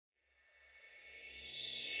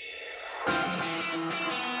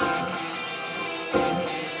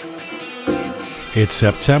It's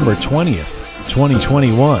September 20th,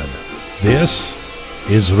 2021. This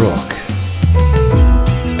is Rock.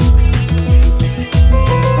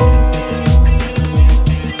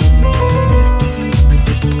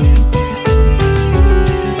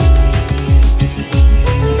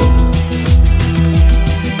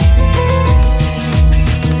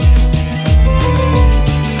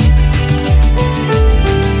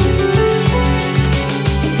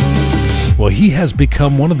 Well, he has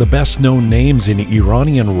become one of the best-known names in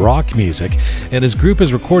Iranian rock music, and his group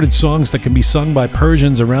has recorded songs that can be sung by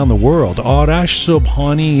Persians around the world. Arash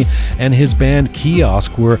Sobhani and his band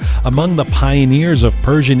Kiosk were among the pioneers of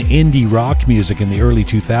Persian indie rock music in the early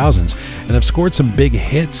 2000s and have scored some big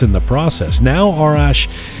hits in the process. Now Arash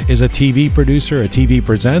is a TV producer, a TV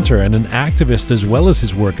presenter, and an activist as well as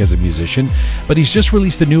his work as a musician, but he's just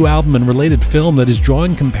released a new album and related film that is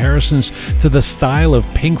drawing comparisons to the style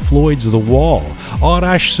of Pink Floyd's The Wall.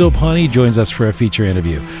 Arash Sobhani joins us for a feature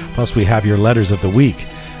interview. Plus, we have your letters of the week.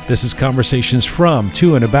 This is Conversations from,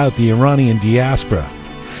 to, and about the Iranian diaspora.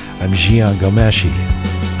 I'm Jian Ghomeshi.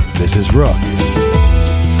 This is Rook.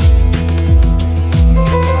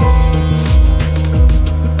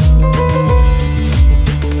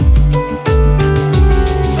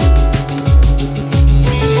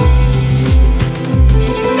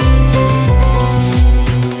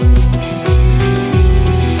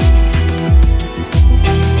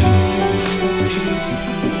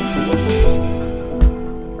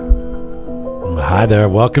 Hi there,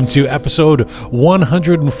 welcome to episode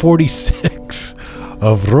 146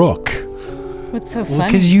 of Rook. What's so funny?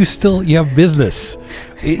 Because you have business,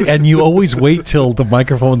 and you always wait till the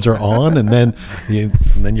microphones are on, and then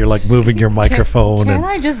you're like moving your microphone. Can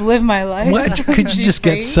I just live my life? What? Could you just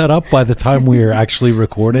get set up by the time we are actually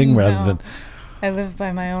recording rather than... I live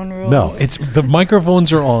by my own rules. No, it's the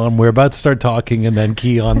microphones are on. We're about to start talking, and then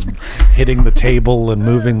Keon's hitting the table and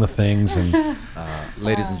moving the things. And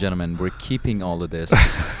ladies and gentlemen, we're keeping all of this.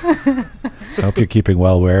 I hope you're keeping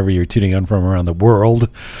well wherever you're tuning in from around the world.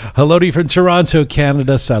 Hello to you from Toronto,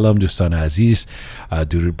 Canada. Salam Dustan Aziz.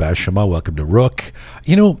 Durud Bar Shama. Welcome to Rook.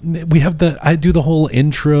 You know, I do the whole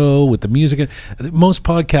intro with the music. Most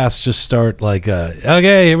podcasts just start like,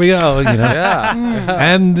 okay, here we go. You know, Yeah.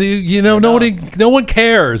 and no one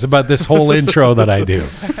cares about this whole intro that I do.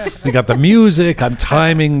 You got the music. I'm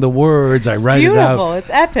timing the words. I write it out. Beautiful. It's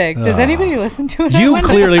epic. Does anybody listen to it? You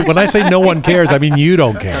clearly, when I say no one cares, I mean you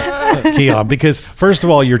don't care, Keon, because first of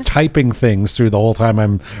all, you're typing things through the whole time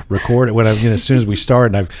I'm recording. As soon as we start,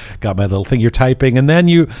 and I've got my little thing, you're typing, and then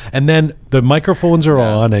the microphones are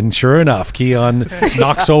on, and sure enough, Keon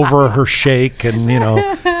knocks over her shake and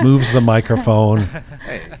moves the microphone.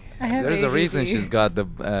 Hey, there's a reason she's got the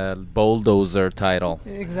bulldozer title.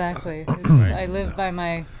 Exactly. I live by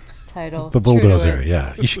my title. The bulldozer,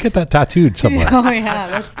 yeah. You should get that tattooed somewhere. Oh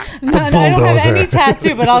yeah, I don't bulldozer. have any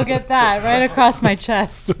tattoo, but I'll get that right across my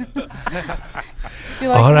chest.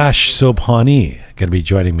 Arash Sobhani going to be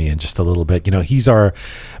joining me in just a little bit. He's our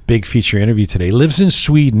big feature interview today. Lives in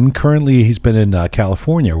Sweden. Currently, he's been in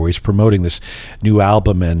California, where he's promoting this new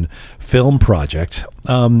album and film project.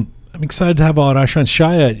 I'm excited to have Arash on.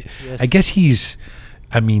 Shaya, yes. I guess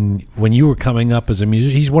when you were coming up as a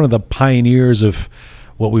musician, he's one of the pioneers of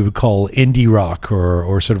what we would call indie rock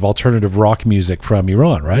or sort of alternative rock music from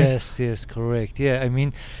Iran, right? Yes, correct. Yeah,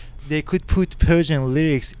 they could put Persian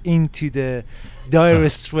lyrics into the Dire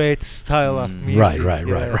Straits style of music. Right.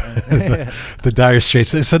 The Dire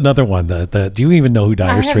Straits. It's another one. Do you even know who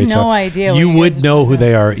Dire Straits are? I have no idea. You would know who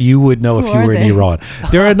they are. You would know if you were in Iran.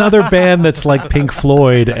 They're another band that's like Pink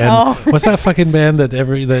Floyd. And what's that fucking band that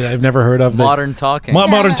I've never heard of? Modern Talking.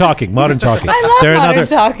 Modern Talking. I love Modern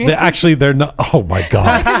Talking. They're not. Oh my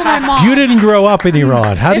God. You didn't grow up in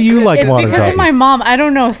Iran. How do you like Modern Talking? It's because of my mom. I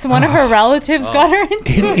don't know. So one of her relatives got her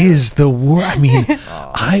into it. It is the worst.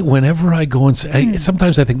 Whenever I go and say,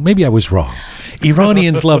 sometimes I think maybe I was wrong.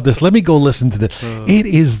 Iranians love this. Let me go listen to this. It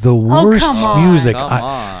is the worst music.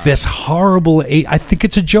 This horrible. I think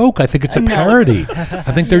it's a joke. I think it's a parody.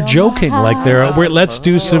 I think they're joking. Like let's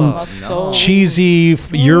do some cheesy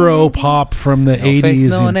Euro pop from the 80s. Face,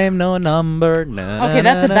 no name, no number. Okay,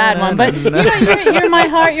 that's a bad one. But you're my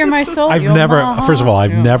heart. You're my soul. First of all,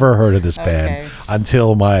 I've never heard of this band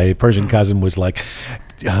until my Persian cousin was like,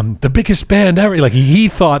 the biggest band ever. Like he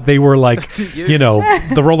thought they were like,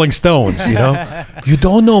 the Rolling Stones. You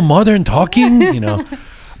don't know Modern Talking.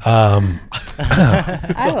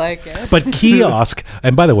 I like it. But Kiosk,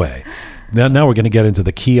 and by the way, now we're going to get into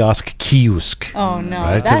the Kiosk. Oh no,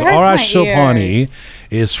 right? Because Arash Sobhani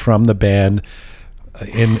is from the band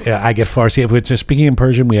I get Farsi. If we're speaking in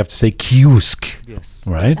Persian, we have to say kiosk, Yes.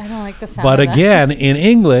 right? I don't like the sound But of that. again, in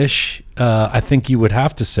English, I think you would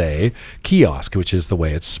have to say kiosk, which is the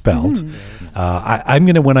way it's spelled. I'm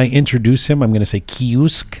gonna, when I introduce him, I'm gonna say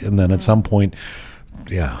kiosk, and then at some point,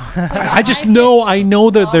 yeah, I just know. I know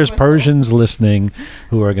that there's Persians listening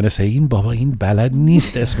who are gonna say "In baba in balad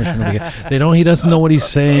nist esmeshun." They don't. He doesn't know what he's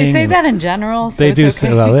saying. They say and that in general. So they it's do okay.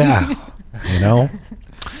 say, well, yeah, you know.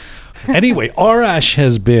 Anyway, Arash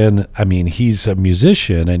has been, I mean, he's a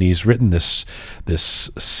musician and he's written this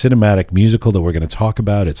cinematic musical that we're going to talk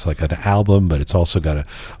about. It's like an album, but it's also got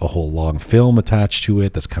a whole long film attached to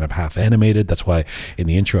it that's kind of half animated. That's why in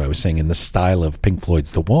the intro I was saying in the style of Pink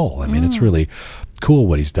Floyd's The Wall. I mean, it's really cool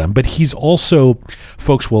what he's done. But he's also,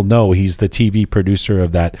 folks will know, he's the TV producer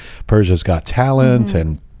of that Persia's Got Talent,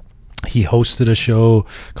 and he hosted a show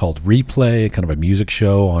called Replay, kind of a music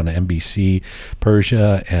show on NBC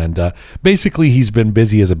Persia, and basically he's been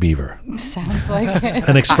busy as a beaver. Sounds like it.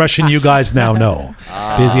 An expression you guys now know.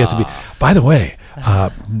 Busy as a beaver. By the way,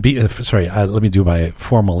 let me do my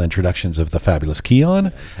formal introductions of the Fabulous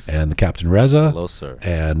Keon and the Captain Reza. Hello, sir.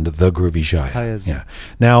 And the Groovy Jaya. Hi, Ezra. Yeah.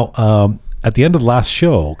 Now, at the end of the last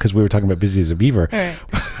show, because we were talking about busy as a beaver, Right.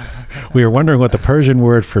 we were wondering what the Persian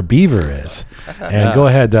word for beaver is. And go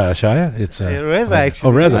ahead, Shaya. It's Reza, actually.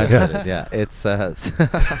 Oh, Reza. I Yeah. said it, yeah. It's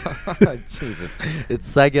Jesus. It's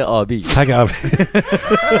Sage Abi.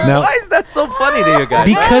 Now, Why is that so funny to you guys?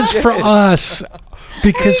 because for us,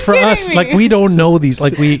 kidding like me? we don't know these.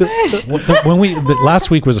 Like last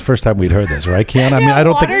week was the first time we'd heard this, right, Kian? I mean, I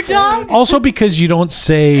don't water think. dog? Also, because you don't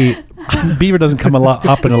say beaver doesn't come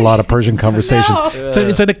up in a lot of Persian conversations. No.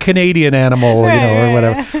 It's a Canadian animal, you know, or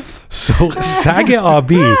whatever. So Sage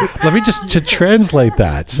Abi. Let me just to translate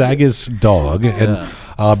that. Sag is dog, and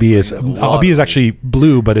Abi is actually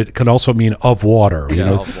blue, but it can also mean of water. You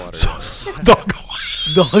know, of water. So dog.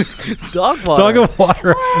 dog water. Dog of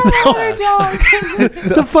water. Water dog.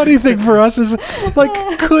 The funny thing for us is, like,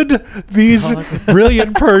 could these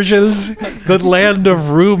brilliant Persians, the land of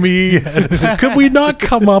Rumi, could we not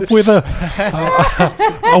come up with a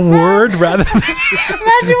word rather than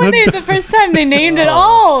Imagine when the first time they named it.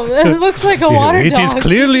 Oh, it looks like a water it dog. is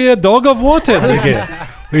clearly a dog of water again.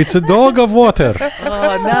 It's a dog of water.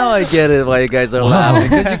 Oh, now I get it why you guys are laughing.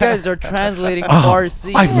 Because you guys are translating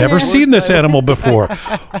Farsi. I've never seen this animal before.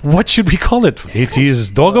 What should we call it? It is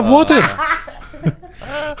dog of water.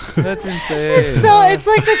 That's insane. So it's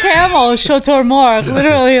like the camel, shotor morg,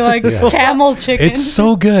 literally like camel chicken. It's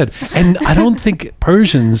so good. And I don't think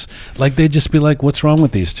Persians, like, they'd just be like, what's wrong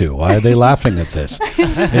with these two? Why are they laughing at this?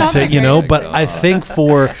 It's, but I think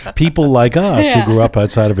for people like us who grew up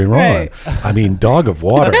outside of Iran, Right. I mean, dog of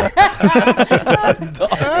water. It's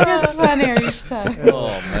funnier each time. Oh,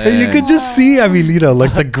 man. You could just see, I mean,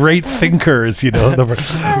 like the great thinkers,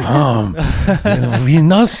 we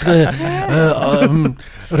must,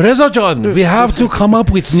 Reza John, we have to come up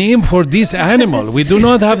with name for this animal. We do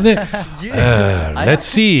not have the. Let's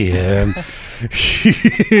see.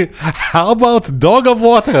 How about dog of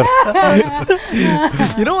water?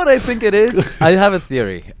 You know what I think it is? I have a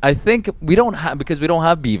theory. I think we don't have, because we don't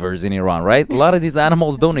have beavers in Iran, right? A lot of these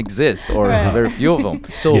animals don't exist, or Right. very few of them.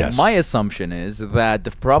 So Yes. my assumption is that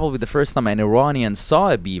probably the first time an Iranian saw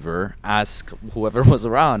a beaver, ask whoever was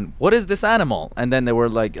around, what is this animal? And then they were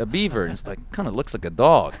like, a beaver. And it's like, kind of looks like a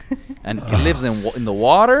dog. And it lives in the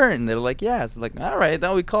water. And they're like, yeah. It's like, all right,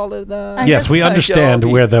 now we call it. Yes, we understand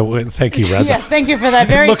Yaobi. where the. Thank you, Reza. Yes, thank you for that.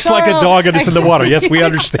 Very It looks like a thorough dog and it's in the water. Yes, we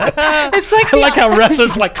understand. It's like I like how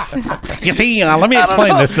Reza's like, you see, let me explain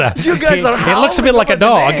know. this. You guys are it looks a bit howling like a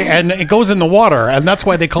about dog, the name. and it goes in the water, and that's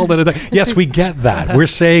why they called it a dog. Yes, we get that. We're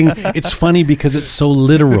saying it's funny because it's so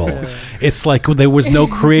literal. It's like there was no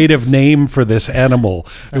creative name for this animal.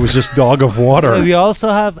 It was just dog of water. We also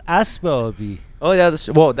have Asbabi. Oh, yeah. That's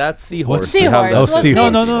seahorse. What's We have seahorse? that. Oh,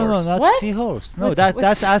 seahorse. No, not What? seahorse. No, What's-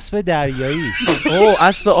 that's Asbe Daryai. Oh,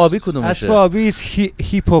 Aspe Abi kudumuشه? Asbabi is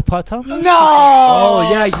hippopotamus. no. Oh,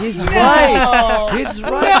 yeah, he's right. He's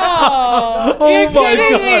right. No. Oh You're my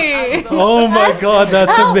kidding God. me. Oh my God,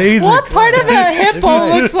 that's amazing. What part of a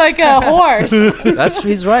hippo looks like a horse?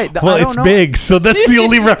 He's right. Well, I don't it's know. big, so that's the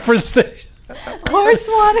only reference that. Horse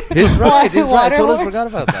water. He's right. He's right. I Water totally horse? forgot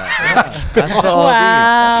about that. Yeah. Aspe Abi.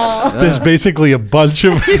 Wow. There's basically a bunch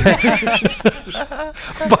of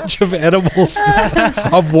animals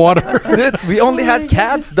of water. Dude, we only had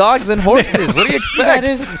cats, dogs, and horses. What do you expect? That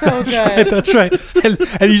is so good. That's right.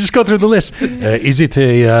 And you just go through the list. Is it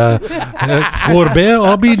a Gorbe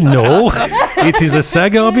Abi? No. It is a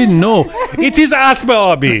Saga Abi? No. It is Aspa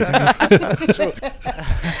Abi.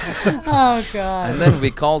 Oh God. And then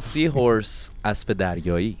we call seahorse Aspe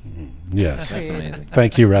Daryai. Yes. That's amazing.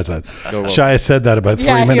 Thank you, Reza. You're welcome. Shia said that about 3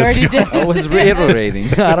 Yeah, he minutes already ago. did. I was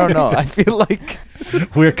reiterating. I don't know. I feel like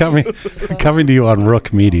We're coming to you on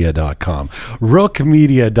rookmedia.com.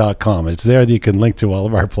 Rookmedia.com. It's there that you can link to all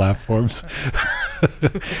of our platforms.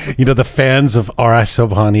 You know, the fans of Arash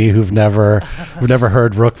Sobhani who've never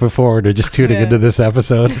heard Rook before, they're just tuning Yeah. into this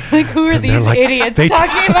episode. Like, who are these like- idiots they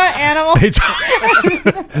talking about animals?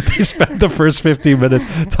 They spent the first 15 minutes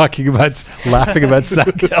laughing about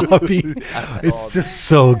Saga Abi. It's just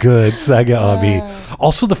so good, Saga Abi.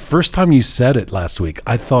 Also, the first time you said it last week,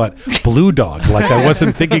 I thought Blue Dog. Like, I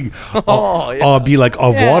wasn't thinking Abi like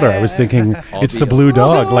of Yeah, water. yeah, I was yeah. thinking it's the Abi. blue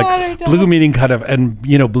dog. Oh, Like, water dog. blue meaning kind of, and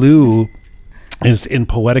you know, blue is in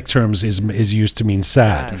poetic terms is used to mean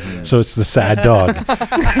sad. So it's the sad dog.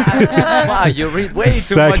 wow, you read way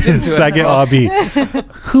too much into Saga it. Abi.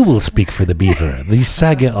 Who will speak for the beaver? The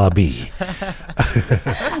Saga Abi.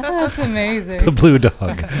 That's amazing. The blue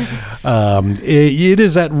dog. It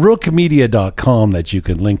is at rookmedia.com that you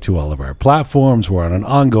can link to all of our platforms. We're on an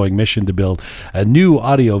ongoing mission to build a new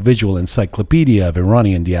audio-visual encyclopedia of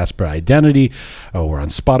Iranian diaspora identity. We're on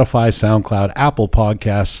Spotify, SoundCloud, Apple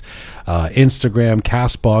Podcasts, Instagram,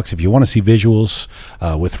 CastBox. If you want to see visuals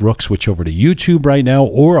with Rook, switch over to YouTube right now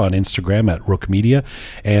or on Instagram at Rook Media.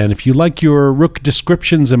 And if you like your Rook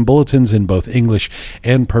descriptions and bulletins in both English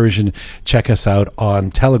and Persian, check us out on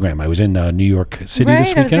Telegram. I was in New York City this Right, I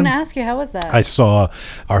was going weekend. to ask you, how was that? I saw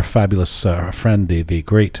our fabulous friend, the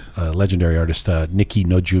great legendary artist Nikki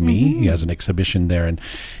Nojumi. He has an exhibition there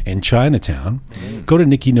in Chinatown. Go to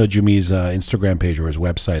Nikki Nojumi's Instagram page or his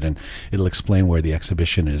website, and it'll explain where the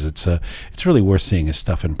exhibition is. It's really worth seeing his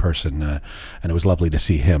stuff in person, and it was lovely to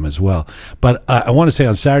see him as well. But I want to say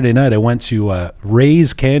on Saturday night I went to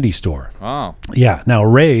Ray's Candy Store. Oh, Yeah. Now,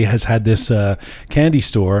 Ray has had this candy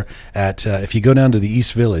store at, if you go down to the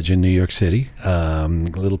East Village in New York City, a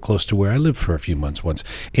little close to where I lived for a few months once.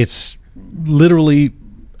 It's literally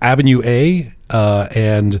Avenue A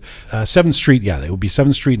and 7th Street. Yeah, it would be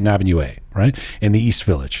 7th Street and Avenue A, right? In the East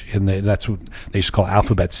Village. That's what they used to call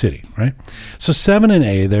Alphabet City, right? So 7 and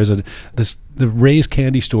A, there's the Ray's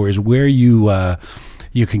Candy Store is where you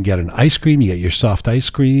can get an ice cream. You get your soft ice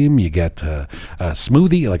cream. You get a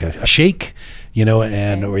smoothie, like a shake, you know,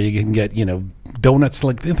 and or you can get, you know, donuts,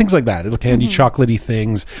 like things like that. Little candy, chocolatey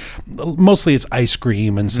things. Mostly it's ice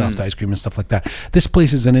cream and soft ice cream and stuff like that. This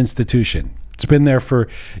place is an institution. It's been there for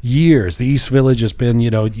years. The East Village has been,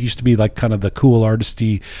 you know, it used to be like kind of the cool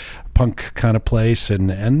artisty punk kind of place, and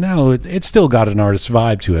now it's still got an artist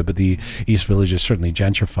vibe to it, but the East Village is certainly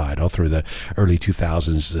gentrified. All through the early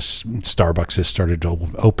 2000s, this Starbucks has started to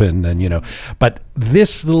open, and, you know, but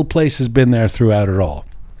this little place has been there throughout it all.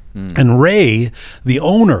 And Ray, the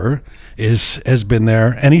owner, has been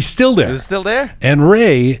there, and he's still there. is it still there? And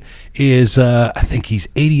Ray is, I think he's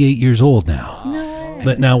 88 years old now.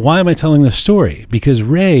 But now, why am I telling this story? Because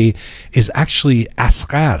Ray is actually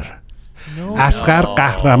Asghar. Asghar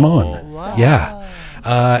Kahraman. Yeah.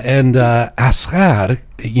 And Asghar,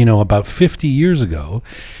 you know, about 50 years ago,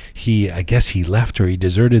 I guess he left, or he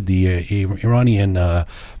deserted the Iranian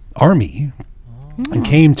army and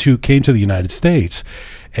came to the United States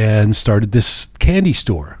and started this candy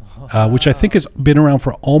store, which I think has been around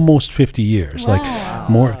for almost 50 years, like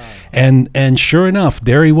more. And sure enough,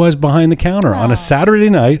 there he was behind the counter on a Saturday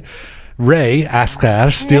night. Ray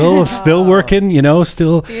Asghar still working, you know,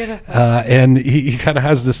 still, and he kind of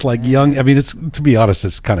has this like young. I mean, it's, to be honest,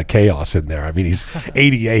 it's kind of chaos in there. I mean, he's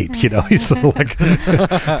 88, you know, he's sort of like,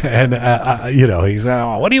 and you know, he's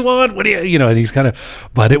what do you want? What do you know? And he's kind of,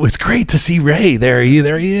 but it was great to see Ray there.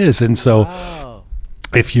 There he is, and so.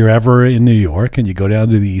 If you're ever in New York and you go down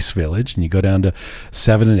to the East Village and you go down to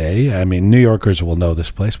 7 and A, I mean, New Yorkers will know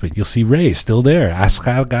this place, but you'll see Ray still there,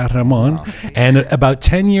 Asghar Kahraman. And about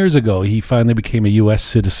 10 years ago, he finally became a U.S.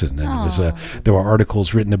 citizen. And it was there were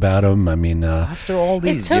articles written about him. I mean, After all It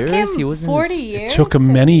these took years, him he was 40 in years. it took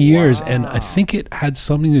him many years. Wow. And I think it had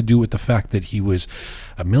something to do with the fact that he was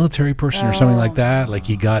a military person or something like that. Like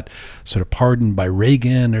he got sort of pardoned by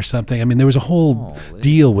Reagan or something. I mean, there was a whole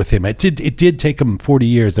deal with him. It did take him 40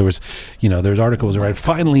 years. There was, you know, there's articles around.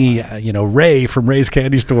 Finally, you know, Ray from Ray's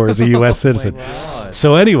Candy Store is a U.S. citizen.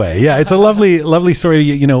 So anyway, yeah, it's a lovely story.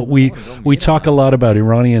 You know, we talk a lot about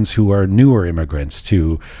Iranians who are newer immigrants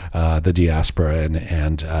to the diaspora,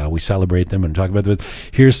 and we celebrate them and talk about them.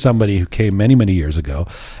 Here's somebody who came many years ago,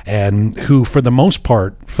 and who, for the most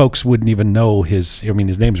part, folks wouldn't even know his. I mean, mean,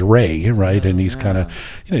 his name's Ray, right? And he's kind of,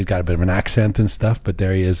 he's got a bit of an accent and stuff. But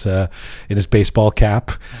there he is in his baseball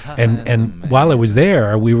cap. And while I was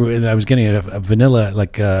there, I was getting a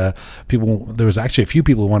vanilla, people. There was actually a few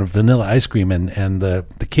people who wanted vanilla ice cream, and the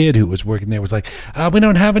kid who was working there was like, we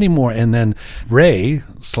don't have any more. And then Ray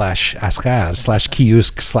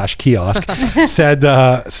 /Asghar/kiosk said,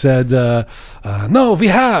 no, we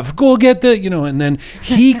have. Go get the, and then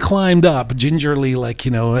he climbed up gingerly,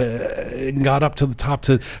 got up to the top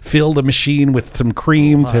to fill the machine with some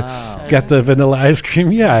cream to get the vanilla ice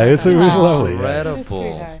cream. Yeah, it was lovely.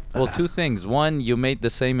 Incredible. Well, two things. One, you made the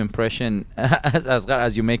same impression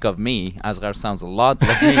as you make of me. Asghar sounds a lot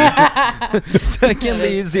like me.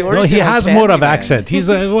 Secondly, he's the original. No, he has more of accent. He's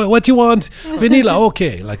what you want? Vanilla,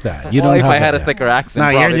 okay, like that. You don't. If have I had that, a thicker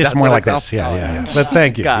accent, no, you're just that's more what like it this. sounds Yeah. But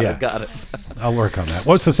thank you. Got yeah. it. I'll work on that.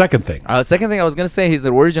 What's the second thing? Second thing I was gonna say, he's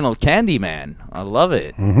the original candy man. I love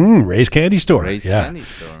it. Ray's Candy Store. Ray's yeah. Candy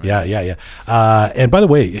Store. Yeah. And by the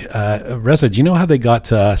way, Reza, do you know how they got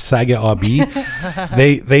Saga Abi?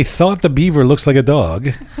 they thought the beaver looks like a dog,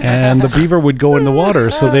 and the beaver would go in the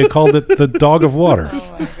water, so they called it the dog of water.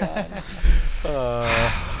 Oh my god.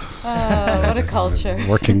 What a culture.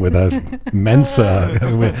 Working with a Mensa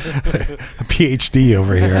PhD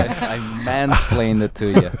over here. I mansplained it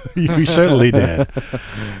to you. You certainly did.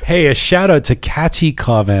 Hey, a shout out to Kati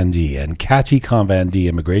Kavandi and Kati Kavandi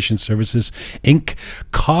Immigration Services, Inc.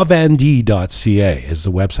 Kavandi.ca is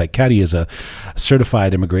the website. Kati is a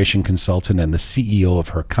certified immigration consultant and the CEO of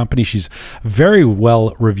her company. She's a very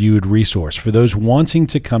well-reviewed resource for those wanting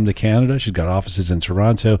to come to Canada. She's got offices in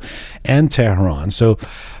Toronto and Tehran. So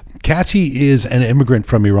Kati is an immigrant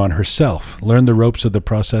from Iran herself, learned the ropes of the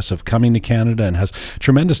process of coming to Canada, and has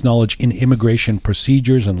tremendous knowledge in immigration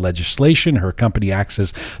procedures and legislation. Her company acts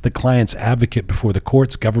as the client's advocate before the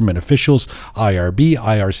courts, government officials, IRB,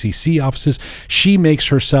 IRCC offices. She makes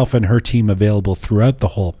herself and her team available throughout the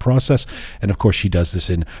whole process. And of course, she does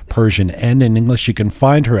this in Persian and in English. You can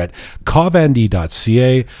find her at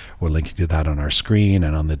kavandi.ca. We're linking to that on our screen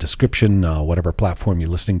and on the description, whatever platform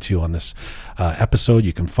you're listening to on this episode.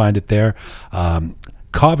 You can find it there.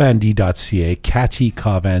 Kavandi.ca, Kati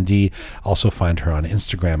Kavandi. Also find her on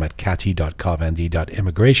Instagram at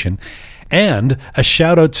kati.kavandi.immigration. And a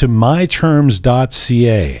shout out to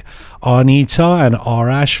myterms.ca. Anita and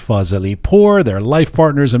Arash Fazalipour, they're life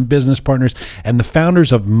partners and business partners, and the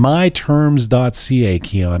founders of myterms.ca,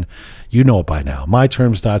 Keon. You know it by now,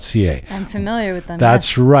 myterms.ca. I'm familiar with them.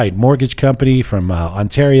 That's right. Mortgage company from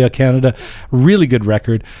Ontario, Canada. Really good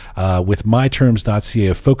record with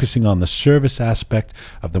myterms.ca, focusing on the service aspect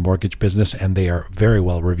of the mortgage business, and they are very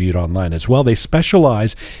well reviewed online as well. They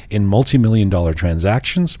specialize in multi-million-dollar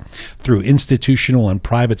transactions through institutional and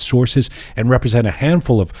private sources and represent a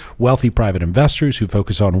handful of wealthy private investors who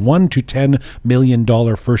focus on $1 to $10 million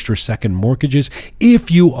first or second mortgages.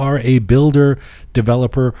 If you are a builder,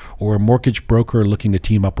 developer, or a mortgage broker looking to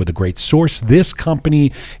team up with a great source, this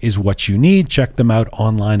company is what you need. Check them out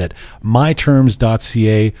online at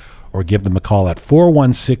myterms.ca or give them a call at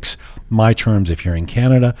 416-MY-TERMS if you're in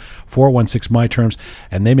Canada, 416-MY-TERMS,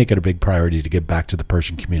 and they make it a big priority to give back to the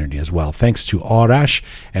Persian community as well. Thanks to Arash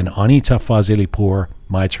and Anita Fazilipour,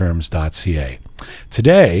 myterms.ca.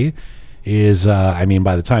 Today is,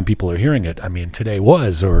 by the time people are hearing it, today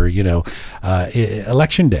was,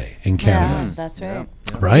 election day in Canada. Yeah, that's right. Yeah.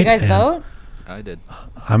 Right? Did you guys And vote? I did.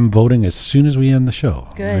 I'm voting as soon as we end the show.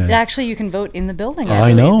 Good. Yeah. Actually, you can vote in the building.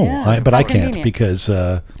 I believe. know, Yeah. but How I can't convenient. because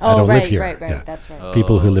I Oh, don't right, live here. right. Yeah. That's right.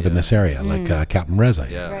 People who Oh, live in yeah. this area, like Captain Reza.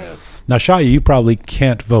 Yeah. Right. Now, Shaya, you probably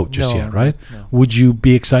can't vote just No, yet, right? no. Would you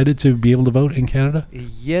be excited to be able to vote in Canada?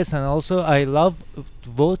 Yes, and also I love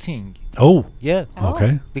voting. Oh, Yeah. Oh.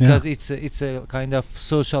 okay. Because it's a kind of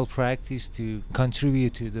social practice to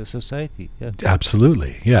contribute to the society. Yeah.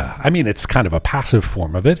 Absolutely, yeah. It's kind of a passive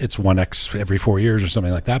form of it. It's 1x every 4 years or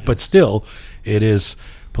something like that. But still, it is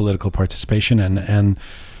political participation, and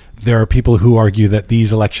there are people who argue that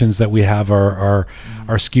these elections that we have are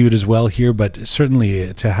skewed as well here. But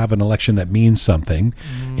certainly, to have an election that means something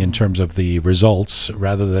in terms of the results,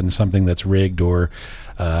 rather than something that's rigged or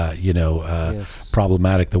Yes.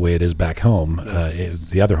 problematic the way it is back home, Yes.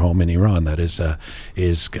 the other home in Iran, that is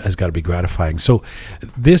has got to be gratifying. So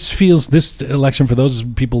this election, for those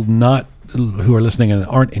people not who are listening and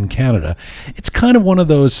aren't in Canada, it's kind of one of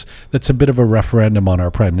those that's a bit of a referendum on our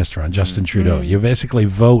Prime Minister, on Justin Trudeau. You basically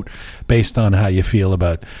vote based on how you feel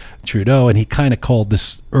about Trudeau, and he kind of called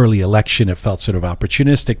this early election, it felt sort of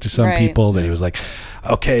opportunistic to some Right. people, that he was like,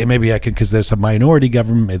 okay, maybe I can, because there's a minority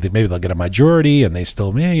government, maybe they'll get a majority and they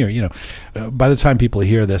still may, or, by the time people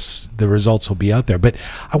hear this, the results will be out there. But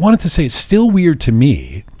I wanted to say, it's still weird to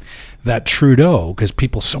me that Trudeau, because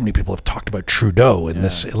so many people have talked about Trudeau in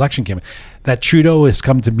this election campaign, that Trudeau has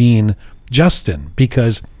come to mean Justin,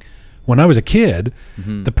 because when I was a kid,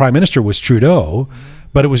 the prime minister was Trudeau,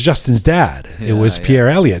 but it was Justin's dad. It was Pierre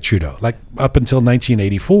Elliott Trudeau, like up until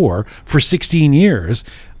 1984, for 16 years,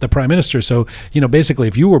 the prime minister. So, basically,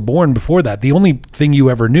 if you were born before that, the only thing you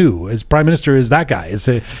ever knew as prime minister is that guy,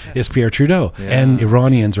 is Pierre Trudeau. Yeah. And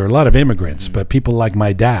Iranians are a lot of immigrants, but people like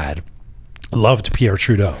my dad loved Pierre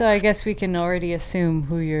Trudeau. So I guess we can already assume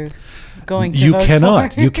who you're going to you vote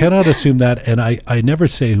cannot. for. You cannot assume that. And I never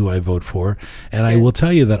say who I vote for. And I will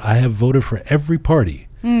tell you that I have voted for every party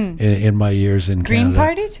in my years in Green Canada.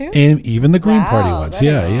 Party too? Even the Green Party Wow, ones. that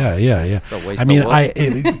Yeah. It's a waste of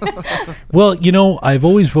votes. Well, I've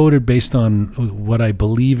always voted based on what I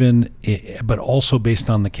believe in, but also based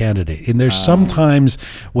on the candidate. And there's sometimes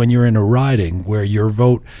when you're in a riding where your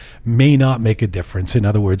vote may not make a difference. In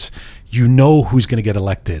other words, you know who's going to get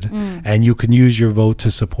elected, and you can use your vote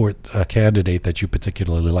to support a candidate that you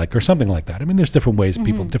particularly like, or something like that. I mean, there's different ways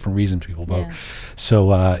different reasons people vote. Yeah. So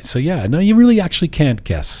no, you really actually can't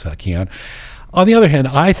guess, Keon. On the other hand,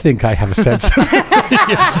 I think I have a sense of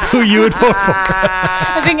who you would vote for.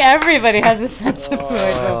 I think everybody has a sense of who I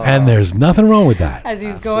vote for. And there's nothing wrong with that. As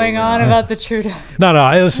he's going on about the Trudeau. No,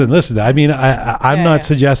 listen. I mean, I'm not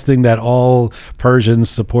suggesting that all Persians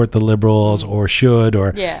support the Liberals or should,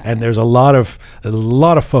 and there's a lot of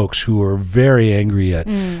folks who are very angry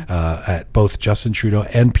at both Justin Trudeau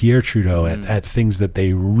and Pierre Trudeau at things that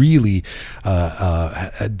they really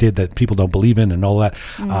did that people don't believe in and all that.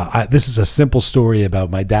 This is a simple story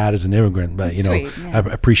about my dad as an immigrant, but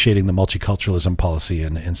appreciating the multiculturalism policy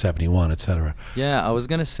in 71, etc. Yeah, I was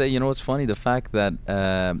gonna say, what's funny, the fact that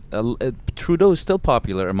Trudeau is still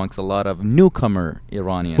popular amongst a lot of newcomer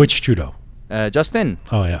Iranians. Which Trudeau? Justin.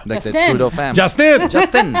 Oh yeah, like Justin. the Trudeau family.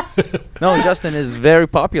 Justin. No, Justin is very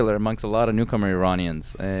popular amongst a lot of newcomer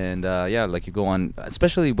Iranians, and like you go on,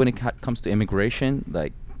 especially when it comes to immigration,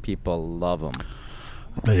 like people love him.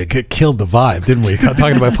 You killed the vibe, didn't we?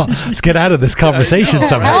 Talking about let's get out of this conversation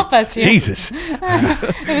somehow. Help us here. Jesus.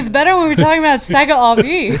 It was better when we were talking about Saga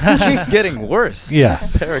Avi. It keeps getting worse. Yeah.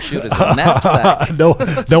 This parachute is a knapsack. No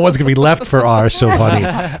one's gonna be left for ours, so funny.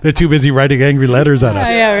 They're too busy writing angry letters at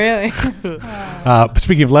us. Yeah, really.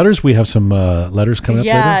 Speaking of letters, we have some letters coming up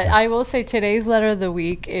later. Yeah, I will say today's letter of the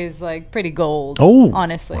week is like pretty gold. Oh,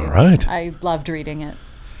 honestly. all right. I loved reading it.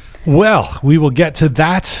 Well, we will get to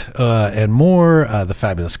that and more. The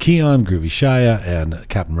fabulous Keon, Groovy Shaya, and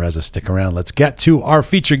Captain Reza. Stick around. Let's get to our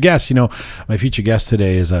featured guest. My featured guest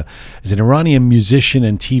today is an Iranian musician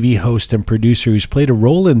and TV host and producer who's played a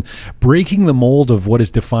role in breaking the mold of what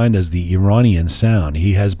is defined as the Iranian sound.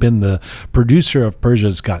 He has been the producer of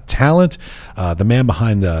Persia's Got Talent, the man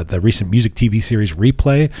behind the recent music TV series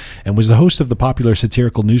Replay, and was the host of the popular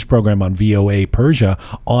satirical news program on VOA Persia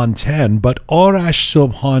On 10. But Arash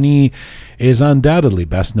Sobhani is undoubtedly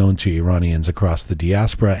best known to Iranians across the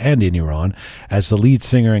diaspora and in Iran as the lead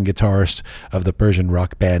singer and guitarist of the Persian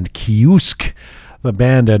rock band Kiyusk. The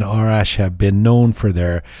band and Arash have been known for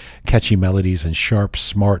their catchy melodies and sharp,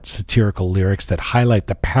 smart, satirical lyrics that highlight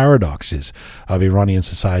the paradoxes of Iranian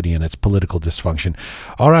society and its political dysfunction.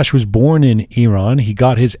 Arash was born in Iran. He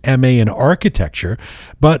got his MA in architecture,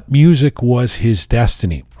 but music was his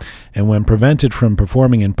destiny. And when prevented from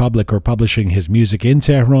performing in public or publishing his music in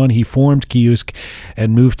Tehran, he formed Kiyusk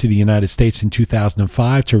and moved to the United States in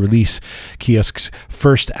 2005 to release Kiyusk's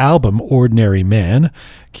first album, Ordinary Man.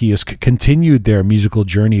 Kiyusk continued their musical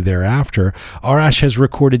journey thereafter. Arash has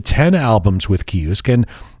recorded 10 albums with Kiyusk and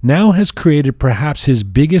now has created perhaps his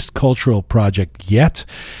biggest cultural project yet.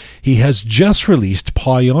 He has just released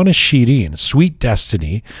Payan Shirin, Sweet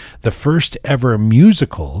Destiny, the first ever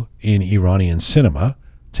musical in Iranian cinema.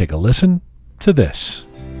 Take a listen to this.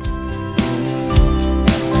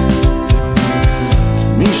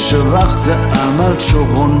 میشه وقت عمل چو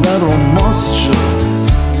هنر و ماست شد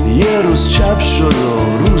یه روز چپ شد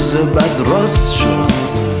و روز بعد راست شد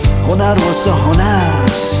هنر واسه هنر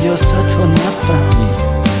سیاست رو نفهمی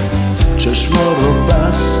چشما رو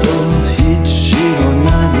بست و هیچی رو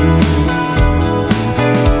ندید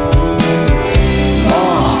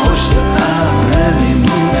ماه پشت ابر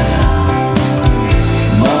میمونه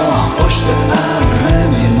ماه پشت ابر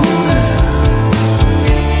میمونه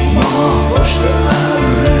ماه پشت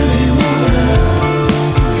ابر میمونه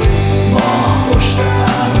ماه پشت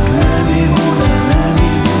ابر نمیمونه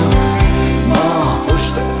ماه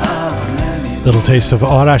پشت ابر نمیمونه. Little taste of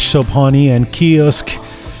Arash Sobhani and Kiyusk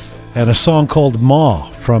and a song called Ma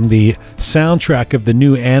from the soundtrack of the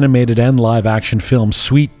new animated and live action film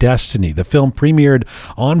Sweet Destiny. The film premiered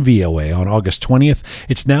on VOA on August 20th.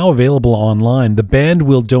 It's now available online. The band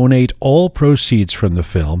will donate all proceeds from the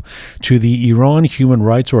film to the Iran Human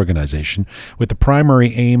Rights Organization, with the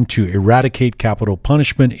primary aim to eradicate capital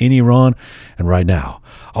punishment in Iran. And right now,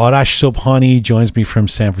 Arash Sobhani joins me from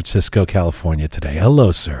San Francisco, California today.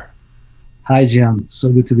 Hello, sir. Hi, Gian. So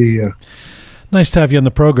good to be here. Nice to have you on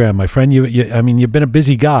the program, my friend. You've been a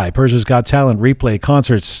busy guy. Persia's Got Talent, replay,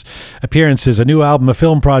 concerts, appearances, a new album, a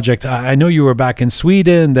film project. I know you were back in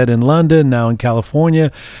Sweden, then in London, now in California.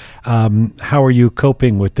 How are you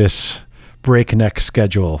coping with this breakneck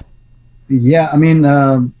schedule? Yeah,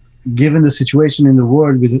 given the situation in the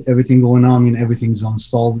world with everything going on, everything's on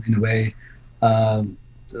stall in a way.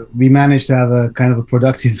 We managed to have a kind of a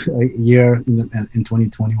productive year in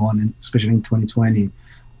 2021, and especially in 2020.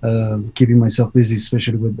 Keeping myself busy,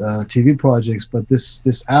 especially with TV projects. But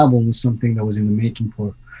this album was something that was in the making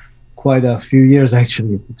for quite a few years,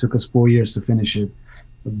 actually. It took us 4 years to finish it.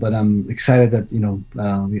 But I'm excited that,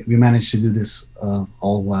 we managed to do this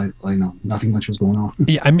all while, nothing much was going on.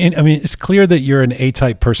 Yeah, it's clear that you're an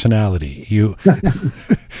A-type personality. You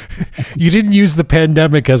you didn't use the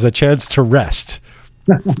pandemic as a chance to rest.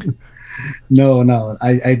 No.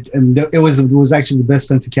 It was actually the best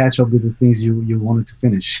time to catch up with the things you wanted to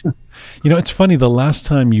finish. It's funny. The last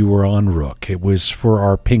time you were on Rook, it was for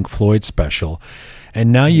our Pink Floyd special,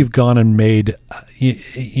 and now you've gone and made,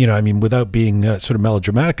 without being sort of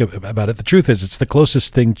melodramatic about it, the truth is it's the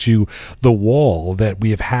closest thing to The Wall that we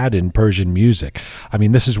have had in Persian music.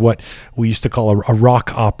 This is what we used to call a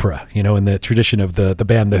rock opera, in the tradition of the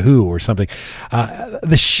band The Who or something.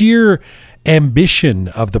 The sheer ambition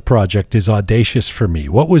of the project is audacious for me.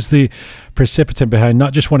 What was the precipitant behind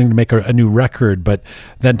not just wanting to make a new record, but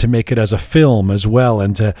then to make it as a film as well,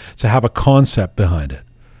 and to have a concept behind it?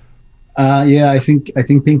 I think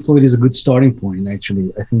Pink Floyd is a good starting point,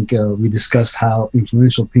 actually. I think we discussed how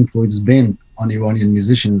influential Pink Floyd has been on Iranian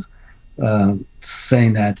musicians,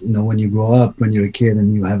 saying that, when you grow up, when you're a kid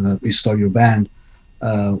and you start your band,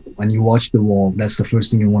 when you watch The Wall, that's the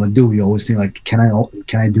first thing you want to do. You always think like, can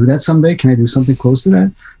I do that someday? Can I do something close to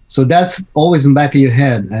that? So that's always in the back of your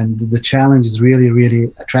head, and the challenge is really,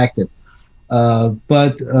 really attractive.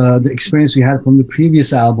 But the experience we had from the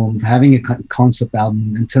previous album, having a concept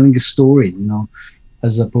album and telling a story,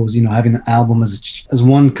 as opposed, having an album as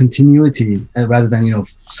one continuity rather than,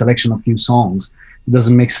 selection of few songs, it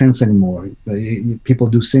doesn't make sense anymore. People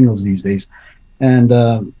do singles these days.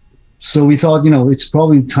 And so we thought, it's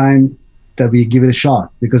probably time that we give it a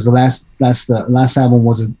shot, because the last album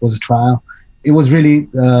was a trial. It was really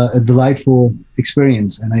a delightful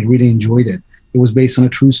experience, and I really enjoyed it. It was based on a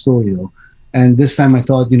true story, though. And this time I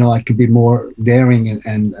thought, I could be more daring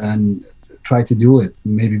and try to do it.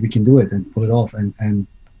 Maybe we can do it and pull it off, and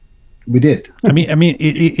we did.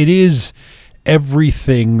 It is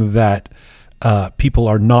everything that people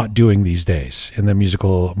are not doing these days in the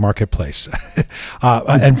musical marketplace,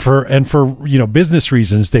 and for business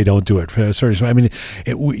reasons they don't do it.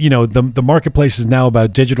 The marketplace is now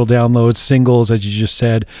about digital downloads, singles, as you just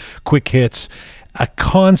said, quick hits. A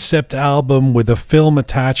concept album with a film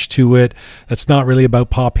attached to it that's not really about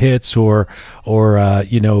pop hits or a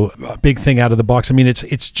big thing out of the box.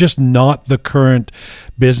 It's just not the current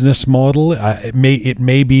business model. It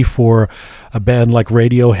may be for a band like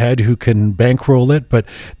Radiohead who can bankroll it, but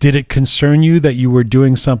did it concern you that you were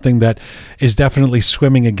doing something that is definitely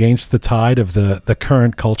swimming against the tide of the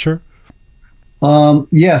current culture?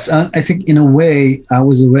 Yes, I think in a way I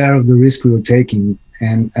was aware of the risk we were taking.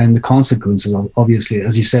 And the consequences, obviously,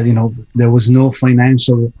 as you said, there was no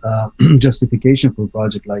financial justification for a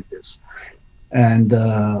project like this. And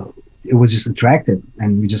it was just attractive.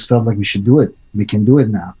 And we just felt like we should do it. We can do it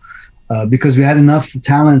now. Because we had enough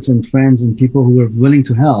talents and friends and people who were willing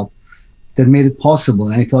to help that made it possible.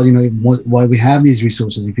 And I thought, while we have these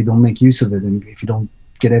resources, if you don't make use of it, and if you don't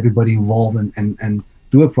get everybody involved and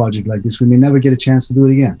do a project like this, we may never get a chance to do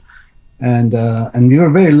it again. And we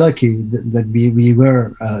were very lucky that we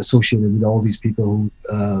were associated with all these people who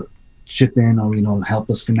chipped in or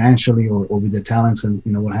helped us financially or with their talents and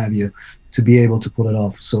what have you, to be able to pull it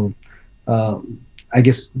off. So I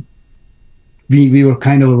guess we were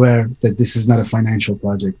kind of aware that this is not a financial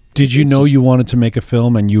project. Did you know you wanted to make a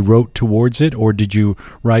film and you wrote towards it, or did you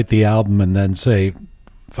write the album and then say,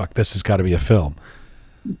 "Fuck, this has got to be a film"?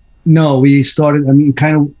 No, we started,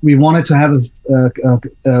 we wanted to have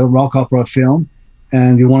a rock opera film,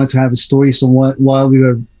 and we wanted to have a story. So while we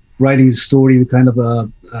were writing the story, we kind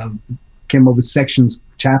of came up with sections,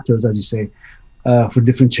 chapters, as you say, for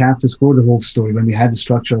different chapters for the whole story when we had the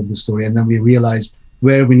structure of the story, and then we realized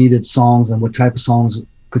where we needed songs and what type of songs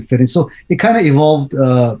could fit in. So it kind of evolved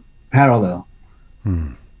parallel.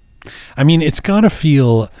 I mean, it's got to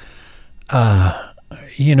feel,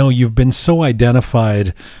 you've been so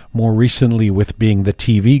identified more recently with being the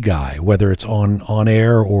TV guy, whether it's on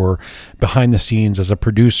air or behind the scenes as a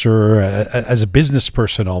producer, as a business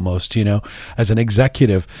person almost, as an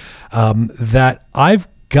executive, that I've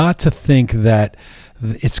got to think that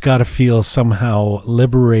it's got to feel somehow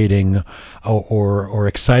liberating or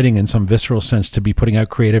exciting in some visceral sense to be putting out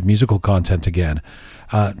creative musical content again.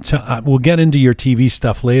 We'll get into your TV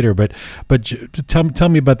stuff later, but tell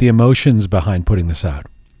me about the emotions behind putting this out.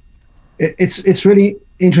 It's really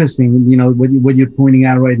interesting, what you're pointing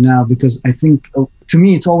out right now, because I think to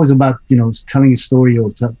me it's always about telling a story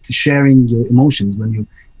or to sharing your emotions when you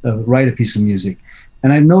write a piece of music.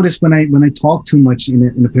 And I've noticed when I talk too much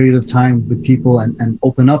in a period of time with people and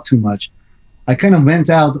open up too much, I kind of vent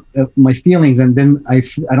out my feelings, and then I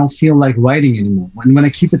don't feel like writing anymore. When I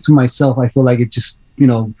keep it to myself, I feel like it just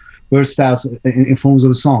bursts out in forms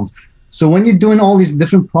of songs. So when you're doing all these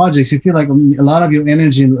different projects, you feel like a lot of your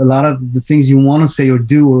energy and a lot of the things you want to say or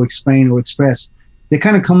do or explain or express, they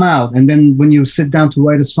kind of come out. And then when you sit down to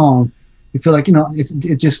write a song, you feel like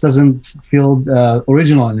it just doesn't feel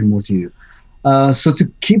original anymore to you. So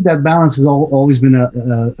to keep that balance has always been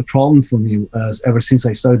a problem for me ever since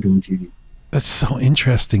I started doing TV. That's so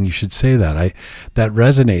interesting. You should say that. That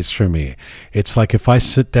resonates for me. It's like if I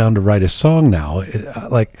sit down to write a song now,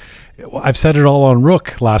 like I've said it all on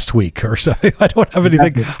Rook last week or something. I don't have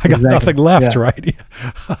anything. Exactly. I got nothing left, right?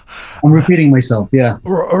 I'm repeating myself. Yeah.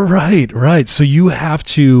 Right. So you have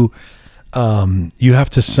to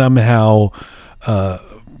somehow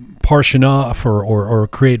portion off or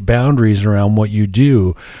create boundaries around what you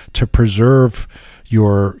do to preserve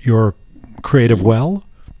your creative well.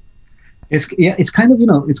 It's kind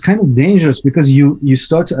of dangerous, because you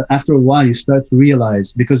start to, after a while you start to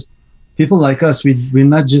realize, because people like us, we're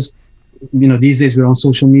not just, these days we're on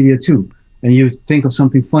social media too, and you think of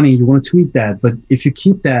something funny, you want to tweet that, but if you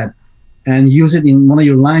keep that and use it in one of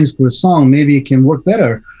your lines for a song, maybe it can work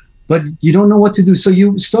better, but you don't know what to do. So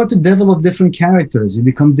you start to develop different characters, you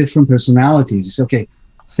become different personalities. It's okay,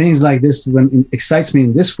 things like this, when it excites me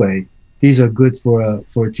in this way, these are good for a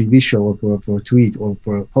TV show or for a tweet or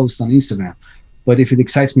for a post on Instagram. But if it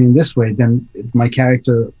excites me in this way, then my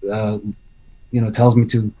character, tells me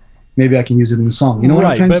to, maybe I can use it in a song. You know what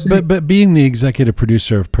I'm trying to say? But being the executive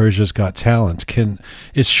producer of Persia's Got Talent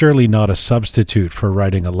is surely not a substitute for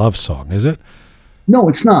writing a love song, is it? No,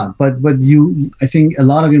 it's not. But I think a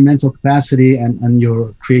lot of your mental capacity and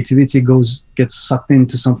your creativity gets sucked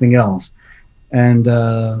into something else, and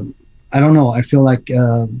I don't know. I feel like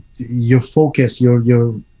your focus, your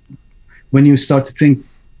when you start to think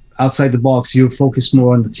outside the box, you focus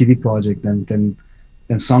more on the TV project than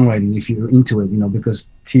songwriting, if you're into it,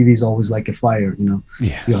 because TV is always like a fire,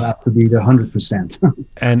 Yes. You have to be there 100%.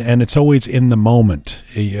 And it's always in the moment.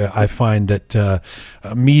 I find that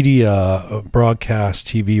media, broadcast,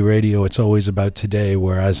 TV, radio, it's always about today,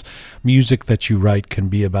 whereas music that you write can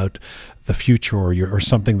be about the future or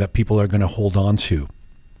something that people are going to hold on to.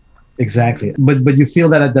 Exactly. But you feel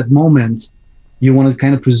that at that moment, you want to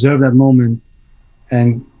kind of preserve that moment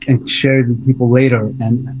and share it with people later.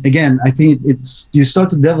 And again, I think you start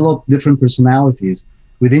to develop different personalities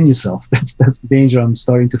within yourself. That's the danger I'm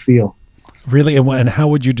starting to feel. Really? And how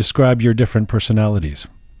would you describe your different personalities?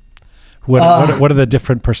 What are the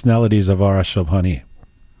different personalities of Arash Sobhani?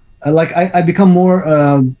 I become more,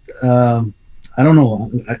 I don't know.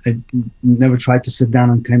 I never tried to sit down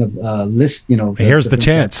and kind of list, Here's the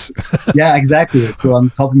chance. Yeah, exactly. So on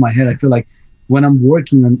top of my head, I feel like when I'm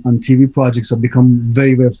working on TV projects, I've become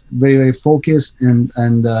very, very, very, very focused, and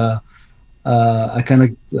I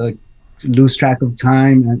kind of lose track of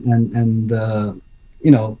time and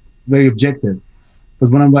very objective.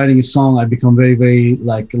 But when I'm writing a song, I become very, very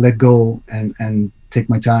let go and take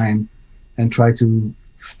my time and try to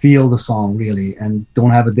feel the song really, and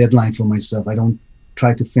don't have a deadline for myself. I don't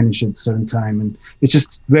try to finish at a certain time, and it's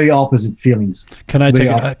just very opposite feelings. Can I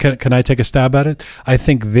take a stab at it? I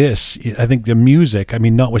think the music, I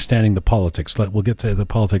mean, notwithstanding the politics, we'll get to the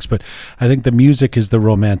politics, but I think the music is the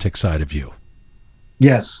romantic side of you.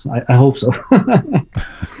 Yes, I hope so.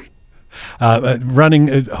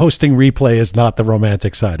 Hosting Replay is not the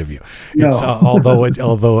romantic side of you. It's, no.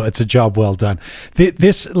 although it's a job well done.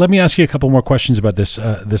 Let me ask you a couple more questions about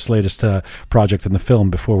this latest project in the film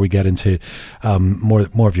before we get into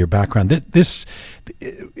more of your background.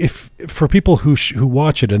 If for people who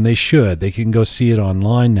watch it, and they can go see it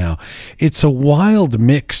online now. It's a wild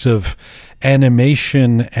mix of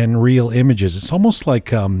animation and real images. It's almost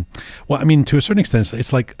like, well, I mean, to a certain extent,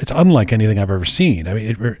 it's unlike anything I've ever seen. I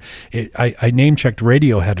mean, I name checked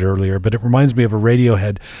Radiohead earlier, but it reminds me of a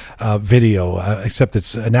Radiohead video, except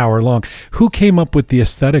it's an hour long. Who came up with the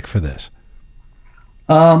aesthetic for this?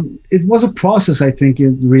 It was a process, I think.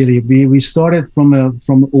 We started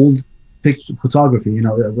from old picture photography,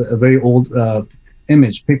 a very old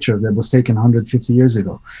image picture that was taken 150 years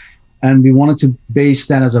ago, and we wanted to base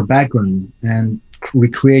that as our background and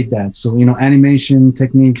recreate that. So animation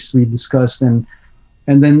techniques we discussed, and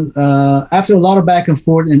then after a lot of back and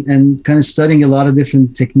forth and kind of studying a lot of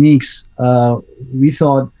different techniques, we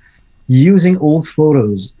thought using old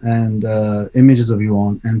photos and images of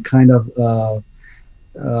Iran and kind of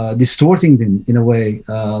distorting them in a way,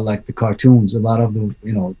 like the cartoons. A lot of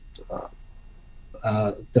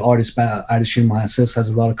the artist Ardeshir Mohassas has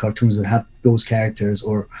a lot of cartoons that have those characters,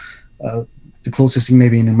 or the closest thing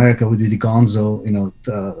maybe in America would be the Gonzo,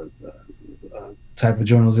 type of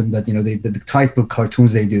journalism that the type of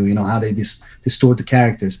cartoons they do, how they distort the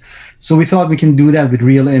characters. So we thought we can do that with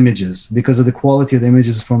real images because of the quality of the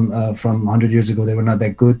images from 100 years ago. They were not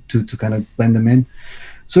that good to kind of blend them in.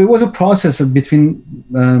 So it was a process between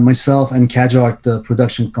myself and Kajart, the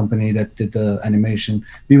production company that did the animation.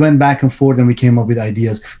 We went back and forth and we came up with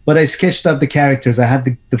ideas. But I sketched out the characters. I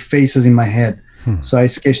had the faces in my head. So I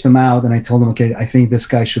sketched them out and I told them, okay, I think this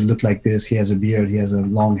guy should look like this. He has a beard, he has a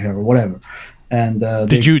long hair, or whatever. And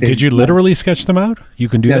did you literally sketch them out? You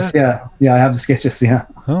can do that? Yes, yeah, I have the sketches. Yeah.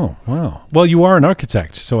 Oh, wow. Well, you are an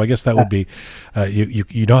architect, so I guess that would be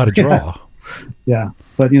you know how to draw. Yeah,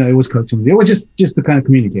 but it was cartoons. It was just to kind of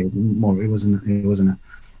communicate more. It wasn't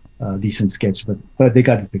a decent sketch, but they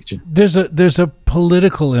got the picture. There's a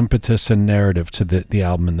political impetus and narrative to the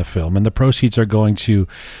album and the film, and the proceeds are going to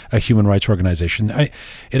a human rights organization.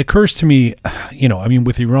 It occurs to me,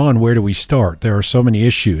 with Iran, where do we start? There are so many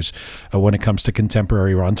issues when it comes to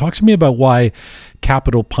contemporary Iran. Talk to me about why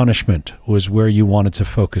capital punishment was where you wanted to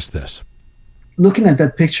focus this. Looking at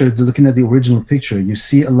that picture, looking at the original picture, you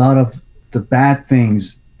see a lot of the bad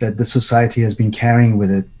things that the society has been carrying with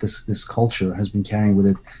it, this culture has been carrying with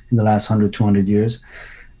it in the last 100, 200 years.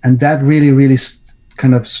 And that really, really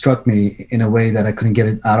kind of struck me in a way that I couldn't get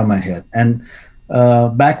it out of my head. And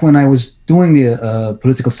back when I was doing the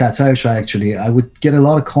political satire show, actually, I would get a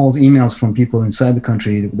lot of calls, emails from people inside the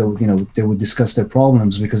country that, they would discuss their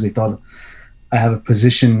problems because they thought I have a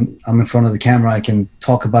position, I'm in front of the camera, I can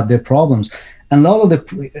talk about their problems. And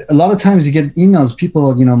a lot of times you get emails,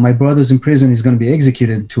 people, my brother's in prison, he's going to be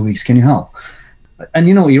executed in 2 weeks. Can you help? And,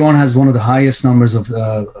 Iran has one of the highest numbers of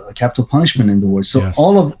capital punishment in the world. So yes.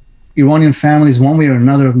 All of Iranian families, one way or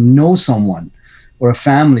another, know someone or a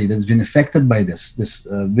family that's been affected by this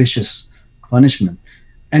vicious punishment.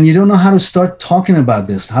 And you don't know how to start talking about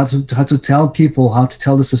this, how to tell people, how to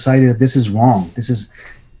tell the society that this is wrong. This is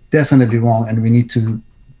definitely wrong. And we need to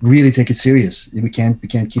really take it serious. We can't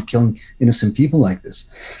keep killing innocent people like this.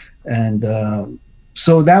 And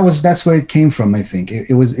so that's where it came from. I think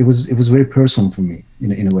it was very personal for me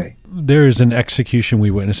in a way. There is an execution we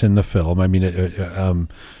witness in the film. I mean,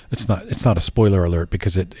 it's not a spoiler alert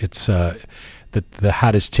because it's the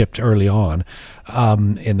hat is tipped early on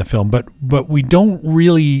in the film, but we don't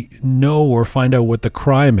really know or find out what the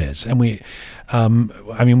crime is, and we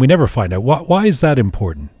never find out. Why is that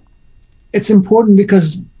important? It's important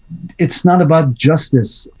because it's not about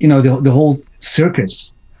justice. The whole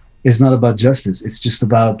circus is not about justice. It's just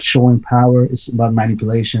about showing power. It's about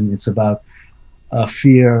manipulation. It's about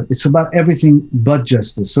fear. It's about everything but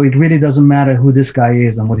justice. So it really doesn't matter who this guy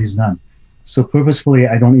is and what he's done. So purposefully,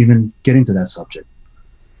 I don't even get into that subject.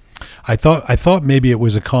 I thought maybe it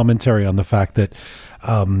was a commentary on the fact that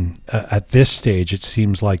at this stage, it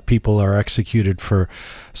seems like people are executed for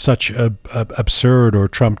such absurd or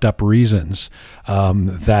trumped up reasons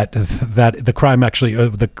that the crime actually,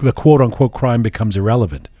 the quote unquote crime, becomes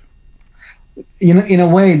irrelevant. In a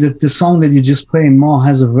way, the song that you just played, Ma,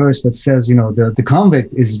 has a verse that says, the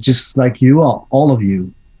convict is just like you all of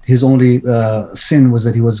you. His only sin was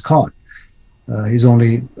that he was caught. His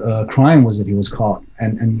only crime was that he was caught,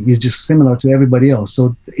 and he's just similar to everybody else.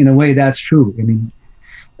 So in a way, that's true. I mean,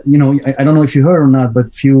 I don't know if you heard or not,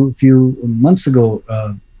 but few months ago,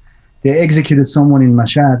 they executed someone in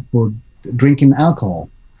Mashhad for drinking alcohol.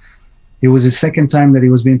 It was the second time that he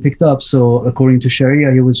was being picked up. So according to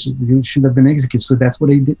Sharia, he should have been executed. So that's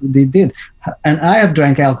what they did. And I have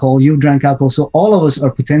drank alcohol. You drank alcohol. So all of us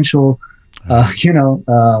are potential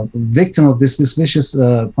victim of this vicious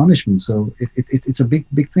punishment. So it's a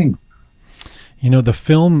big thing. You know, the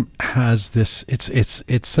film has this.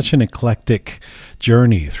 It's such an eclectic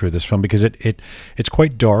journey through this film because it's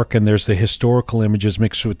quite dark, and there's the historical images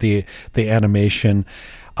mixed with the animation.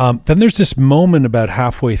 Then there's this moment about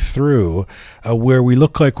halfway through where we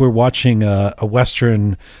look like we're watching a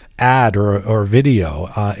Western ad or video.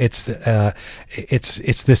 It's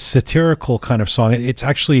this satirical kind of song. It's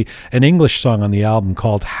actually an English song on the album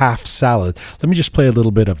called Half Salad. Let me just play a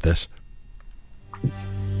little bit of this.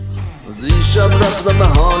 دیشب رفتم به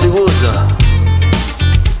هالیوود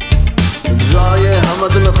جای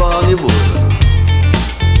همه خالی بود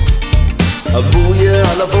بوی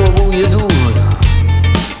علف و بوی دود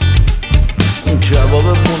کباب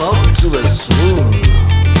بوناب تو بسمون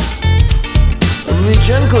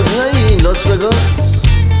میکن کجایی لاس وگاس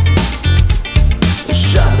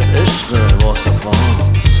شهر عشق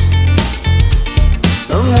واسفانس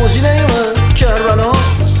موجی نیومد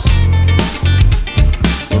کربلاس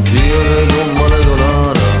بیاره دنبال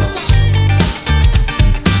دلار است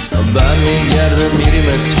بر میگرده میریم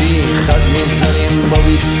اسکی خط میزنیم با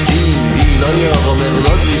ویسکی ویلای آقا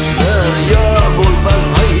مقداد ویسلر یا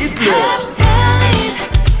بلفزهای هیتلر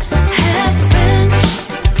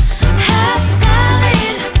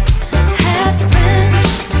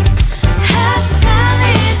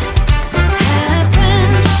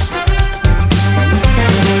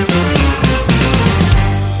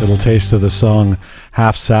Little taste of the song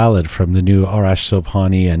Half Salad from the new Arash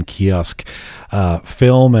Sobhani and Kiosk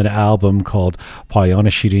film and album called Payana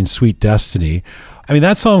Shirin Sweet Destiny. I mean,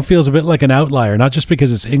 that song feels a bit like an outlier, not just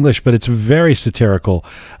because it's English, but it's very satirical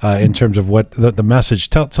in terms of what the message.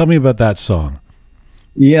 Tell me about that song.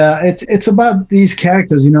 Yeah, it's about these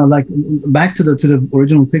characters, you know, like back to the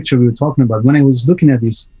original picture we were talking about. When I was looking at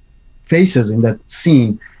these faces in that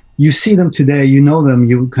scene, you see them today, you know them,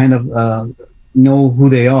 you kind of know who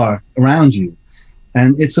they are around you.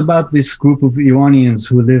 And it's about this group of Iranians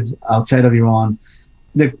who live outside of Iran.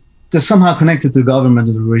 They're somehow connected to the government,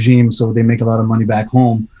 to the regime, so they make a lot of money back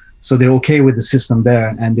home. So they're okay with the system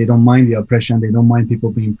there, and they don't mind the oppression. They don't mind people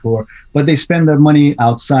being poor. But they spend their money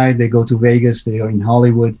outside. They go to Vegas. They are in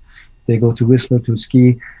Hollywood. They go to Whistler to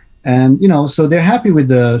ski. And, you know, so they're happy with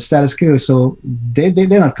the status quo. So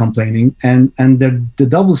they're not complaining. And the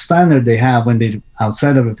double standard they have when they're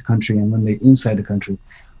outside of the country and when they're inside the country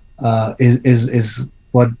is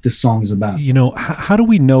what this song is about. You know, how do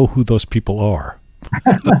we know who those people are?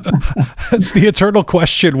 It's the eternal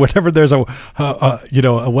question. Whenever there's a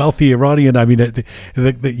wealthy Iranian, I mean,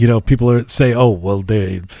 you know, people say, "Oh, well,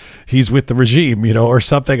 he's with the regime," you know, or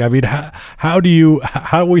something. I mean, how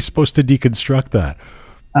are we supposed to deconstruct that?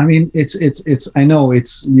 I mean, it's. I know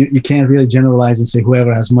it's you can't really generalize and say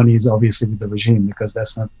whoever has money is obviously with the regime, because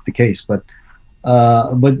that's not the case. But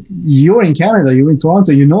you're in Canada, you're in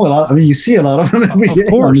Toronto, you know a lot. I mean, you see a lot of them every day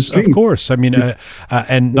on the street. Of course. I mean,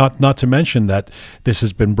 and not to mention that this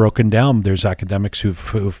has been broken down. There's academics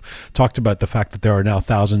who've talked about the fact that there are now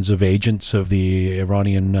thousands of agents of the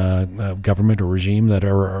Iranian government or regime that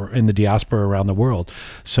are in the diaspora around the world.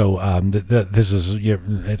 So this is,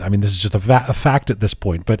 I mean, this is just a fact at this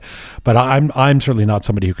point. But I'm certainly not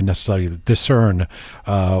somebody who can necessarily discern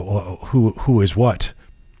who is what.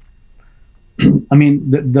 I mean,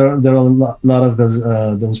 there are a lot of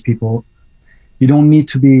those people. You don't need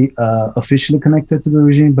to be officially connected to the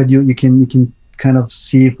regime, but you can kind of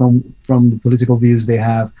see from the political views they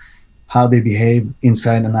have, how they behave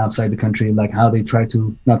inside and outside the country, like how they try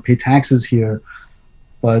to not pay taxes here,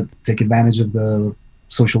 but take advantage of the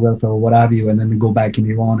social welfare or what have you, and then they go back in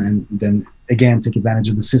Iran and then again take advantage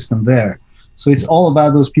of the system there. So it's all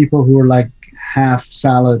about those people who are like half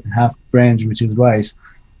salad, half branch, which is rice.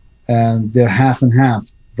 And they're half and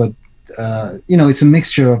half, but you know, it's a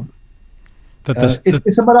mixture of.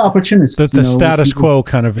 It's about opportunists. That the status quo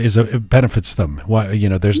kind of it benefits them. Why, you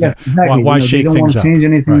know, there's exactly. why shake things up? They don't want to change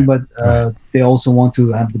anything, right. but they also want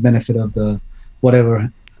to have the benefit of the whatever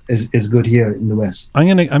is good here in the West. I'm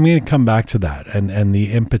gonna come back to that and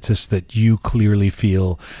the impetus that you clearly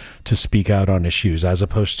feel to speak out on issues as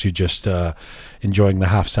opposed to just enjoying the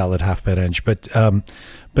half salad, half bench. But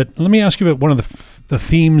let me ask you about one of the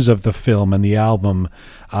themes of the film and the album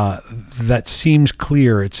that seems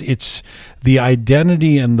clear. It's the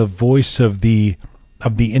identity and the voice of the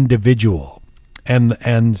individual and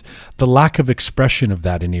the lack of expression of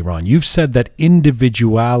that in Iran. You've said that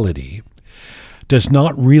individuality does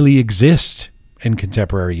not really exist in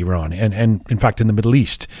contemporary Iran and in fact in the Middle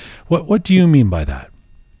East. What do you mean by that?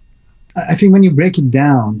 I think when you break it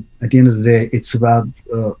down, at the end of the day, it's about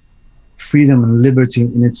freedom and liberty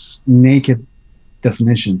in its naked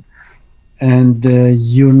definition. And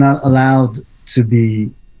you're not allowed to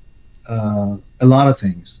be a lot of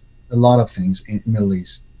things. a lot of things in Middle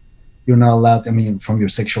East. You're not allowed, I mean, from your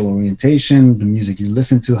sexual orientation, the music you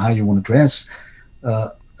listen to, how you want to dress,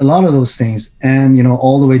 a lot of those things. And, you know,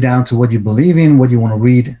 all the way down to what you believe in, what you want to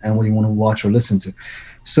read, and what you want to watch or listen to.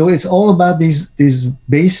 So it's all about these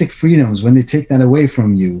basic freedoms. When they take that away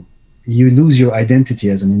from you, you lose your identity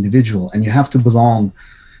as an individual, and you have to belong.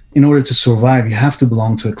 In order to survive, you have to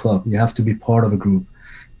belong to a club. You have to be part of a group.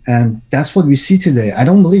 And that's what we see today. I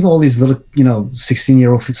don't believe all these little, you know,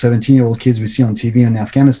 16-year-old, 17-year-old kids we see on TV in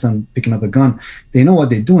Afghanistan picking up a gun. They know what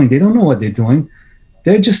they're doing. They don't know what they're doing.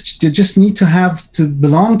 They just need to have to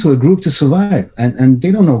belong to a group to survive. And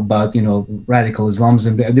they don't know about, you know, radical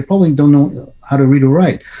Islamism. They probably don't know how to read or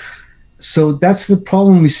write. So that's the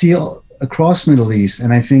problem we see across Middle East.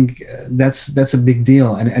 And I think that's a big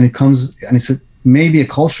deal. And it comes, and it's maybe a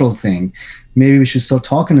cultural thing. Maybe we should start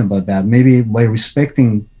talking about that. Maybe by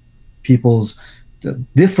respecting people's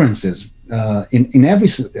differences in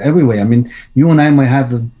every way. I mean, you and I might have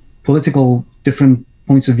the political different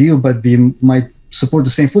points of view, but we might support the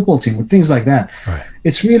same football team or things like that. Right.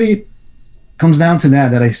 It's really comes down to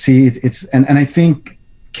that I see it. And I think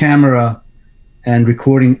camera and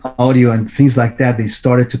recording audio and things like that, they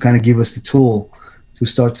started to kind of give us the tool to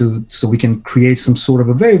start to, so we can create some sort of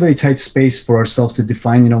a very, very tight space for ourselves to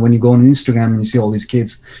define. You know, when you go on Instagram and you see all these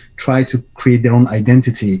kids try to create their own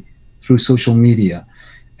identity through social media.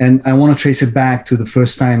 And I want to trace it back to the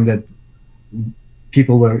first time that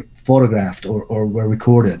people were photographed or were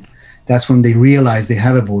recorded. That's when they realize they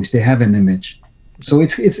have a voice, they have an image. So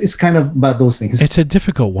it's kind of about those things. It's a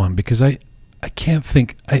difficult one because I can't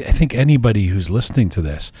think, I think anybody who's listening to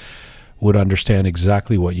this would understand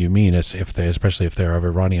exactly what you mean, especially if they're of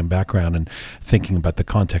Iranian background and thinking about the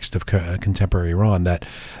context of contemporary Iran, that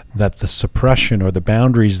the suppression or the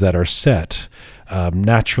boundaries that are set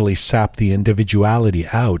naturally sap the individuality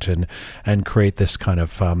out and create this kind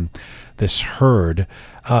of this herd.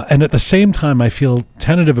 And at the same time, I feel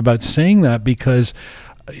tentative about saying that because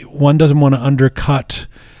one doesn't want to undercut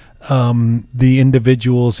the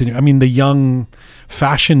individuals. I mean, the young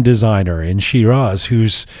fashion designer in Shiraz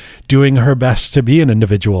who's doing her best to be an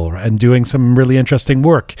individual and doing some really interesting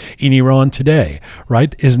work in Iran today,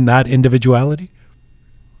 right? Isn't that individuality?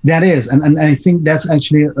 That is, and I think that's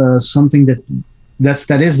actually something that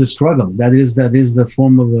is the struggle. That is the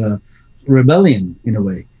form of a rebellion in a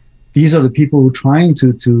way. These are the people who are trying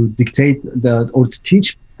to dictate or to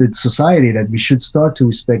teach the society that we should start to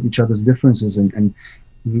respect each other's differences and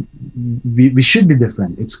we should be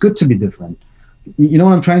different. It's good to be different. You know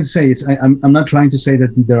what I'm trying to say? I'm not trying to say that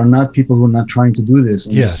there are not people who are not trying to do this.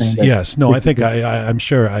 Yes. No, I think I'm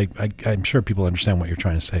sure people understand what you're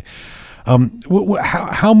trying to say.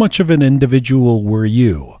 How much of an individual were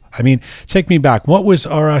you? I mean, take me back. What was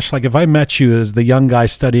Arash like? If I met you as the young guy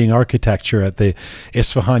studying architecture at the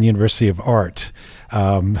Isfahan University of Art,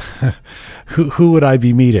 who would I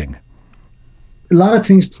be meeting? A lot of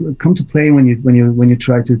things come to play when you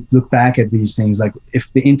try to look back at these things. Like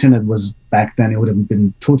if the internet was back then, it would have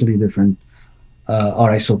been totally different.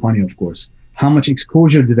 Aray Sobhani, of course. How much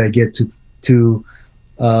exposure did I get to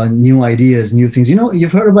new ideas, new things? You know,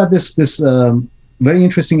 you've heard about this very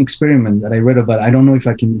interesting experiment that I read about. I don't know if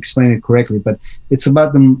I can explain it correctly, but it's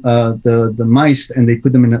about the mice, and they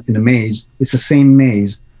put them in a maze. It's the same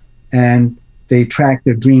maze, and they track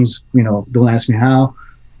their dreams. You know, don't ask me how.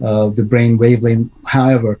 The brain wavelength,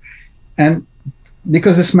 however. And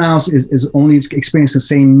because this mouse is only experiencing the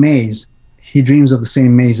same maze, he dreams of the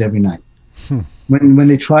same maze every night. When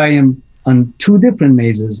they try him on two different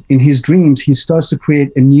mazes, in his dreams, he starts to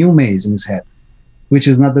create a new maze in his head, which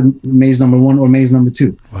is not the maze number 1 or maze number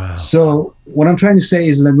 2. Wow. So what I'm trying to say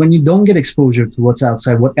is that when you don't get exposure to what's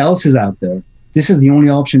outside, what else is out there, this is the only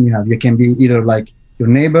option you have. You can be either like your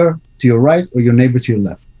neighbor to your right or your neighbor to your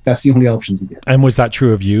left. That's the only options you get. And was that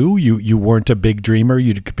true of you? You weren't a big dreamer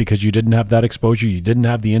because you didn't have that exposure. You didn't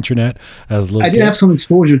have the internet as a little kid? I did have some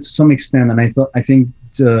exposure to some extent, and I think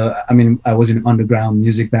I was in an underground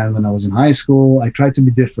music band when I was in high school. I tried to be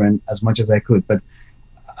different as much as I could, but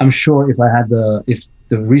I'm sure if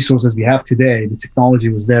the resources we have today, the technology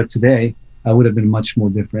was there today, I would have been much more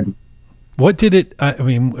different. What did it? I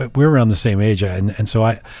mean, we're around the same age, and so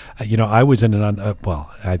I was in I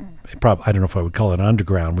don't know if I would call it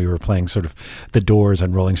underground. We were playing sort of the Doors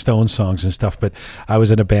and Rolling Stones songs and stuff, but I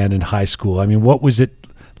was in a band in high school. I mean, what was it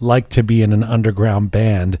like to be in an underground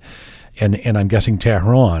band, and I'm guessing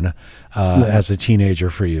Tehran, as a teenager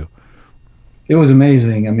for you? It was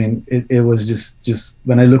amazing. I mean, it was just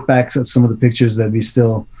when I look back at some of the pictures that we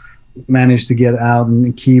still managed to get out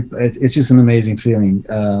and keep, it's just an amazing feeling.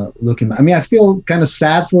 I mean, I feel kind of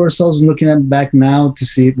sad for ourselves looking back now to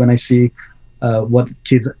see it when I see what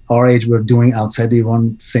kids our age were doing outside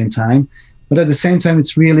Iran at the same time. But at the same time,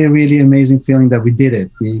 it's really, really amazing feeling that we did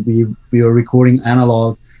it. We were recording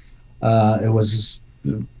analog.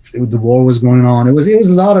 The war was going on. It was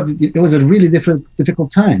a really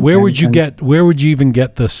difficult time. Where would you even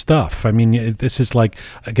get the stuff? I mean, this is like,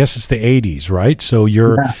 I guess it's the 80s, right? So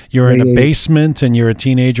you're in a basement and you're a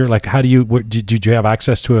teenager. Like, how did you have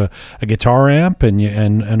access to a guitar amp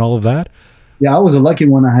and all of that? Yeah, I was a lucky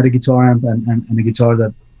one. I had a guitar amp and a guitar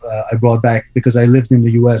that I brought back because I lived in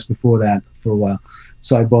the US before that for a while.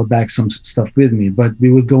 So I brought back some stuff with me, but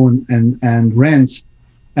we would go and rent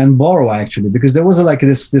and borrow, actually, because there was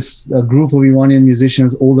this group of Iranian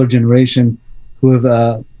musicians, older generation, who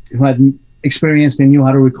had experience. They knew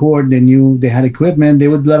how to record. They had equipment. They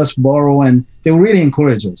would let us borrow, and they would really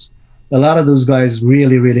encourage us. A lot of those guys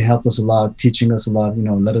really, really helped us a lot, teaching us a lot.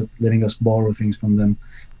 Letting us borrow things from them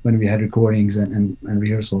when we had recordings and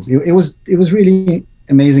rehearsals. It was really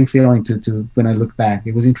amazing feeling to when I look back.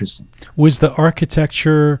 It was interesting. Was the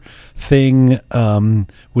architecture thing,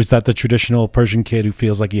 was that the traditional Persian kid who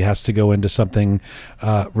feels like he has to go into something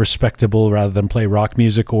respectable rather than play rock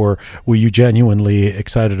music, or were you genuinely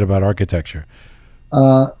excited about architecture?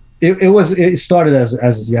 It started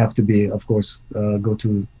as you have to be, of course, go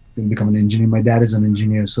to become an engineer. My dad is an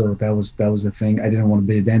engineer, so that was the thing. I didn't want to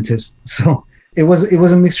be a dentist, so it was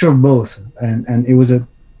a mixture of both, and it was a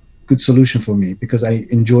good solution for me because I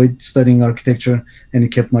enjoyed studying architecture and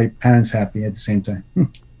it kept my parents happy at the same time.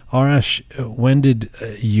 Arash, when did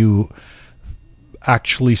you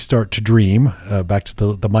actually start to dream, back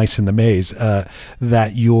to the mice in the maze,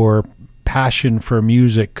 that your passion for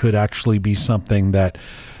music could actually be something that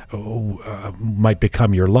might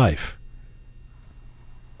become your life?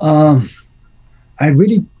 I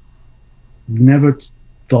really never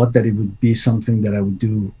thought that it would be something that I would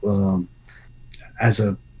do as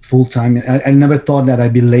a full-time. I never thought that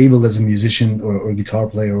I'd be labeled as a musician or guitar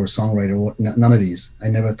player or songwriter. None of these. I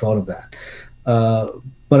never thought of that.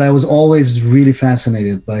 But I was always really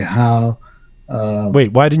fascinated by how...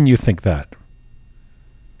 Wait, why didn't you think that?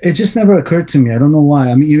 It just never occurred to me. I don't know why.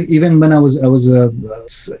 I mean, even when I was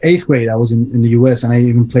 8th grade, I was in the US, and I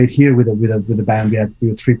even played here with a band. We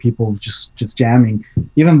were 3 people just jamming.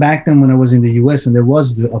 Even back then, when I was in the US, and there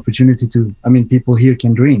was the opportunity to. I mean, people here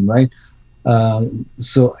can dream, right?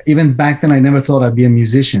 So even back then, I never thought I'd be a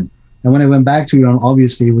musician. And when I went back to Iran,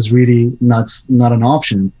 obviously, it was really not an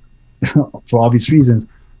option for obvious reasons.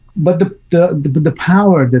 But the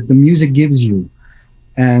power that the music gives you,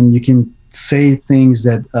 and you can say things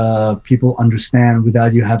that people understand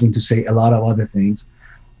without you having to say a lot of other things,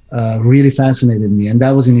 really fascinated me. And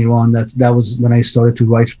that was in Iran. That was when I started to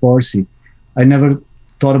write Farsi. I never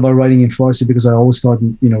thought about writing in Farsi because I always thought,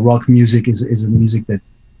 rock music is a music that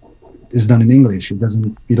is done in English. You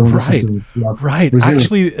don't listen to rock. Right. Brazilian.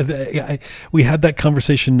 Actually, we had that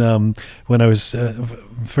conversation when I was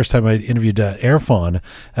first time I interviewed Erfan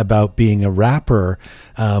about being a rapper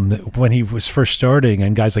when he was first starting,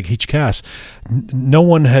 and guys like Hitch Cass, no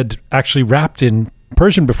one had actually rapped in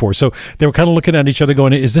Persian before, so they were kind of looking at each other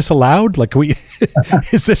going, is this allowed? Like,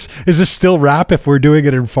 is this still rap if we're doing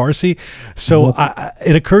it in Farsi? So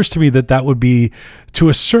it occurs to me that would be to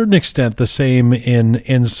a certain extent the same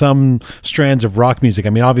in some strands of rock music.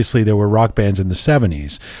 I mean, obviously there were rock bands in the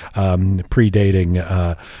 70s, predating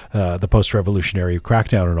the post-revolutionary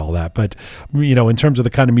crackdown and all that, but in terms of the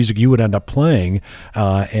kind of music you would end up playing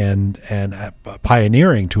and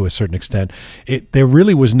pioneering to a certain extent, there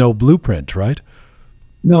really was no blueprint, right?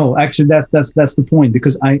 No, actually, that's the point.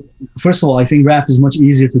 Because first of all, I think rap is much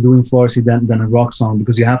easier to do in Farsi than a rock song,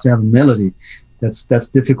 because you have to have a melody. That's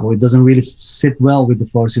difficult. It doesn't really sit well with the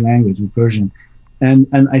Farsi language, with Persian. And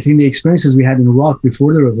I think the experiences we had in rock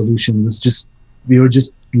before the revolution was we were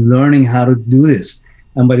just learning how to do this.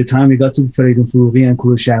 And by the time we got to Feridun Furugi and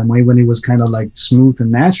Kulu Sharmai, when it was kind of like smooth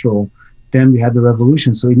and natural, then we had the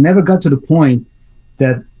revolution. So it never got to the point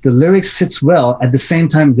that the lyrics sits well. At the same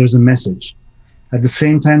time, there's a message. At the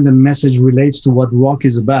same time, the message relates to what rock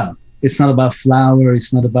is about. It's not about flower.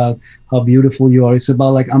 It's not about how beautiful you are. It's about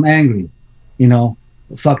like, I'm angry,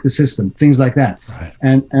 fuck the system, things like that. Right.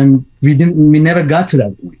 And we never got to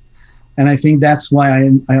that point. And I think that's why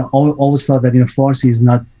I always thought that, Farsi is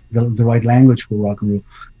not the right language for rock and roll.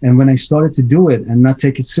 And when I started to do it and not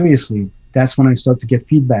take it seriously, that's when I started to get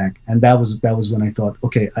feedback. And that was when I thought,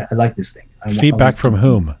 okay, I like this thing. Feedback from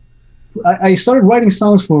whom? I started writing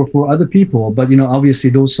songs for other people, but obviously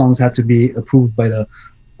those songs had to be approved by the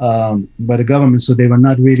government, so they were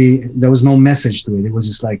not really. There was no message to it. It was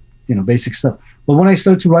just like basic stuff. But when I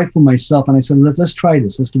started to write for myself, and I said, let's try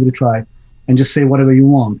this, let's give it a try, and just say whatever you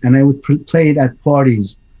want, and I would play it at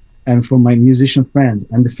parties, and from my musician friends,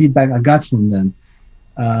 and the feedback I got from them.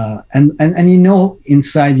 And you know,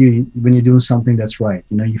 inside you, when you're doing something that's right,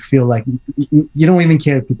 you know, you feel like you don't even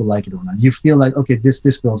care if people like it or not. You feel like, okay, this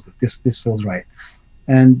feels good, this feels right.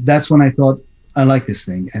 And that's when I thought, I like this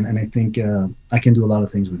thing, and I think I can do a lot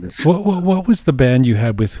of things with this. What was the band you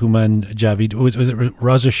had with Houman Javid? Was it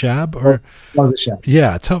Raza Shab or Raza Shab?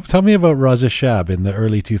 Yeah, tell me about Raza Shab in the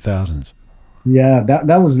early 2000s. Yeah,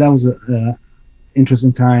 that was a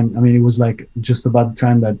interesting time. I mean, it was like just about the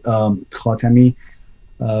time that Khatami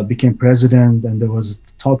became president, and there was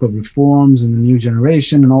talk of reforms and the new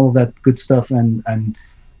generation and all of that good stuff, and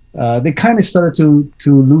they kind of started to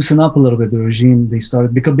loosen up a little bit. The regime, they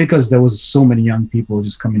started because there was so many young people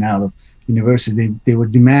just coming out of university. They were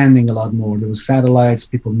demanding a lot more. There was satellites.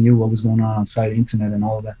 People knew what was going on outside the internet and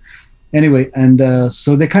all of that. Anyway, and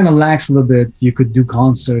so they kind of laxed a little bit. You could do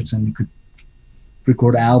concerts and you could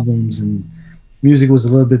record albums, and music was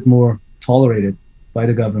a little bit more tolerated by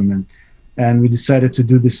the government. And we decided to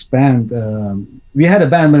do this band. We had a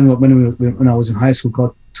band when I was in high school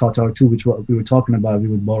called Tatar 2, which what we were talking about. We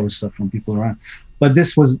would borrow stuff from people around. But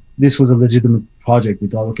this was a legitimate project. We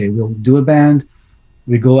thought, okay, we'll do a band.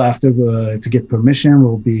 We go after to get permission.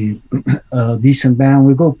 We'll be a decent band.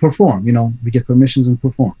 We go perform. You know, we get permissions and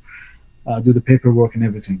perform, do the paperwork and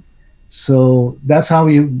everything. So that's how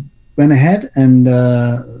we went ahead. And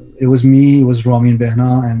it was me, it was Ramin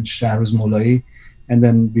Behna and Shahruz Molai. And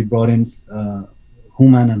then we brought in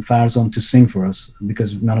Houman and Farzan to sing for us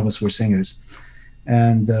because none of us were singers.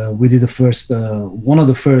 And we did one of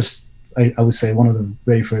the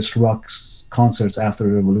very first rock concerts after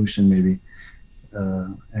the revolution, maybe.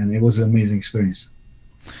 And it was an amazing experience.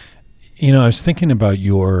 You know, I was thinking about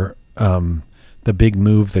your the big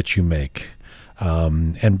move that you make,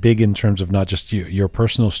 and big in terms of not just your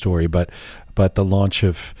personal story, but the launch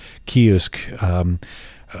of Kiosk.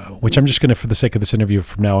 Which I'm just going to, for the sake of this interview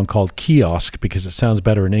from now on, called Kiosk because it sounds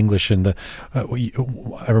better in English. And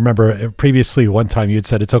I remember previously one time you had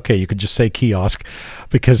said it's okay, you could just say kiosk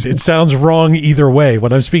because it sounds wrong either way.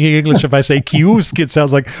 When I'm speaking English, if I say kiosk, it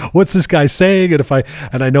sounds like what's this guy saying?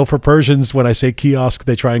 And I know for Persians when I say kiosk,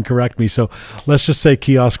 they try and correct me. So let's just say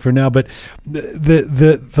kiosk for now. But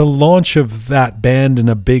the launch of that band in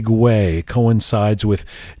a big way coincides with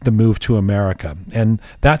the move to America, and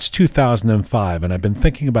that's 2005. And I've been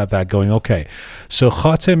thinking about that, going, okay, so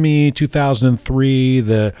Khatami 2003,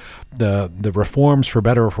 the reforms, for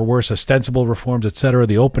better or for worse, ostensible reforms, etc.,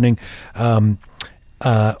 the opening.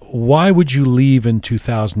 Why would you leave in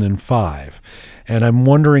 2005? And I'm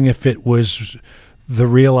wondering if it was the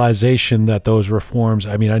realization that those reforms,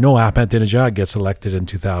 I mean, I know Ahmadinejad gets elected in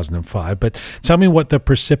 2005, but tell me what the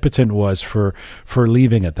precipitant was for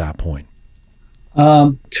leaving at that point.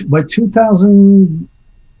 By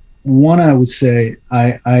 2001, I would say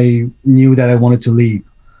I knew that I wanted to leave.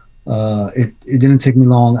 It didn't take me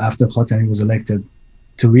long after Khatami was elected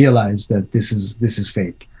to realize that this is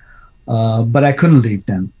fake. But I couldn't leave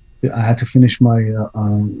then. I had to finish my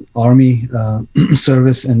army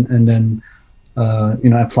service and then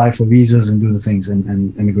apply for visas and do the things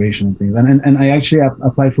and immigration and things. And I actually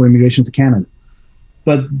applied for immigration to Canada.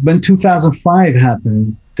 But when 2005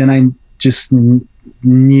 happened, then I just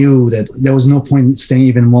knew that there was no point in staying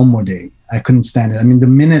even one more day. I couldn't stand it. I mean, the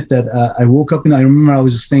minute that I woke up, I remember I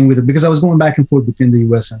was staying with it because I was going back and forth between the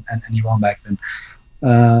US and Iran back then.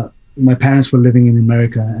 My parents were living in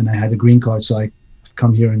America and I had a green card, so I could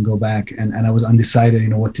come here and go back. And I was undecided,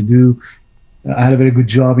 what to do. I had a very good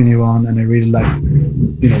job in Iran and I really liked,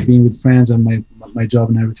 being with friends and my job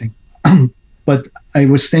and everything. But I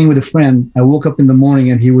was staying with a friend. I woke up in the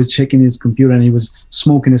morning and he was checking his computer and he was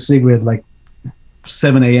smoking a cigarette like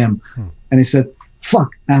 7 a.m. And he said,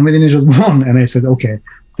 fuck, Ahmadinejad won. And I said, okay.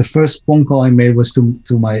 The first phone call I made was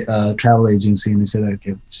to my travel agency, and he said,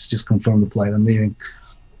 okay, just confirm the flight, I'm leaving.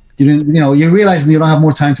 You realize you don't have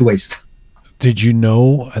more time to waste. Did you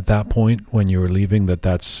know at that point when you were leaving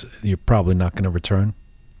that you're probably not going to return?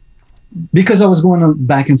 Because I was going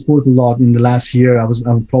back and forth a lot in the last year. I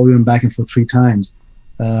probably went back and forth 3 times.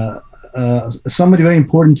 Somebody very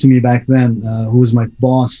important to me back then, who was my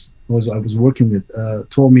boss, I was working with,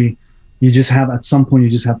 told me, at some point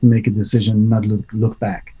you just have to make a decision, not look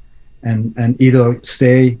back, and either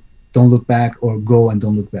stay, don't look back, or go and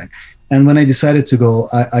don't look back. And when I decided to go,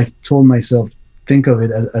 I told myself, think of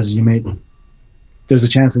it as there's a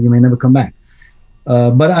chance that you may never come back.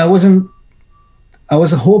 But I was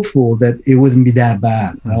hopeful that it wouldn't be that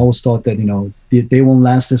bad. I always thought that, they won't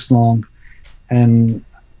last this long, and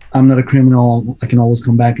I'm not a criminal. I can always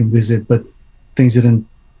come back and visit, but things didn't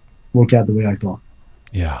work out the way I thought.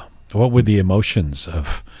 Yeah. What were the emotions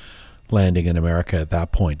of landing in America at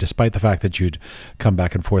that point, despite the fact that you'd come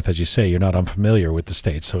back and forth, as you say, you're not unfamiliar with the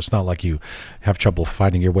States, so it's not like you have trouble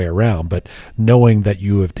finding your way around. But knowing that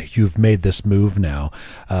you've made this move now,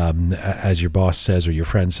 as your boss says or your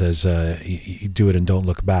friend says, you do it and don't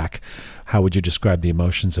look back. How would you describe the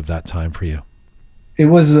emotions of that time for you? It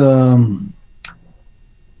was, I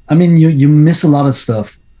mean, you miss a lot of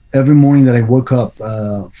stuff. Every morning that I woke up,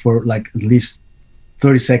 for like at least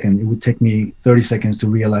 30 seconds, it would take me 30 seconds to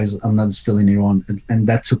realize I'm not still in Iran. And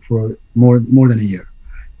that took for more than a year.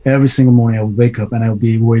 Every single morning I would wake up and I would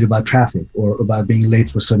be worried about traffic or about being late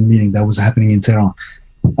for a certain meeting that was happening in Tehran.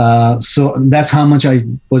 So that's how much I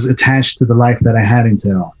was attached to the life that I had in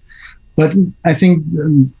Tehran. But I think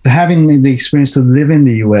having the experience to live in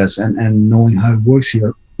the US and knowing how it works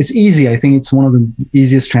here, it's easy. I think it's one of the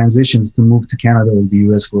easiest transitions to move to Canada or the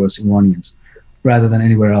US for us Iranians rather than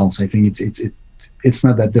anywhere else. I think it's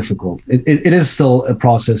not that difficult. It is still a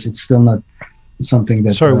process. It's still not something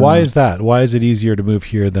that... Sorry, why is that? Why is it easier to move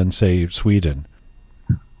here than, say, Sweden?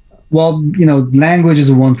 Well, language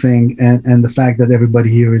is one thing, and the fact that everybody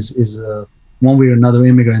here is one way or another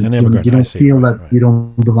immigrant. An immigrant, you don't feel right, that you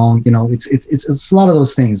don't belong. It's a lot of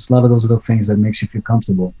those things. A lot of those little things that makes you feel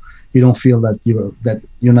comfortable. You don't feel that you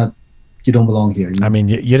don't belong here. I mean,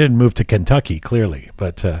 you didn't move to Kentucky, clearly,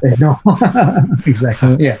 but no,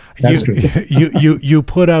 exactly. Yeah, that's true. You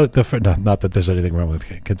put out not that there's anything wrong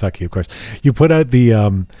with Kentucky, of course. You put out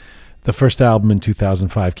the first album in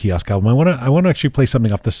 2005, Kiosk album. I want to actually play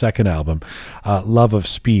something off the second album, Love of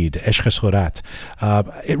Speed, Ishq Surat.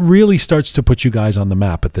 It really starts to put you guys on the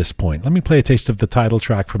map at this point. Let me play a taste of the title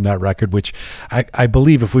track from that record, which I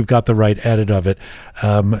believe, if we've got the right edit of it,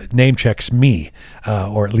 name checks me,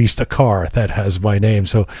 or at least a car that has my name.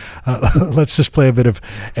 So let's just play a bit of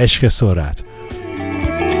Ishq Surat.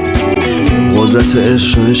 قدرت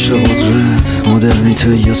عشق و عشق قدرت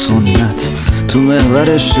مدرنیته یه سنت تو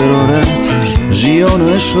محور شرارت ژیان و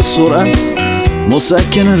عشق سرعت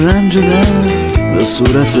مسکن رنج و درد به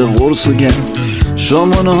صورت قرص و گرد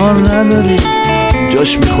شام و نهار نداری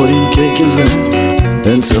جاش میخوریم کیک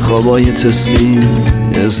زن انتخابای تستی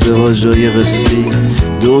ازدواجای قسطی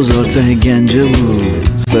 2000 ته گنجه بود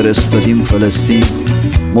فرستادیم فلسطین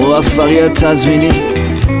موفقیت تضمینی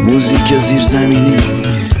موزیک زیرزمینی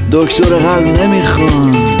دکتر قلب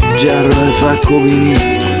نمیخوان جراح فک و بینی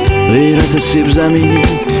غیرت سیب زمینی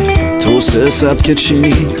توسعه سبک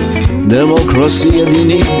چینی دموکراسی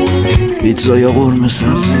دینی پیتزا یا قرمه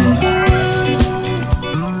سبزی.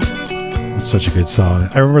 Such a good song.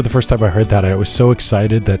 I remember the first time I heard that, I was so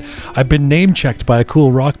excited that I've been name checked by a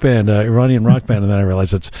cool rock band, Iranian rock band, and then I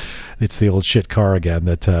realized it's the old shit car again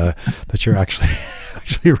that you're actually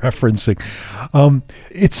referencing.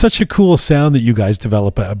 It's such a cool sound that you guys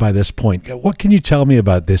develop by this point. What can you tell me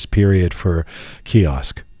about this period for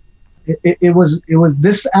Kiosk? It was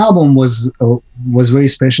this album was very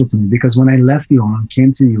special to me because when I left Iran,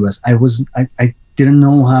 came to the US, I didn't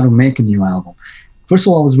know how to make a new album. First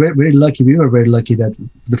of all, I was very, very lucky. We were very lucky that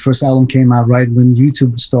the first album came out right when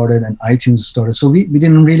YouTube started and iTunes started. So we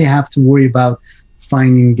didn't really have to worry about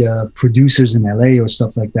finding producers in LA or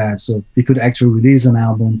stuff like that. So we could actually release an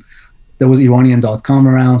album. There was Iranian.com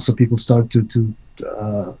around, so people started to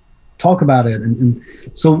talk about it. And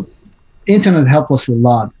so internet helped us a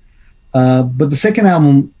lot. But the second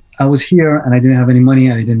album, I was here and I didn't have any money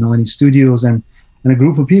and I didn't know any studios. And a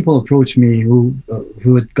group of people approached me who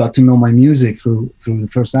had got to know my music through the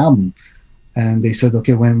first album. And they said,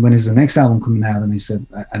 okay, when is the next album coming out? And I said,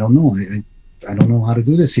 I don't know. I don't know how to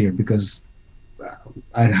do this here because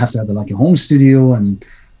I'd have to have like a home studio and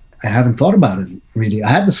I haven't thought about it really. I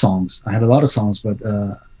had the songs. I had a lot of songs, but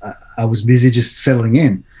I was busy just settling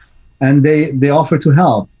in. And they offered to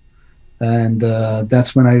help. And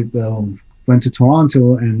that's when I went to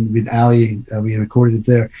Toronto and with Ali, we recorded it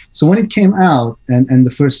there. So when it came out and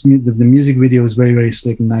the first, the music video was very, very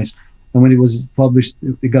slick and nice. And when it was published,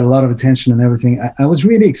 it got a lot of attention and everything. I was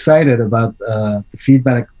really excited about the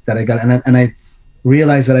feedback that I got. And I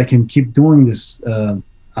realized that I can keep doing this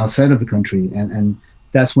outside of the country. And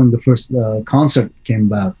that's when the first concert came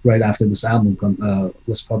about right after this album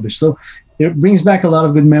was published. So it brings back a lot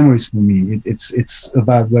of good memories for me. It's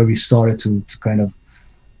about where we started to kind of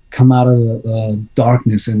come out of the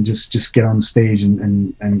darkness and just get on stage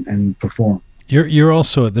and perform. You're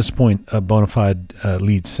also at this point a bona fide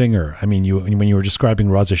lead singer. I mean, when you were describing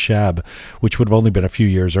Raza Shab, which would have only been a few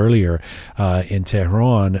years earlier in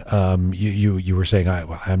Tehran, you were saying I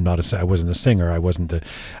wasn't a singer. I wasn't the.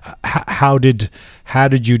 How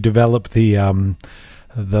did you develop the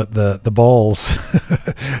the balls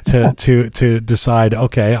to decide,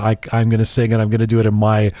 okay, I'm going to sing and I'm going to do it in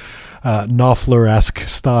my Knopfler-esque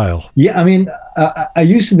style? Yeah, I mean, I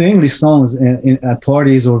used to do English songs at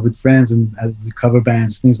parties or with friends and with cover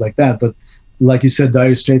bands, things like that. But like you said,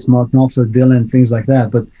 Dire Straits, Mark Knopfler, Dylan, things like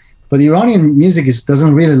that. But Iranian music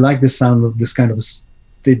doesn't really like the sound of this kind of.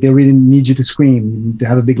 They really need you to scream, to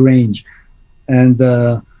have a big range, and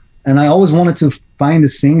I always wanted to find a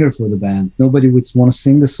singer for the band. Nobody would want to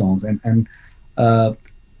sing the songs, and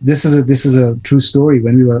this is a true story.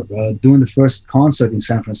 When we were doing the first concert in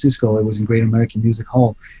San Francisco, it was in Great American Music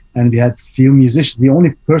Hall, and we had few musicians. The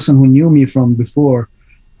only person who knew me from before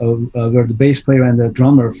were the bass player and the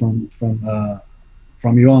drummer from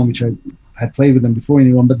Iran, which I had played with them before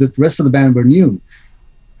in Iran, but the rest of the band were new.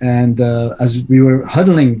 And as we were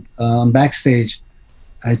huddling on backstage,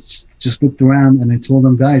 I just looked around and I told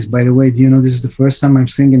them, guys, by the way, do you know this is the first time I'm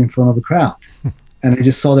singing in front of a crowd? And I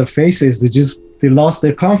just saw their faces. They lost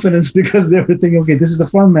their confidence because they were thinking, okay, this is the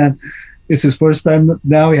front man. It's his first time.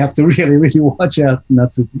 Now we have to really, really watch out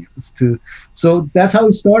not to. So that's how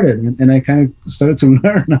it started. And I kind of started to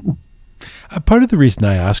learn. Part of the reason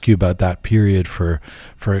I ask you about that period for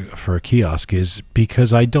Kiosk is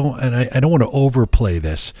because I don't want to overplay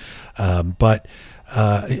this, but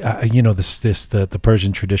the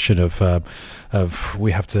Persian tradition of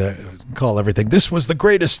we have to call everything, this was the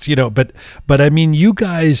greatest, but I mean, you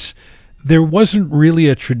guys, there wasn't really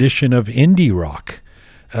a tradition of indie rock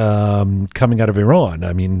coming out of Iran.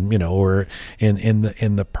 I mean, or in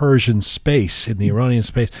the Persian space, in the Iranian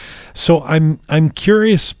space. So I'm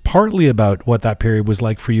curious partly about what that period was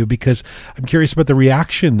like for you, because I'm curious about the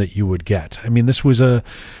reaction that you would get. I mean, this was a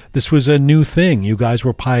new thing. You guys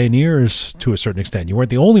were pioneers to a certain extent. You weren't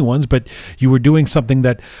the only ones, but you were doing something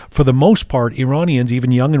that, for the most part, Iranians, even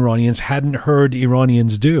young Iranians, hadn't heard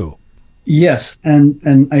Iranians do. Yes, and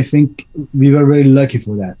I think we were very lucky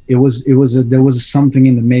for that. There was something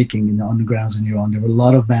in the making in the undergrounds in Iran. There were a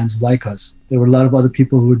lot of bands like us. There were a lot of other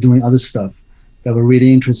people who were doing other stuff that were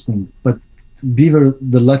really interesting. But we were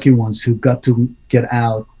the lucky ones who got to get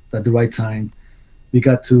out at the right time. We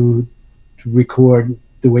got to record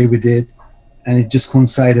the way we did, and it just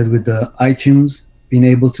coincided with the iTunes being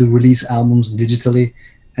able to release albums digitally,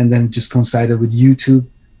 and then just coincided with YouTube,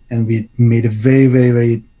 and we made a very, very,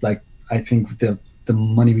 very, like, I think the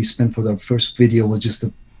money we spent for the first video was just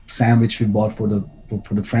a sandwich we bought for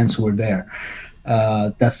the friends who were there.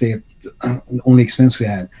 That's the only expense we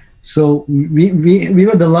had. So we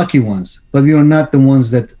were the lucky ones, but we were not the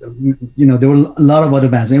ones that, there were a lot of other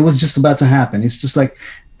bands, and it was just about to happen. It's just like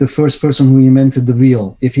the first person who invented the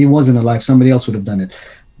wheel. If he wasn't alive, somebody else would have done it.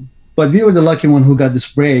 But we were the lucky one who got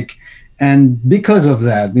this break, and because of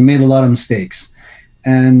that, we made a lot of mistakes.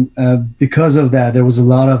 And because of that, there was a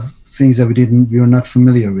lot of things that we were not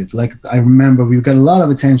familiar with. Like, I remember we got a lot of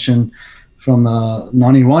attention from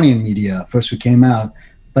non-Iranian media first we came out,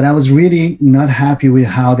 but I was really not happy with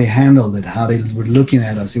how they handled it, how they were looking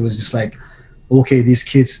at us. It was just like, okay, these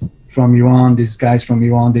kids from Iran, these guys from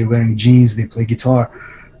Iran, they're wearing jeans, they play guitar.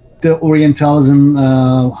 The Orientalism,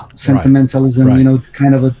 sentimentalism, right.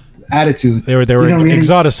 Kind of a attitude. They were really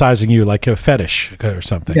exoticizing you like a fetish or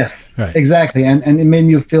something. Yes, right. Exactly. And it made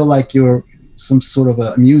me feel like you're some sort of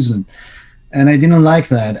amusement. And I didn't like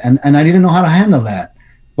that. And I didn't know how to handle that.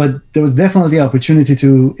 But there was definitely the opportunity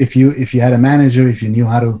to, if you had a manager, if you knew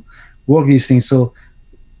how to work these things. So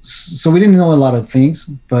we didn't know a lot of things,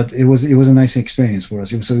 but it was a nice experience for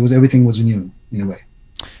us. Everything was new in a way.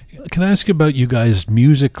 Can I ask you about you guys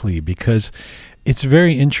musically? Because it's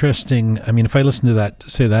very interesting. I mean, if I listen to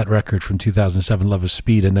that record from 2007, Love of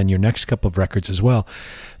Speed, and then your next couple of records as well,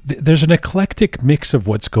 there's an eclectic mix of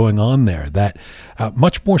what's going on there that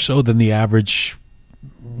much more so than the average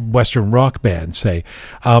Western rock band, say.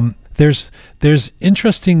 There's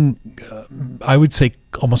interesting, I would say,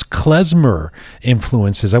 almost klezmer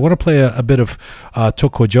influences. I want to play a bit of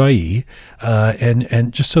Tokojai,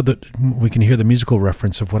 and just so that we can hear the musical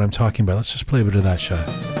reference of what I'm talking about, let's just play a bit of that, Shah.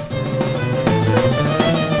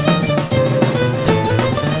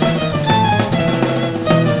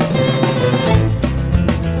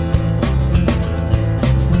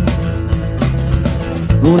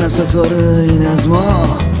 اون از ستاره این از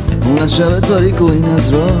ما اون از شب تاریک و این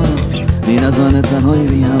از راه این از من تنهایی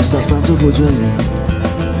بی هم سفر تو کجایی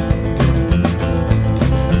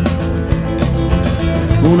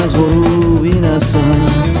اون از غروب این از سحر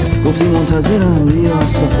گفتی منتظرم بیا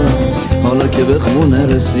از سفر حالا که به خونه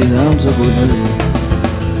رسیدم تو کجایی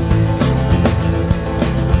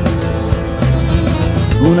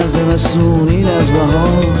اون از زمستون این از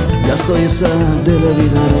بهار دستای سر دل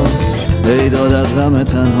بیقرار ای داد از غم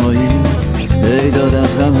تنهایی بیداد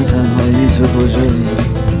از غم تنهایی تو کجایی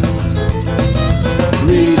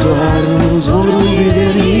روی تو هر روز غروبی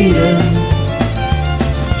دلیره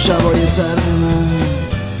شبای سرد من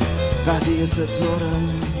قطعی ستاره.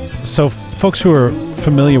 So folks who are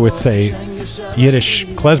familiar with, say, Yiddish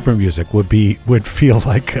klezmer music would feel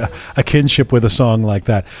like a kinship with a song like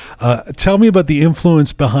that. Tell me about the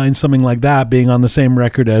influence behind something like that being on the same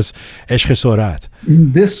record as Esh Chesorat.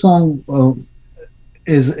 This song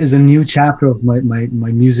is a new chapter of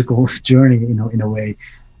my musical journey, in a way,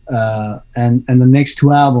 and the next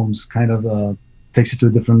two albums kind of takes it to a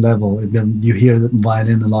different level. You hear the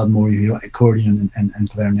violin a lot more, you hear accordion and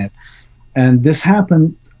clarinet, and this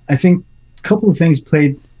happened. I think a couple of things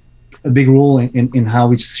played a big role in how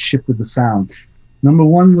we shifted the sound. Number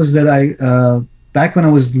one was that back when I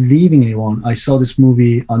was leaving Iran, I saw this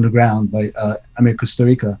movie Underground by Amir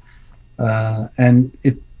Kusturica, and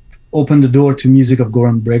it opened the door to music of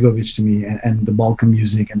Goran Bregovic to me, and the Balkan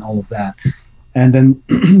music and all of that. And then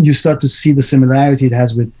you start to see the similarity it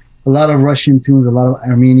has with a lot of Russian tunes, a lot of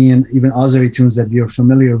Armenian, even Azeri tunes that we are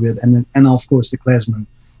familiar with, and of course the klezmer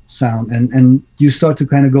sound, and you start to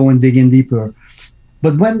kind of go and dig in deeper.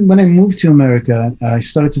 But when I moved to America, I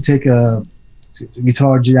started to take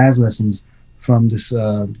guitar jazz lessons from this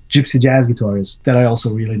gypsy jazz guitarist that I also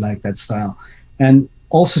really like that style, and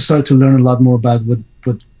also started to learn a lot more about what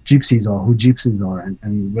gypsies are, who gypsies are,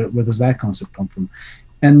 and where does that concept come from.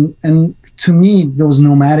 And to me, those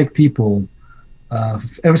nomadic people,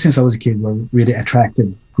 ever since I was a kid, were really attractive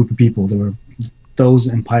group of people. They were those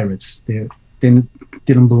and pirates. They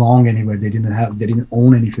didn't belong anywhere. They didn't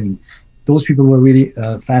own anything. Those people were really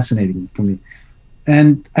fascinating for me.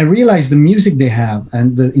 And I realized the music they have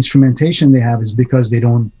and the instrumentation they have is because they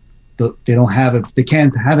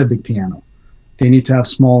can't have a big piano. They need to have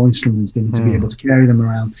small instruments. They need to be able to carry them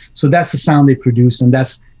around. So that's the sound they produce, and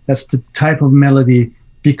that's the type of melody,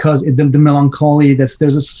 because the melancholy,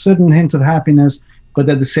 there's a certain hint of happiness, but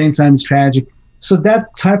at the same time it's tragic. So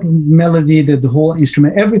that type of melody, the whole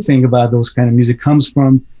instrument, everything about those kind of music comes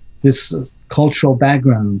from this cultural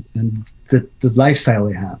background and the lifestyle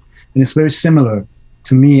they have. And it's very similar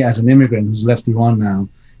to me as an immigrant who's left Iran now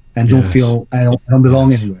and don't feel I don't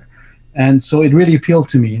belong anywhere. And so it really appealed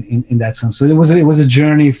to me in that sense. So it was a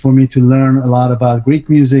journey for me to learn a lot about Greek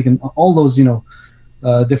music and all those,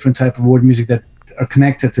 different type of world music that are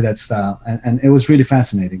connected to that style. And it was really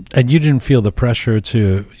fascinating. And you didn't feel the pressure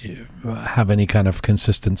to have any kind of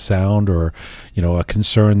consistent sound or, a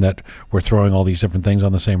concern that we're throwing all these different things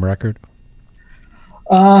on the same record?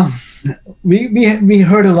 We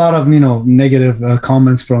heard a lot of, negative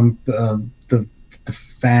comments from the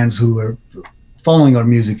fans who were following our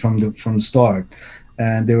music from the start,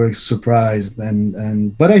 and they were surprised.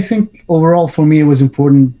 But I think overall for me it was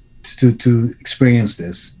important to experience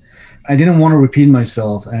this. I didn't want to repeat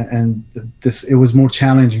myself, and it was more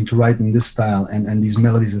challenging to write in this style and these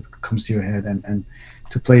melodies that comes to your head and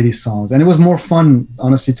to play these songs. And it was more fun,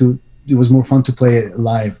 honestly. It was more fun to play it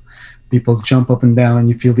live. People jump up and down, and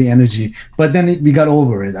you feel the energy. But then we got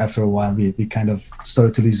over it after a while. We kind of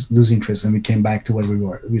started to lose interest, and we came back to what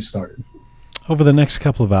we started. Over the next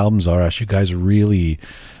couple of albums, Arash, you guys really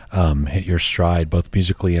hit your stride, both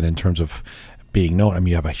musically and in terms of being known. I mean,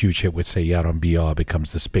 you have a huge hit with Say Yaron Bia,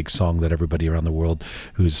 becomes this big song that everybody around the world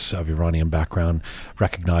who's of Iranian background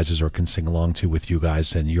recognizes or can sing along to with you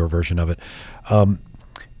guys and your version of it.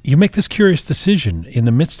 You make this curious decision in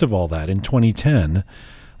the midst of all that in 2010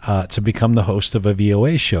 to become the host of a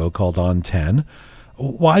VOA show called On 10.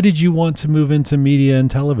 Why did you want to move into media and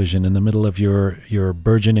television in the middle of your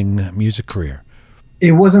burgeoning music career?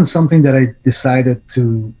 It wasn't something that I decided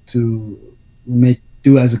to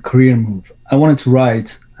do as a career move. I wanted to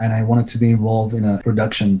write, and I wanted to be involved in a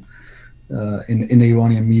production in the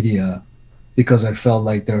Iranian media, because I felt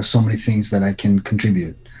like there are so many things that I can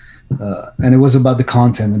contribute. And it was about the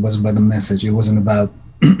content, it wasn't about the message, it wasn't about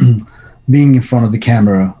being in front of the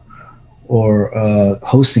camera or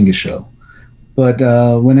hosting a show. But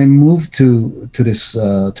when I moved to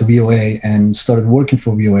VOA and started working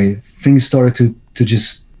for VOA, things started to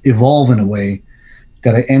just evolve in a way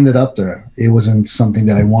that I ended up there. It wasn't something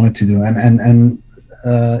that I wanted to do. And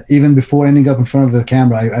even before ending up in front of the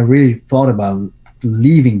camera, I really thought about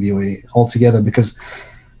leaving VOA altogether, because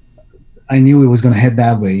I knew it was going to head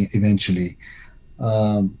that way eventually.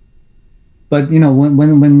 But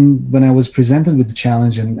when I was presented with the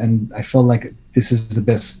challenge, and I felt like this is the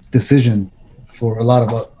best decision for a lot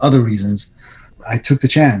of other reasons, I took the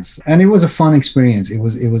chance, and it was a fun experience. It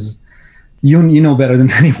was you know better than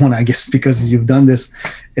anyone, I guess, because you've done this.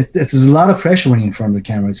 There's a lot of pressure when you're in front of the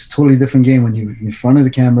camera. It's a totally different game when you're in front of the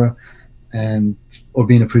camera, and or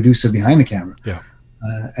being a producer behind the camera. Yeah.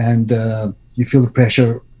 And you feel the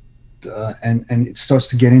pressure, and it starts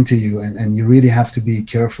to get into you, and you really have to be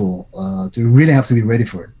careful. You really have to be ready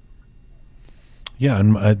for it. Yeah,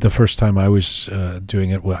 and the first time I was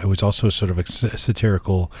doing it, it was also sort of a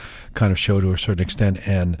satirical kind of show to a certain extent,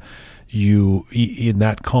 and you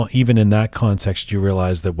even in that context, you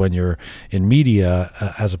realize that when you're in media,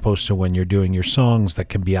 as opposed to when you're doing your songs, that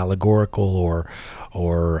can be allegorical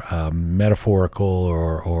or metaphorical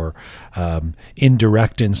or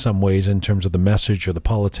indirect in some ways in terms of the message or the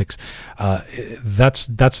politics.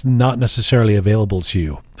 That's not necessarily available to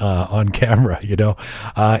you on camera, you know.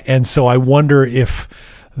 And so I wonder if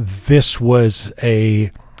this was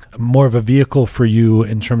more of a vehicle for you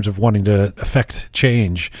in terms of wanting to affect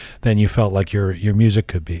change than you felt like your music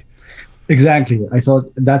could be. Exactly. I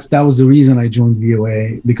thought that was the reason I joined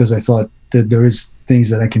VOA, because I thought that there is things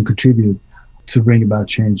that I can contribute to bring about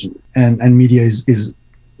change, and media is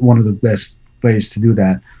one of the best ways to do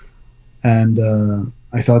that. And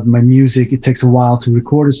I thought my music, it takes a while to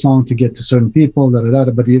record a song to get to certain people,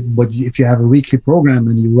 but if you have a weekly program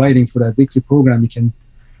and you're writing for that weekly program, you can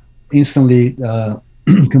instantly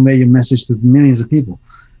convey your message to millions of people.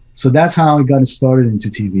 So that's how I got started into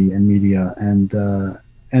TV and media.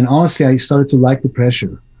 And honestly, I started to like the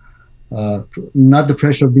pressure. Not the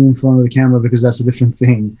pressure of being in front of the camera, because that's a different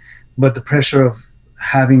thing, but the pressure of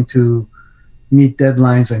having to meet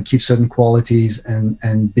deadlines and keep certain qualities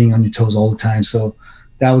and being on your toes all the time. So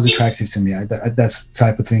that was attractive to me. That's the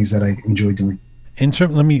type of things that I enjoy doing.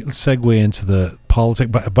 Let me segue into the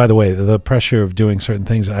politics. By the way, the pressure of doing certain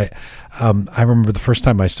things. I remember the first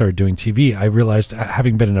time I started doing TV, I realized,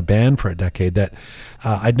 having been in a band for a decade, that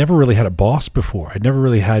I'd never really had a boss before. I'd never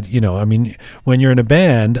really had, I mean, when you're in a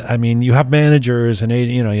band, I mean, you have managers and,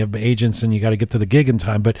 you have agents, and you got to get to the gig in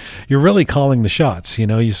time, but you're really calling the shots.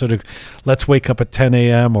 You sort of, let's wake up at 10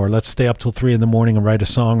 a.m. or let's stay up till 3 a.m. and write a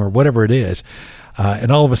song or whatever it is.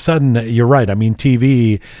 And all of a sudden, you're right. I mean,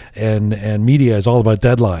 TV and media is all about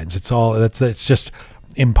deadlines. It's just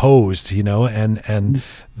imposed, and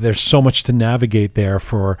there's so much to navigate there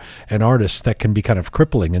for an artist that can be kind of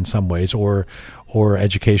crippling in some ways, or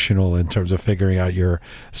educational in terms of figuring out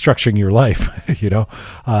structuring your life,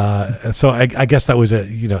 So I guess that was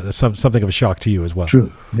something of a shock to you as well.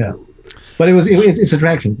 True. Yeah. But it's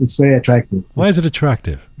attractive. It's very attractive. Why is it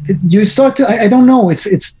attractive? You start to, I don't know.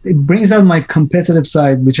 It brings out my competitive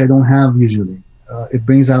side, which I don't have usually. It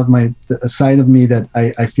brings out a side of me that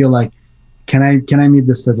I feel like, can I meet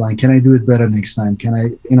this deadline? Can I do it better next time? Can I,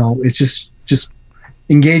 it just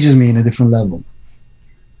engages me in a different level.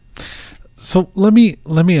 So let me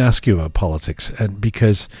ask you about politics, and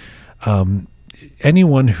because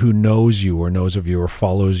anyone who knows you or knows of you or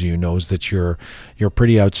follows you knows that you're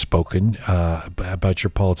pretty outspoken about your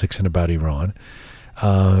politics and about Iran.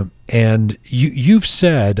 And you've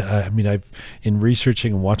said, I've in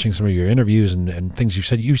researching and watching some of your interviews and things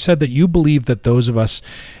you said that you believe that those of us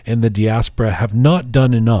in the diaspora have not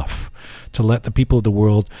done enough to let the people of the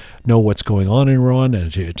world know what's going on in Iran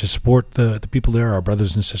and to support the people there, our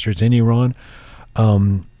brothers and sisters in Iran.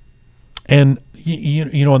 And on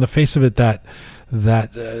the face of it,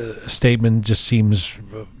 that statement just seems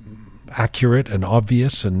accurate and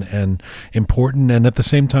obvious and important, and at the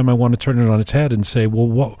same time I want to turn it on its head and say,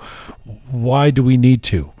 well, why do we need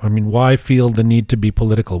to? I mean, why feel the need to be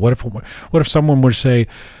political? What if someone were to say,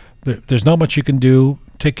 there's not much you can do,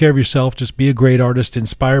 take care of yourself, just be a great artist,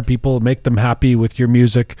 inspire people, make them happy with your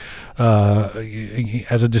music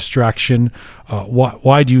as a distraction?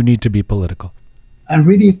 Why do you need to be political? I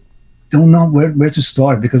really don't know where to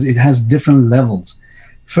start, because it has different levels.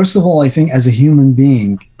 First of all, I think as a human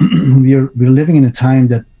being, we're living in a time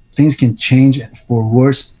that things can change for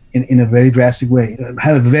worse in a very drastic way,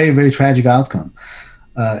 have a very, very tragic outcome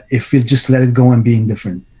if we just let it go and be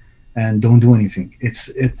indifferent and don't do anything.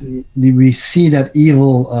 We see that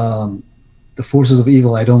evil, the forces of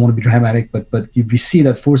evil, I don't want to be dramatic, but we see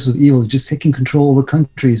that forces of evil just taking control over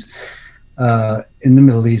countries in the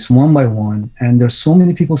Middle East one by one, and there's so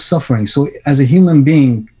many people suffering. So as a human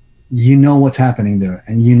being, you know what's happening there,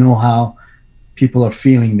 and you know how people are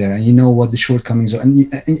feeling there, and you know what the shortcomings are, and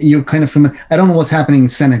you're kind of familiar. I don't know what's happening in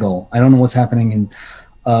Senegal, I don't know what's happening in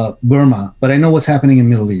Burma, but I know what's happening in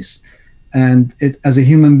Middle East. And as a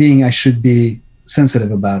human being, I should be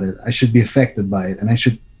sensitive about it, I should be affected by it, and I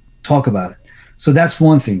should talk about it. So that's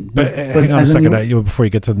one thing. But hang on a second, before you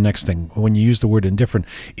get to the next thing. When you use the word indifferent,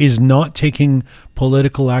 is not taking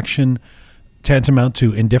political action tantamount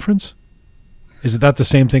to indifference? Is that the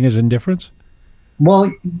same thing as indifference?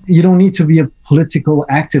 Well, you don't need to be a political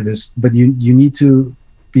activist, but you need to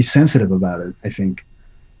be sensitive about it, I think.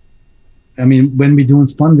 I mean, when we're doing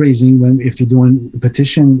fundraising, if you're doing a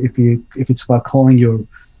petition, if it's about calling your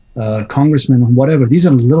congressman or whatever, these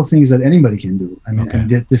are little things that anybody can do. I mean, and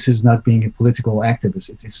this is not being a political activist.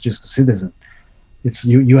 It's just a citizen. It's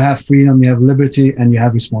you have freedom, you have liberty, and you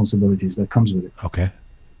have responsibilities that comes with it. Okay.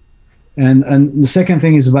 And the second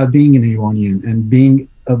thing is about being an Iranian and being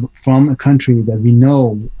from a country that we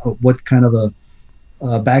know what kind of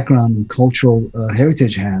a background and cultural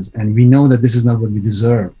heritage has, and we know that this is not what we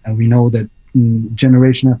deserve, and we know that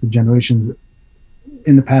generation after generations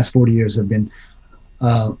in the past 40 years have been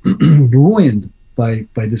ruined by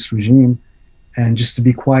this regime, and just to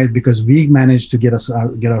be quiet because we managed to get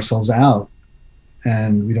ourselves out,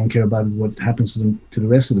 and we don't care about what happens to the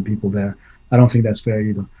rest of the people there. I don't think that's fair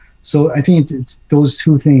either. So I think it's those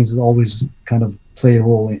two things always kind of play a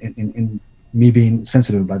role in me being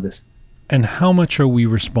sensitive about this. And how much are we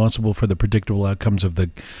responsible for the predictable outcomes of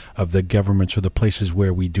the governments or the places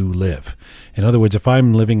where we do live? In other words, if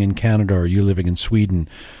I'm living in Canada or you living in Sweden,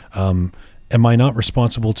 am I not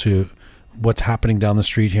responsible to what's happening down the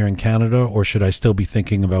street here in Canada, or should I still be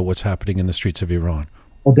thinking about what's happening in the streets of Iran?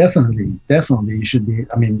 Oh, definitely. You should be.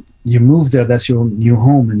 I mean, you move there, that's your new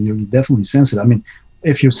home, and you're definitely sensitive. I mean,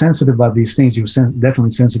 if you're sensitive about these things, you're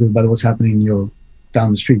definitely sensitive about what's happening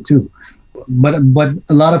down the street too. But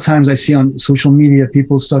a lot of times I see on social media,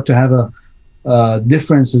 people start to have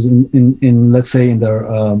differences in let's say in their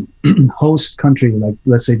host country. Like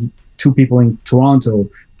let's say two people in Toronto,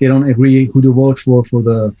 they don't agree who to vote for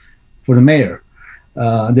the mayor.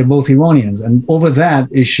 They're both Iranians, and over that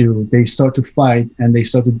issue, they start to fight and they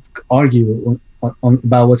start to argue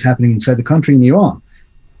about what's happening inside the country in Iran.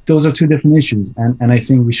 Those are two different issues, and I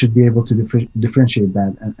think we should be able to differentiate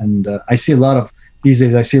that. And I see a lot of these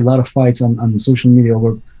days. I see a lot of fights on social media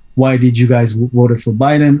over why did you guys vote for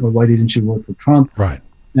Biden or why didn't you vote for Trump? Right.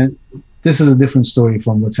 And this is a different story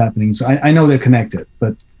from what's happening. So I know they're connected,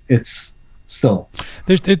 but it's still.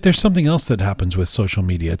 There's something else that happens with social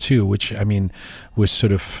media too, which I mean was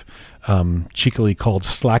sort of cheekily called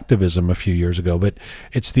slacktivism a few years ago, but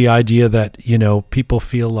it's the idea that, you know, people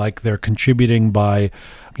feel like they're contributing by,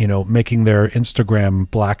 you know, making their Instagram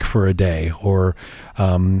black for a day, or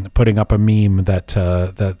putting up a meme that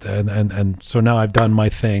and so now I've done my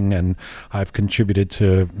thing and I've contributed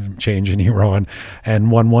to change in Iran, and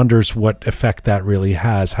one wonders what effect that really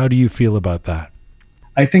has. How do you feel about that?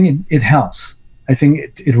 I think it helps. I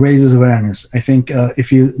think it raises awareness. I think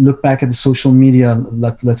if you look back at the social media,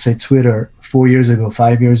 let's say Twitter, 4 years ago,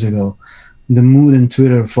 5 years ago, the mood in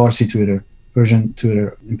Twitter, Farsi Twitter, Persian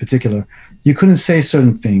Twitter in particular, you couldn't say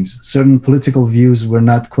certain things. Certain political views were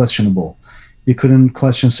not questionable. You couldn't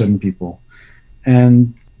question certain people.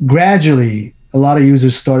 And gradually, a lot of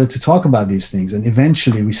users started to talk about these things. And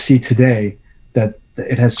eventually, we see today that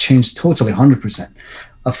it has changed totally, 100%.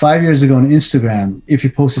 5 years ago on Instagram, if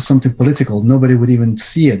you posted something political, nobody would even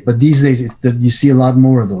see it. But these days, you see a lot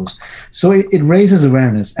more of those. So it raises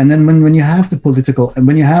awareness. And then when you have the political, and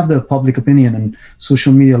when you have the public opinion on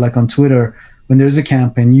social media, like on Twitter, when there's a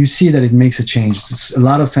campaign, you see that it makes a change. A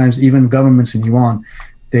lot of times, even governments in Iran,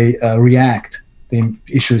 they react. They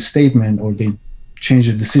issue a statement or they change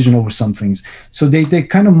a decision over some things. So they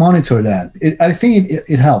kind of monitor that. I think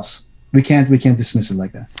it helps. We can't dismiss it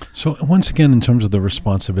like that. So once again, in terms of the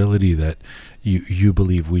responsibility that you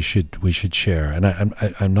believe we should share, and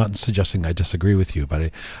I'm not suggesting I disagree with you, but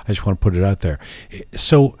I just want to put it out there.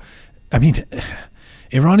 So, I mean,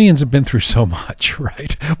 Iranians have been through so much,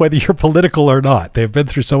 right? Whether you're political or not, they've been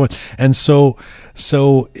through so much. And so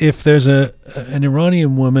if there's an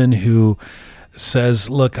Iranian woman who says,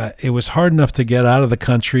 look, it was hard enough to get out of the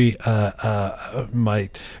country. My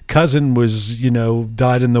cousin was,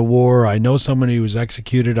 died in the war. I know someone who was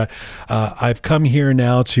executed. I've come here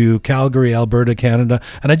now to Calgary, Alberta, Canada,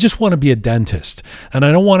 and I just want to be a dentist. And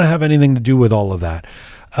I don't want to have anything to do with all of that.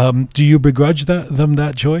 Do you begrudge them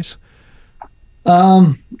that choice?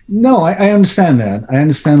 No, I understand that. I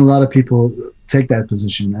understand a lot of people take that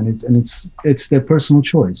position, and it's their personal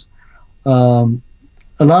choice.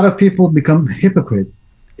 A lot of people become hypocrite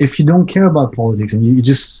if you don't care about politics and you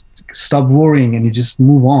just stop worrying and you just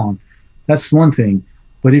move on. That's one thing.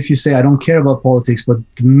 But if you say I don't care about politics, but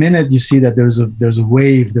the minute you see that there's a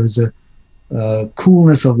wave, there's a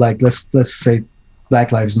coolness of, like, let's say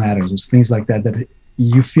Black Lives Matter, things like that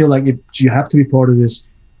you feel like you have to be part of this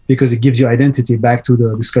because it gives you identity. Back to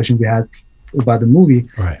the discussion we had about the movie,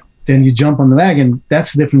 right? Then you jump on the wagon.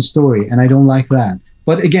 That's a different story, and I don't like that.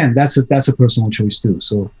 But again, that's a personal choice too.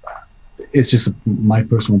 So it's just my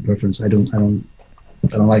personal preference. I don't I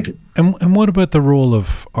don't like it. And what about the role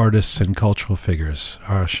of artists and cultural figures,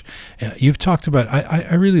 Arash? You've talked about,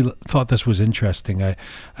 I really thought this was interesting.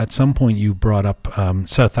 At some point you brought up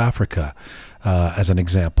South Africa as an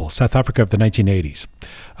example. South Africa of the 1980s.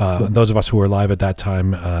 And those of us who were alive at that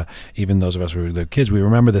time, even those of us who were the kids, we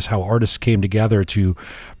remember this, how artists came together to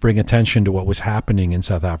bring attention to what was happening in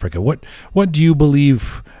South Africa. What do you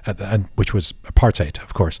believe, which was apartheid,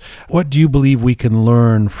 of course, what do you believe we can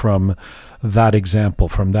learn from that example,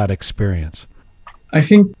 from that experience? I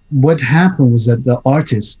think what happened was that the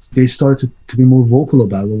artists, they started to be more vocal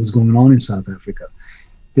about what was going on in South Africa.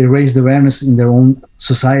 They raised awareness in their own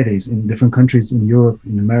societies, in different countries in Europe,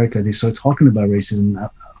 in America. They started talking about racism,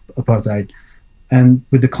 apartheid. And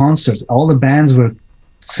with the concerts, all the bands were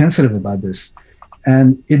sensitive about this.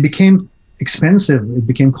 And it became expensive. It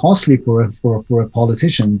became costly for a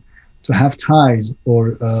politician to have ties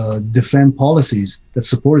or defend policies that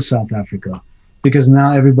supported South Africa, because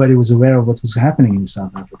now everybody was aware of what was happening in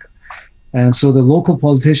South Africa. And so the local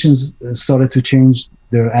politicians started to change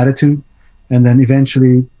their attitude. And then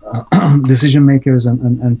eventually decision makers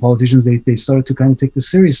and politicians, they started to kind of take this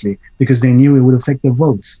seriously because they knew it would affect their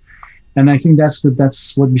votes. And I think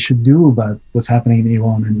that's what we should do about what's happening in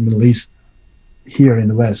Iran and the Middle East here in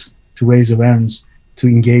the West, to raise awareness, to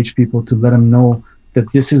engage people, to let them know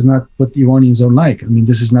that this is not what Iranians are like. I mean,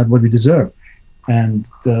 this is not what we deserve. And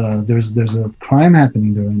there's a crime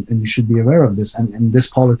happening there, and you should be aware of this. And this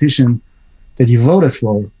politician that you voted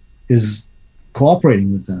for is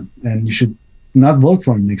cooperating with them, and you should not vote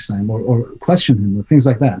for him next time, or question him, or things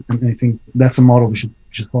like that. And I think that's a model we should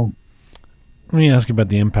follow. Let me ask you about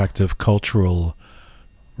the impact of cultural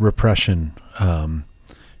repression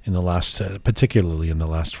in the last, particularly in the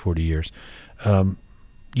last 40 years.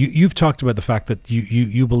 You've talked about the fact that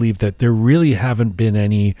you believe that there really haven't been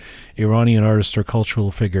any Iranian artists or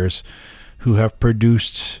cultural figures who have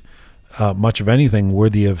produced much of anything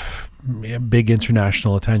worthy of big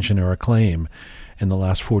international attention or acclaim in the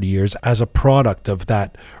last 40 years as a product of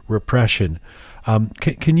that repression.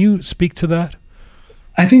 Can you speak to that?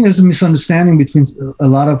 I think there's a misunderstanding between a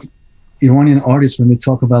lot of Iranian artists when they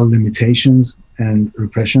talk about limitations and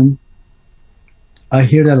repression. I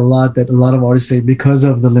hear that a lot, that a lot of artists say because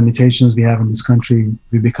of the limitations we have in this country,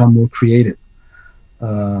 we become more creative,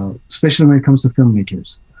 especially when it comes to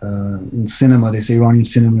filmmakers. In cinema, they say Iranian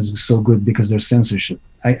cinema is so good because there's censorship.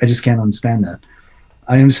 I just can't understand that.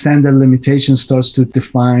 I understand that limitation starts to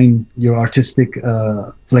define your artistic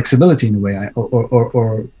flexibility in a way,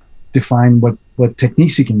 or define what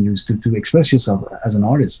techniques you can use to express yourself as an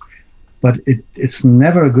artist. But it's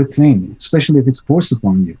never a good thing, especially if it's forced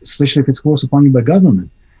upon you, especially if it's forced upon you by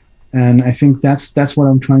government. And I think that's what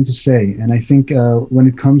I'm trying to say. And I think when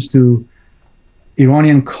it comes to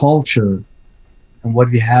Iranian culture and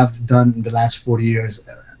what we have done in the last 40 years,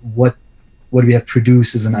 what we have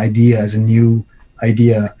produced as an idea, as a new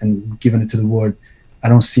idea, and given it to the world, I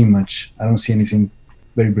don't see much. I don't see anything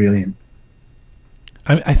very brilliant.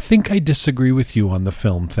 I think I disagree with you on the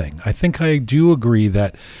film thing. I think I do agree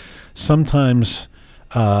that sometimes,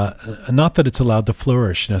 not that it's allowed to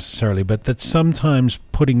flourish necessarily, but that sometimes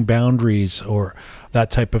putting boundaries or that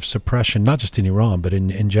type of suppression, not just in Iran, but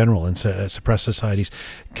in general, in suppressed societies,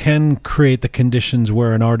 can create the conditions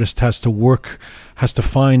where an artist has to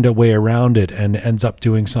find a way around it and ends up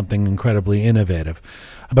doing something incredibly innovative.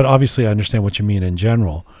 But obviously I understand what you mean in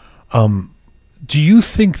general. Do you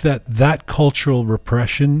think that cultural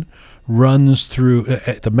repression runs through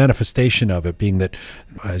the manifestation of it being that,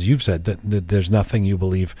 as you've said, that there's nothing you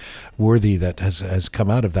believe worthy that has come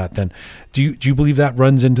out of that? Then do you believe that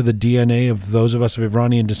runs into the DNA of those of us of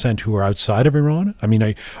Iranian descent who are outside of Iran? I mean,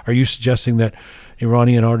 are you suggesting that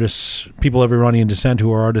Iranian artists, people of Iranian descent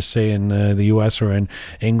who are artists, say in the US or in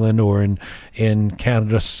England or in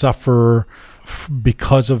Canada, suffer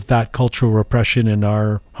because of that cultural repression in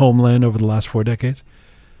our homeland over the last 4 decades?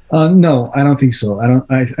 No, I don't think so.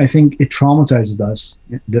 I think it traumatizes us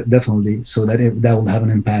definitely, so that that will have an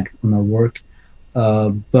impact on our work.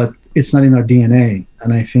 But it's not in our DNA,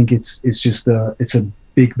 and I think it's just it's a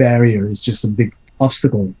big barrier. It's just a big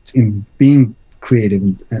obstacle in being creative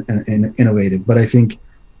and innovative. But I think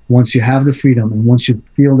once you have the freedom and once you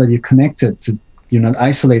feel that you're connected to, you're not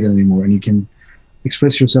isolated anymore, and you can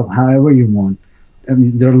express yourself however you want.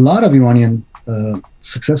 And there are a lot of Iranian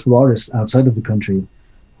successful artists outside of the country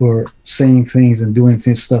who are saying things and doing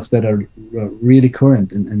stuff that are really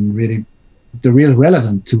current and really, they're really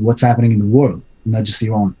relevant to what's happening in the world, not just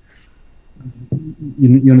Iran.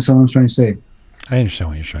 You understand what I'm trying to say? I understand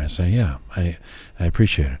what you're trying to say. Yeah, I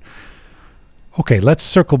appreciate it. Okay, let's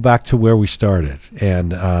circle back to where we started,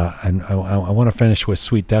 and I want to finish with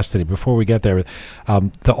Sweet Destiny. Before we get there,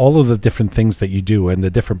 all of the different things that you do and the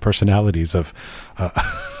different personalities of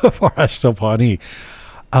Arash Sobhani.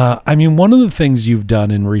 I mean, one of the things you've done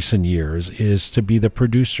in recent years is to be the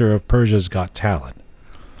producer of Persia's Got Talent.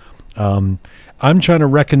 I'm trying to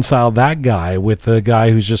reconcile that guy with the guy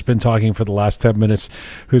who's just been talking for the last 10 minutes,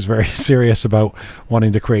 who's very serious about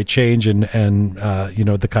wanting to create change and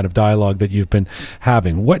the kind of dialogue that you've been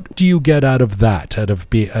having. What do you get out of that, out of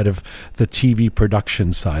the TV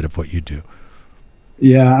production side of what you do?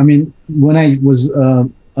 Yeah, I mean, when I was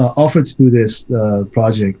offered to do this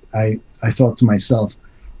project, I thought to myself,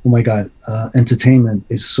 oh my God, entertainment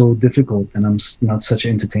is so difficult, and I'm not such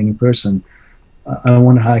an entertaining person. I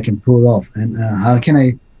wonder how I can pull it off, and how can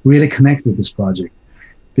I really connect with this project?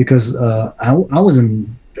 Because I wasn't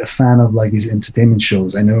a fan of like these entertainment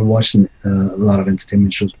shows. I never watched a lot of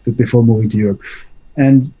entertainment shows before moving to Europe.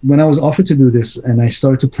 And when I was offered to do this, and I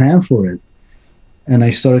started to plan for it, and I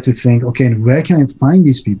started to think, okay, and where can I find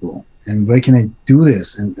these people, and where can I do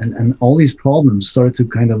this, and all these problems started to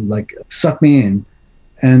kind of like suck me in.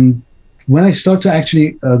 And when I started to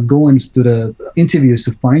actually go into the interviews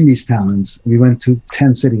to find these talents, we went to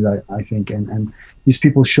 10 cities, I think, and these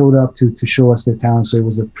people showed up to show us their talent. So it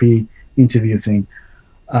was a pre-interview thing.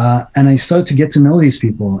 And I started to get to know these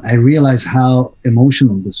people. I realized how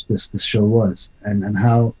emotional this show was, and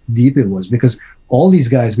how deep it was, because all these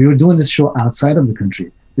guys, we were doing this show outside of the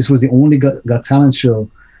country. This was the only Got Talent show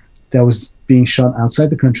that was being shot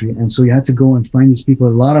outside the country. And so you had to go and find these people. A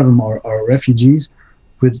lot of them are refugees.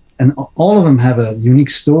 And all of them have a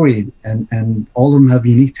unique story, and all of them have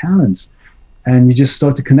unique talents, and you just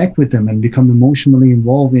start to connect with them and become emotionally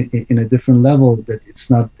involved in a different level, that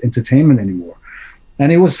it's not entertainment anymore.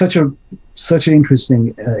 And it was such an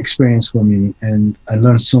interesting experience for me, and I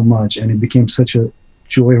learned so much, and it became such a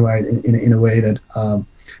joyride in a way that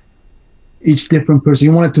each different person,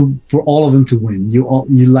 you wanted for all of them to win. You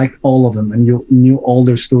liked all of them, and you knew all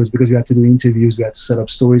their stories, because we had to do interviews, we had to set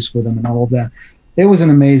up stories for them and all of that. It was an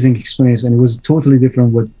amazing experience, and it was totally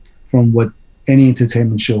different from what any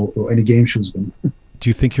entertainment show or any game show has been. Do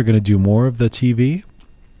you think you're going to do more of the TV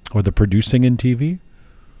or the producing in TV?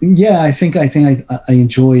 Yeah, I think I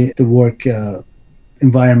enjoy the work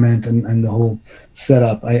environment and the whole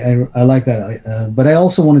setup. I like that. But I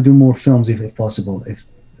also want to do more films if possible,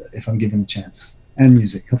 if I'm given the chance, and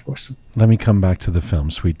music, of course. Let me come back to the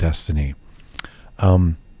film Sweet Destiny.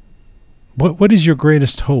 What is your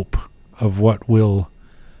greatest hope of what will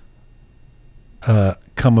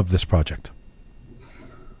come of this project?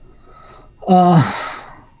 I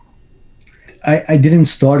didn't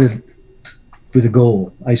start it with a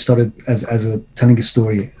goal. I started as telling a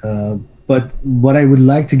story. But what I would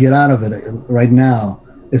like to get out of it right now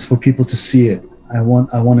is for people to see it. I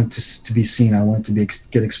want it to be seen. I want it to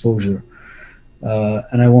get exposure,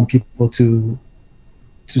 and I want people to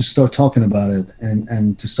start talking about it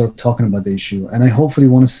and to start talking about the issue. And I hopefully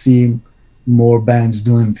want to see more bands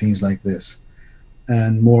doing things like this,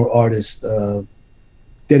 and more artists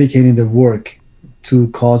dedicating their work to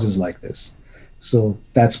causes like this. So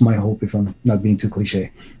that's my hope, if I'm not being too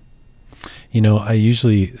cliche. You know, I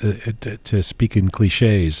usually, to speak in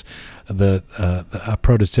cliches, a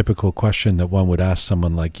prototypical question that one would ask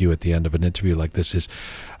someone like you at the end of an interview like this is,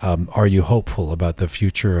 are you hopeful about the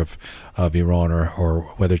future of Iran, or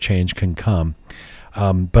whether change can come?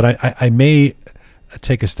 But I may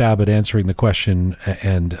take a stab at answering the question,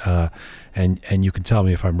 and you can tell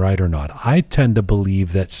me if I'm right or not. I tend to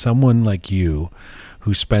believe that someone like you,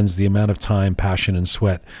 who spends the amount of time, passion, and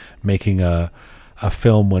sweat making a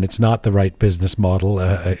film when it's not the right business model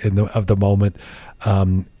of the moment,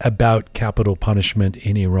 about capital punishment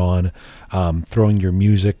in Iran, throwing your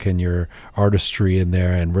music and your artistry in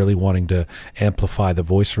there and really wanting to amplify the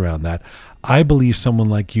voice around that. I believe someone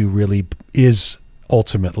like you really is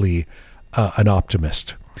ultimately an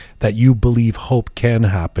optimist, that you believe hope can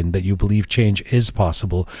happen, that you believe change is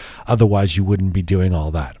possible. Otherwise, you wouldn't be doing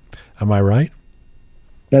all that. Am I right?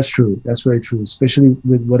 That's true. That's very true, especially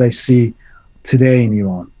with what I see today in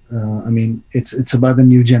Iran. I mean, it's about the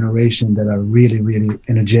new generation that are really, really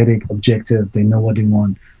energetic, objective. They know what they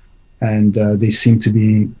want, and they seem to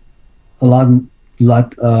be a lot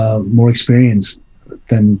more experienced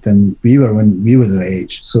than we were when we were their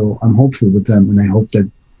age. So I'm hopeful with them, and I hope that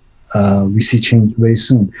we see change very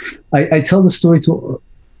soon. I tell the story to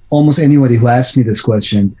almost anybody who asks me this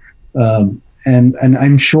question, and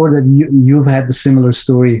I'm sure that you've had the similar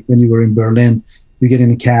story when you were in Berlin. You get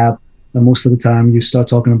in a cab, and most of the time you start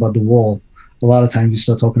talking about the wall. A lot of times you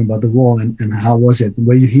start talking about the wall and how was it?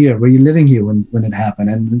 Were you here? Were you living here when it happened?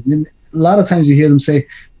 And a lot of times you hear them say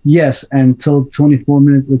yes until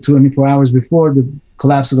 24 hours before the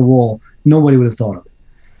collapse of the wall. Nobody would have thought of it.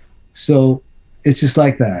 So it's just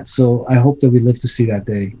like that. So I hope that we live to see that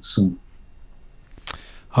day soon.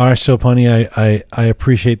 Arash Sobhani, I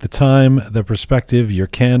appreciate the time, the perspective, your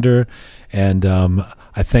candor, and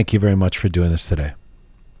I thank you very much for doing this today.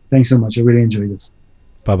 Thanks so much. I really enjoyed this.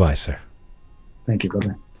 Bye-bye, sir. Thank you.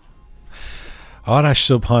 Bye-bye. Arash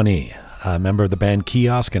Sobhani, a member of the band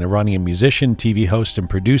Kiosk, an Iranian musician, TV host, and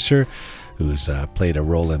producer who's played a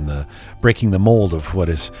role in the breaking the mold of what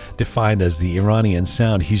is defined as the Iranian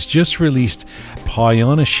sound. He's just released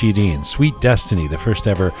Payana Shirin, Sweet Destiny, the first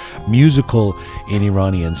ever musical in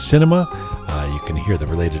Iranian cinema. You can hear the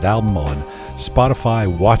related album on Spotify,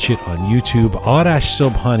 watch it on YouTube. Arash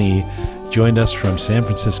Sobhani joined us from San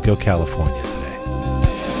Francisco, California today.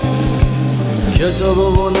 کتاب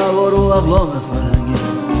و نوار و اقلام فرنگی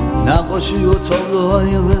نقاشی و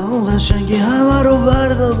تابلوهای به اون قشنگی همه رو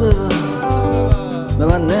بردا ببر به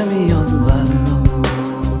من نمیاد بردا ببر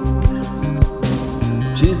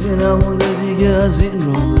چیزی نمونده دیگه از این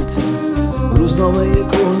رابطه روزنامه یه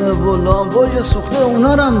کهنه و لامبای سوخته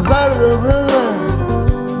اونا رو هم بردا ببر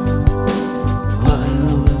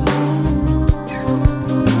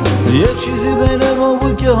یه چیزی بین ما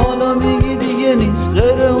بود که حالا میگی دیگه نیست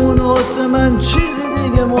غیر اون واسه من چیزی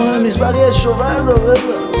دیگه مهم نیست بقیه‌شو بردا ببر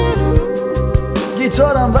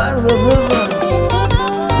گیتارم بردا ببر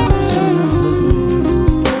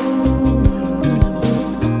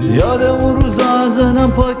یاد اون روزا از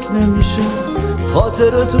ذهنم پاک نمیشه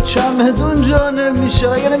خاطر تو چمدون جا نمیشه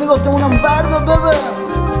اگه نمیگفتم اونم بردا ببر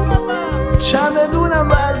چمدونم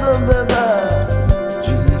بردا ببر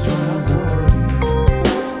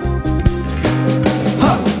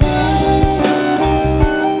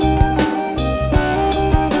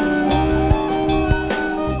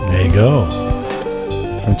Go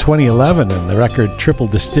from 2011 and the record Triple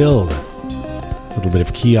Distilled. A little bit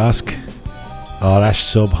of Kiosk, Arash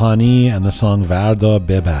Sobhani, and the song Varda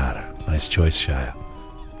Bebar. Nice choice, Shaya.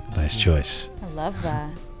 Nice choice. I love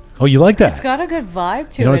that. Oh, you like that? It's got a good vibe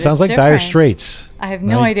to it. You know, it sounds It's like Dire different. Straits. I have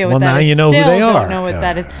no idea what well, that now is. you know Still who they don't are. know what Yeah.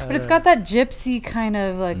 that is. But it's got that gypsy kind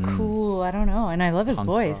of like cool, I don't know, and I love his Punk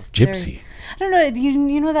voice. Gypsy. I don't know,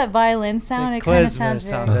 you know that violin sound? The It kind of klezmer sounds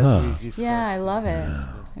sound very... Uh-huh. that we discussed. Yeah, I love it.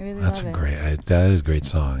 I really That's love a it. great. That is a great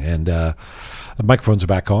song. And the microphones are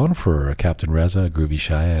back on for Captain Reza, Groovy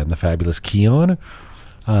Shaya, and the fabulous Keon.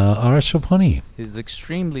 Arash Sobhani. He's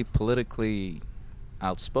extremely politically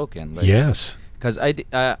outspoken. Like, Yes. Because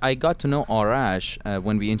I got to know Arash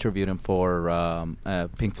when we interviewed him for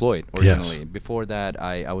Pink Floyd originally. Yes. Before that,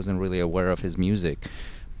 I wasn't really aware of his music.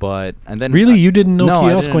 But and then Really? You didn't know no, I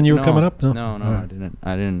Kiosk when didn't, you were no. coming up? No, All I right. didn't.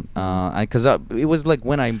 I didn't. Because it was like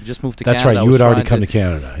when I just moved to That's Canada. right. I You was had already trying come to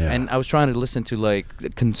Canada. Yeah. And I was trying to listen to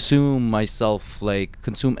like consume myself, like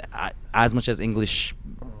consume as much as English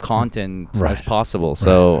content as Right. possible.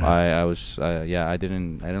 So Right. I was I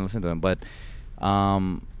didn't listen to him, but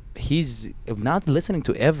he's not listening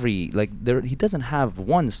to every like there. He doesn't have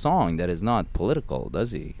one song that is not political,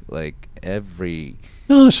 does he? Like every.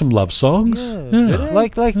 No, there's some love songs. Yeah.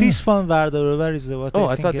 Like this one Varda Bebar is what Oh,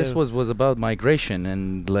 I I think thought this was about migration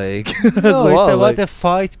and like. No, as it's well, about like- the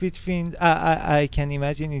fight between. I can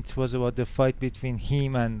imagine it was about the fight between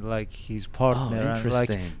him and like his partner, and like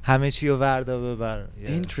interesting. همه چی رو Varda Bebar. Yeah.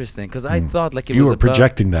 Interesting, because I thought like it You was were about-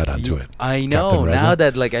 projecting that onto it. I Captain know Reza. now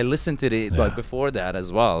that like I listened to it Yeah. like before that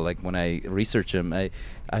as well. Like when I research him,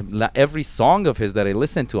 every song of his that I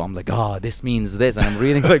listen to, I'm like, oh, this means this, and I'm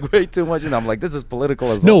reading like way too much, and I'm like, this is political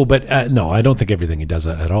as well. No, but no, I don't think everything he does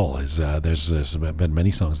at all is. There's been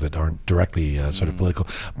many songs that aren't directly sort of political,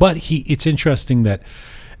 but it's interesting that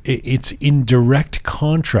it's in direct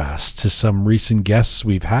contrast to some recent guests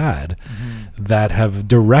we've had that have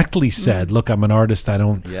directly said, "Look, I'm an artist. I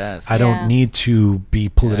don't Yeah. need to be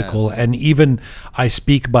political, Yes. and even I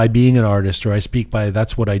speak by being an artist, or I speak by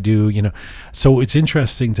that's what I do." You know, so it's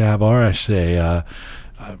interesting to have Arash say.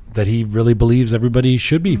 That he really believes everybody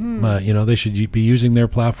should be, they should be using their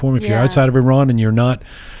platform. If you're Yeah. outside of Iran and you're not,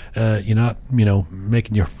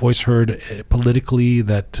 making your voice heard politically,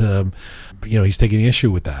 that, he's taking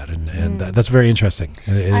issue with that. And that's very interesting.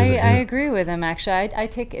 I agree with him, actually. I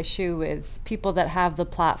take issue with people that have the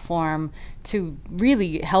platform to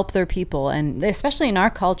really help their people. And especially in our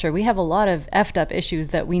culture, we have a lot of effed up issues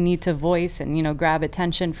that we need to voice and, grab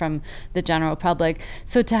attention from the general public.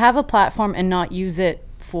 So to have a platform and not use it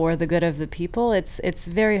for the good of the people, it's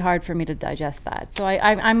very hard for me to digest that. So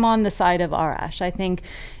I'm on the side of Arash. I think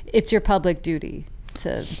it's your public duty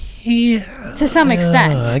to Yeah. to some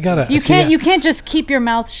extent. I gotta. You see, can't yeah. you can't just keep your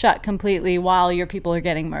mouth shut completely while your people are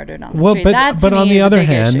getting murdered on the Well, street. That, to but on me, the is a other big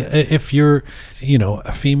hand, issue. if you're,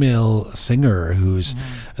 a female singer who's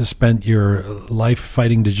spent your life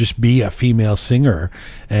fighting to just be a female singer,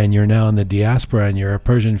 and you're now in the diaspora and you're a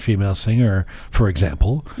Persian female singer, for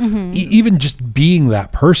example, even just being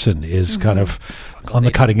that person is kind of on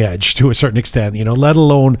the cutting edge to a certain extent, let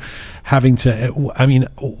alone having to, I mean,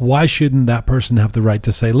 why shouldn't that person have the right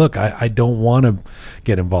to say, look, I don't want to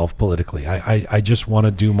get involved politically. I just want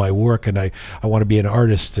to do my work, and I want to be an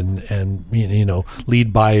artist and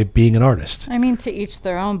lead by being an artist. I mean, to each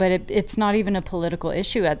their own, but it's not even a political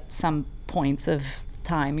issue at some points of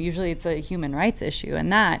time. Usually it's a human rights issue, and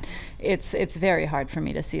that it's very hard for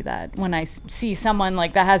me to see that when I see someone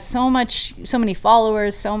like that has so many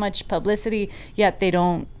followers, so much publicity, yet they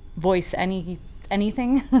don't voice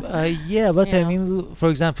anything. Yeah, but I Yeah. mean, for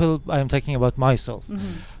example, I'm talking about myself.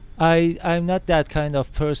 I'm not that kind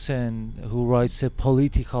of person who writes a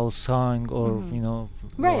political song or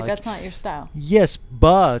Right, like- that's not your style. Yes,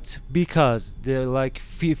 but because the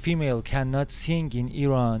female cannot sing in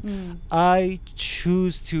Iran, I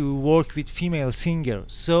choose to work with female singer.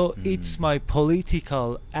 So it's my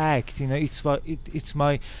political act. It's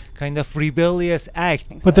my kind of rebellious act.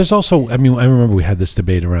 But there's also, I mean, I remember we had this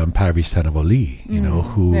debate around Parviz Tanavoli,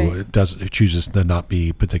 who right. chooses to not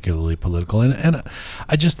be particularly political, and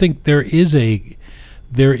I just think there is a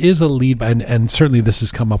lead, and certainly this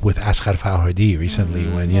has come up with Asghar Farhadi recently,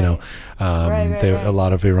 when Right. a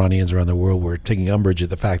lot of Iranians around the world were taking umbrage at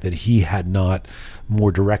the fact that he had not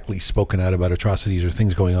more directly spoken out about atrocities or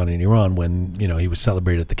things going on in Iran when he was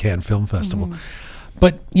celebrated at the Cannes Film Festival.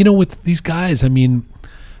 But with these guys, I mean,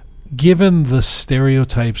 given the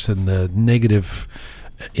stereotypes and the negative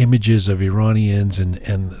images of Iranians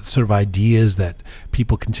and sort of ideas that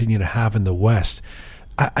people continue to have in the West,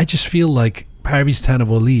 I just feel like Parviz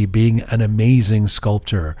Tanavoli, being an amazing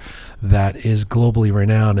sculptor that is globally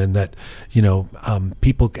renowned, and that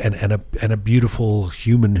people and a beautiful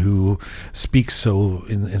human who speaks so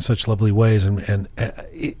in such lovely ways, and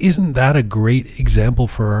isn't that a great example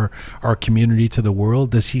for our community to the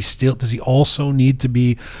world? Does he also need to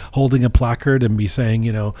be holding a placard and be saying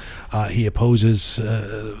he opposes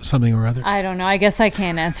something or other? I don't know. I guess I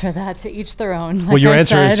can't answer that. To each their own. Well, your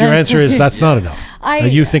answer is that's not enough.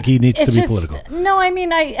 You think he needs to it's be just- political? No, I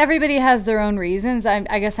mean, everybody has their own reasons.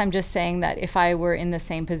 I guess I'm just saying that if I were in the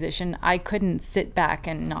same position, I couldn't sit back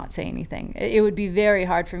and not say anything. It would be very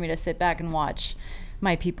hard for me to sit back and watch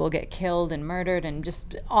my people get killed and murdered and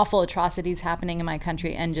just awful atrocities happening in my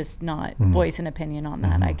country and just not voice an opinion on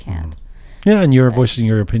that. I can't. Yeah, and you're voicing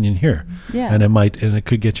your opinion here. Yeah. And it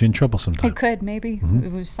could get you in trouble sometimes. It could, maybe.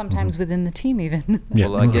 It was sometimes within the team even. Yeah.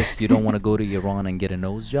 Well, I guess you don't want to go to Iran and get a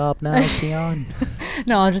nose job now, Kian.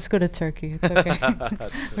 No, I'll just go to Turkey. It's okay.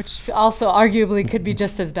 Which also arguably could be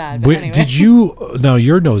just as bad. But anyway. Did you, now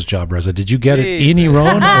your nose job, Reza, did you get it in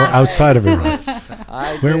Iran or outside of Iran?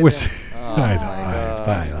 Where was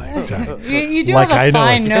You do Like, have I a know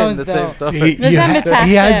fine it's- nose, the same though. story.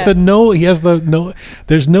 He has the no.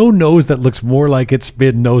 There's no nose that looks more like it's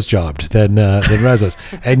been nose jobbed than Reza's,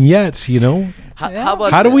 and yet How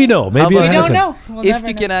about How do we this? know? Maybe How it about We hasn't. don't know. We'll if never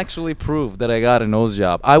you know. can actually prove that I got a nose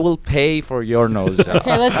job, I will pay for your nose job.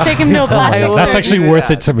 Okay, let's take him to a plastic will- That's surgeon. actually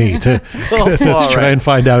worth it to me to All try right. and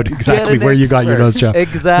find out exactly Get an where you got your expert. nose job.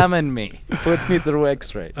 Examine me. Put me through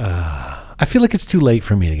X-ray. I feel like it's too late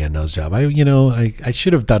for me to get a nose job. I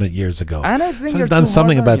should have done it years ago. And I think So you're I've done too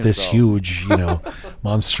something hard on about this yourself. huge,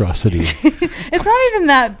 monstrosity. It's not even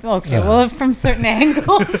that. Okay, well, from certain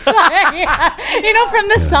angles, from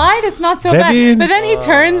the side, it's not so Maybe- bad. But then he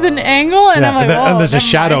turns an angle, and I'm like, and whoa, there's a never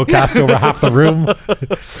shadow mind. cast over half the room. But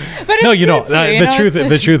No, it suits you,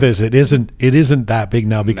 the truth is it isn't that big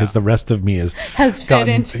now because the rest of me has fit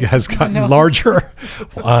into nose. larger.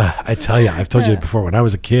 I tell you, I've told you before. When I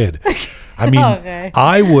was a kid, I mean, Okay.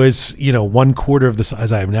 I was 1/4 of the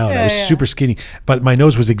size I am now, and I was Yeah. super skinny, but my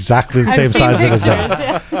nose was exactly the same I've seen size it is now.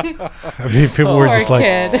 pictures, yeah. I mean, people were Poor just like,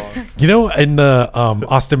 kid. in the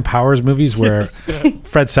Austin Powers movies where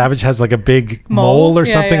Fred Savage has like a big mole or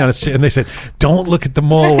Yeah, something yeah. on his chin, and they said, "Don't look at the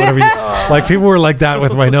mole." Whatever. Like people were like that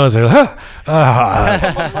with my nose. They're like,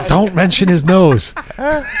 don't mention his nose.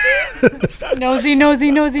 Nosy.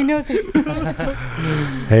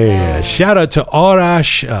 Hey, shout out to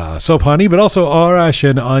Arash Sobhani, but also Arash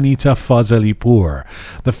and Anita Fazalipur,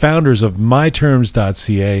 the founders of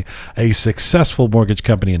MyTerms.ca, a successful mortgage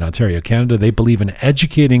company in Ontario, Canada. They believe in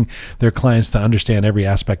educating their clients to understand every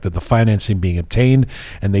aspect of the financing being obtained,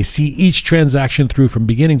 and they see each transaction through from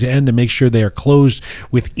beginning to end to make sure they are closed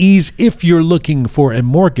with ease. If you're looking for a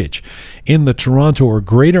mortgage in the Toronto or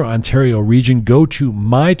Greater Ontario region, go to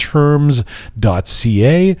myterms.ca,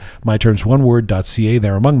 myterms one word.ca.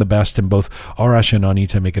 They're among the best, and both Arash and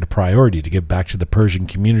Anita make it a priority to give back to the Persian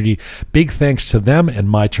community. Big thanks to them and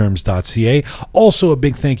myterms.ca. Also a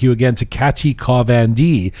big thank you again to Kati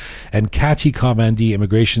Kavandi and Kati Kavandi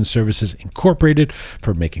Immigration Services Incorporated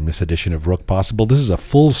for making this edition of Rook possible. This is a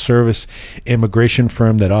full-service immigration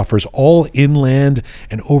firm that offers all inland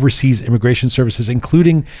and overseas immigration services,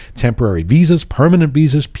 including temporary visas, permanent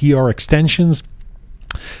visas, PR extensions,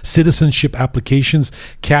 citizenship applications.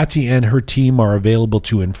 Kati and her team are available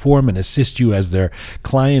to inform and assist you as their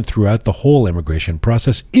client throughout the whole immigration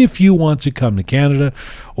process. If you want to come to Canada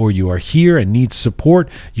or you are here and need support,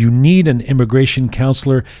 you need an immigration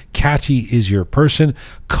counselor, Kati is your person.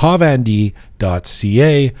 Kavandi.ca,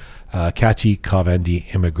 Kati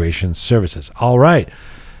Kavandi Immigration Services. All right.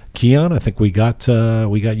 Keon, I think we got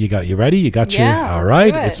you ready? You got your all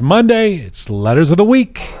right. It's Monday. It's Letters of the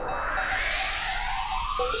Week.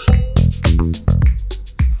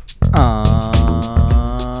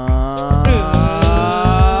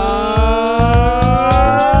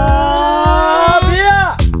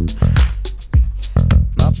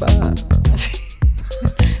 Not bad.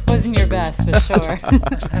 Wasn't your best, for sure.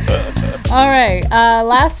 All right.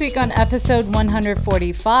 Last week on episode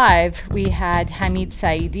 145, we had Hamid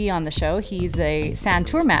Saidi on the show. He's a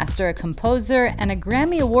Santoor master, a composer, and a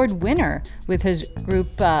Grammy Award winner with his group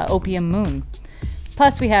Opium Moon.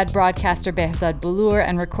 Plus, we had broadcaster Behzad Bulur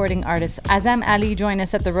and recording artist Azam Ali join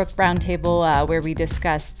us at the Rook Roundtable, where we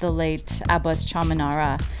discussed the late Abbas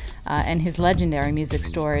Chamanara and his legendary music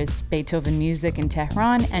stores, Beethoven Music in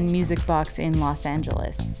Tehran and Music Box in Los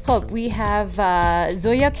Angeles. So we have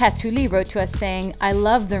Zoya Katuli wrote to us saying, I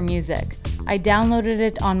love their music. I downloaded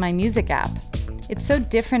it on my music app. It's so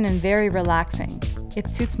different and very relaxing. It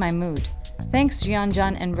suits my mood. Thanks,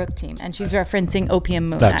 Jianjan and Rook team. And she's referencing Opium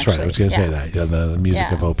Moon. That's actually. right. I was going to say that. Yeah, the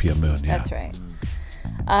music of Opium Moon. Yeah. That's right.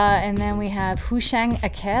 And then we have Husheng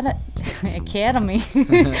Academy.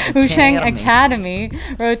 Husheng Academy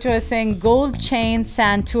wrote to us saying, Gold Chain,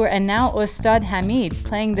 Santoor, and now Ustad Hamid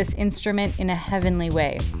playing this instrument in a heavenly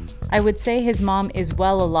way. I would say his mom is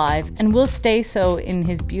well alive and will stay so in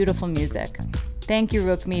his beautiful music. Thank you,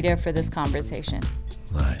 Rook Media, for this conversation.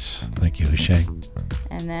 Nice. Thank you, Husheng.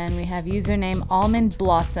 And then we have username Almond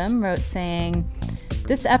Blossom wrote saying,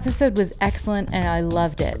 this episode was excellent and I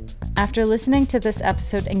loved it. After listening to this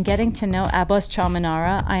episode and getting to know Abbas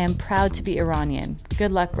Chamanara, I am proud to be Iranian.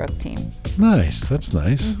 Good luck, Rook team. Nice. That's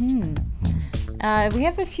nice. We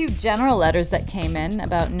have a few general letters that came in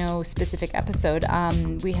about no specific episode.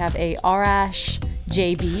 We have a Arash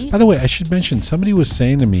JB. By the way, I should mention, somebody was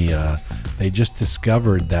saying to me, they just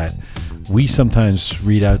discovered that we sometimes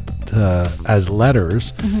read out as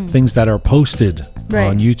letters things that are posted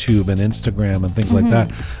on YouTube and Instagram and things like that,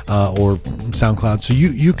 or SoundCloud. So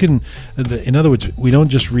you can, in other words, we don't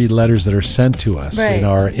just read letters that are sent to us in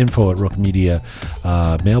our info@Rook Media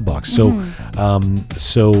mailbox. So,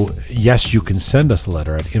 so yes, you can send us a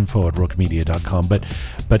letter at info@rookmedia.com, but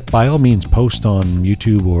by all means, post on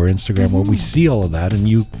YouTube or Instagram where we see all of that, and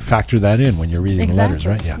you factor that in when you're reading the letters,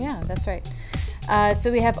 right? Yeah, that's right.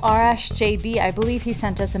 So we have Arash JB. I believe he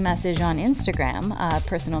sent us a message on Instagram,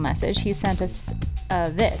 personal message. He sent us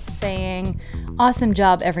this saying, awesome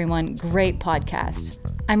job, everyone. Great podcast.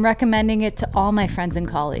 I'm recommending it to all my friends and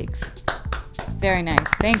colleagues. Very nice.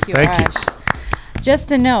 Thank you, Arash.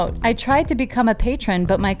 Just a note, I tried to become a patron,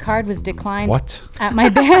 but my card was declined at my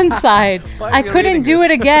band side. I couldn't do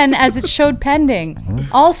it again as it showed pending.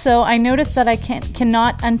 Also, I noticed that I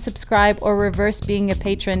cannot unsubscribe or reverse being a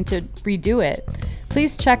patron to redo it.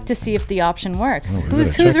 Please check to see if the option works.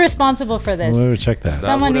 Who's responsible for this? We'll check that.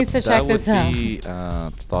 Someone needs to check this out. That would be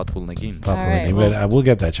Thoughtful Nagin. But we'll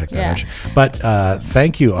get that checked out. But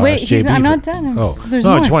thank you, Wait, JB. I'm not done. I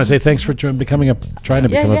just want to say thanks for trying to become a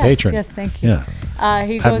patron. Yes, thank you. Yeah.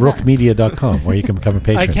 At rookmedia.com, where you can become a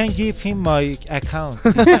patron. I can give him my account.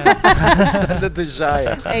 Send it to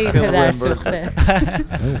Shaya.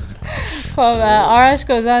 Arash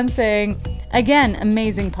goes on saying, again,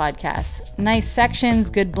 amazing podcast. Nice sections,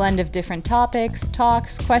 good blend of different topics,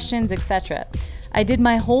 talks, questions, etc. I did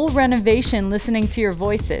my whole renovation listening to your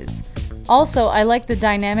voices. Also, I like the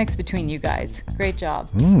dynamics between you guys. Great job.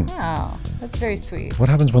 Wow, that's very sweet. What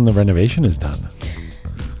happens when the renovation is done?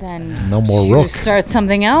 Then No more you Rook. start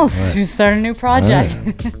something else. Right. You start a new project.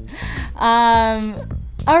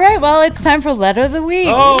 All right. Well, it's time for letter of the week.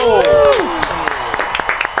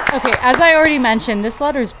 Okay, as I already mentioned, this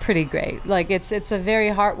letter is pretty great. Like it's a very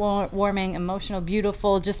heartwarming, emotional,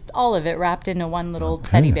 beautiful, just all of it wrapped into one little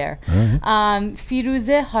teddy bear.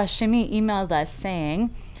 Firuze Hashemi emailed us saying,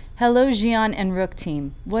 "Hello, Jian and Rook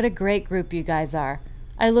team. What a great group you guys are.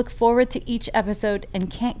 I look forward to each episode and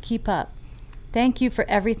can't keep up. Thank you for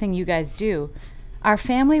everything you guys do. Our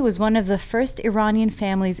family was one of the first Iranian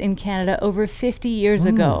families in Canada over 50 years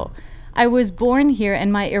ago. I was born here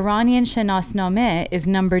and my Iranian Shanasnameh is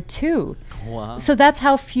number 2. Wow. So that's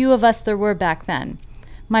how few of us there were back then.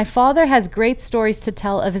 My father has great stories to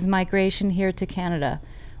tell of his migration here to Canada.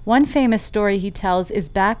 One famous story he tells is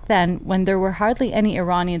back then when there were hardly any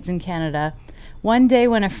Iranians in Canada. One day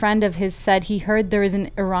when a friend of his said he heard there is an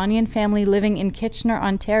Iranian family living in Kitchener,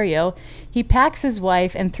 Ontario, he packs his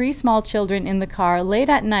wife and 3 small children in the car late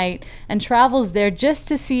at night and travels there just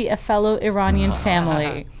to see a fellow Iranian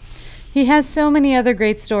family. He has so many other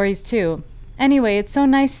great stories too. Anyway, it's so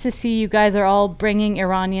nice to see you guys are all bringing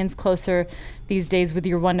Iranians closer these days with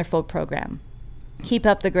your wonderful program. Keep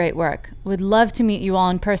up the great work. Would love to meet you all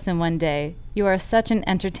in person one day. You are such an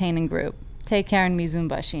entertaining group. Take care and Mizun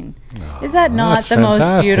Bashin." Is that not that's the most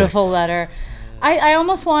fantastic. beautiful letter? I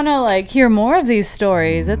almost want to hear more of these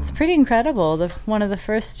stories. It's pretty incredible. One of the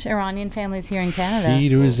first Iranian families here in Canada.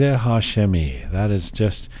 Firuze Hashemi. That is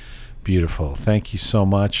just beautiful. Thank you so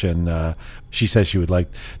much. And she says she would like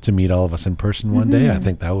to meet all of us in person one day. I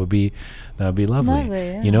think that would be lovely. Lovely,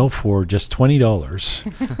 yeah. You know, for just $20.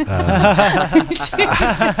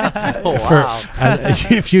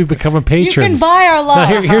 If you become a You patron, can buy our Now,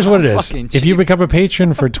 love. here's what it is. Fucking If you cheap. become a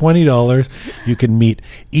patron for $20, you can meet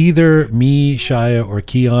either me, Shia, or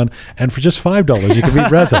Keon. And for just $5, you can meet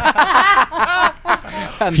Reza.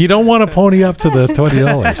 If you don't want to pony up to the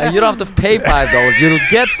 $20, And you don't have to pay $5. You'll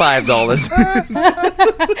get $5.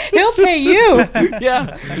 He'll pay you.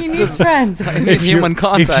 Yeah. He needs friends. I need human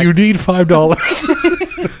contact. if you need $5,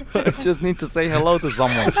 I just need to say hello to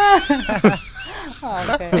someone.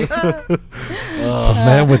 Okay. a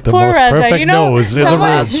man with the Poor most Reza, perfect you know, nose in the someone-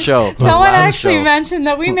 room. Last show. Someone Last actually show. mentioned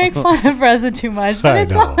that we make fun of Reza too much, but I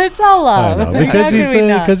it's know. all love. I know, because How he's could we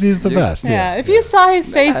not? the best. Yeah, if you saw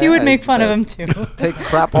his face, you would Yeah, make he's fun the of him best. too. Take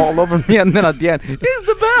crap all over me, and then at the end, he's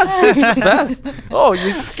the best. He's the best. Oh,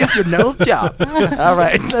 you get your nose job. All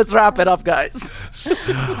right, let's wrap it up, guys.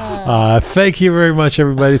 Thank you very much,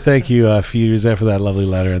 everybody. Thank you, Firuze, for that lovely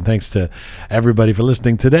letter. And thanks to everybody for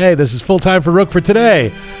listening today. This is Full Time for Rook for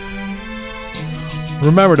today.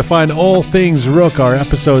 Remember to find all things Rook, our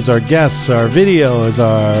episodes, our guests, our videos,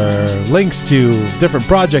 our links to different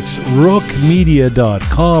projects.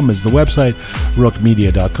 Rookmedia.com is the website,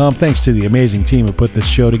 rookmedia.com. Thanks to the amazing team who put this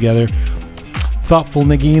show together. Thoughtful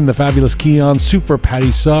Nagin, the fabulous Keon, Super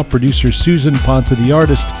Patty Saw, producer Susan Ponta, the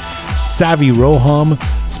artist, Savvy Roham,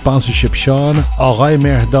 sponsorship Sean, Aray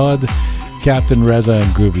Merdad, Captain Reza,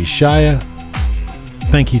 and Groovy Shaya.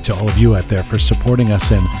 Thank you to all of you out there for supporting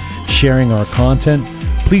us and sharing our content.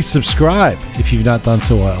 Please subscribe if you've not done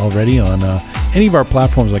so already on any of our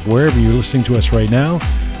platforms, like wherever you're listening to us right now.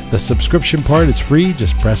 The subscription part, it's free.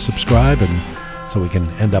 Just press subscribe, and so we can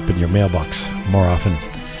end up in your mailbox more often.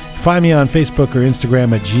 Find me on Facebook or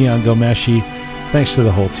Instagram at Jian Gomeshi. Thanks to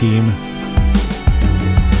the whole team.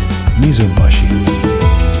 Mizun Bashi.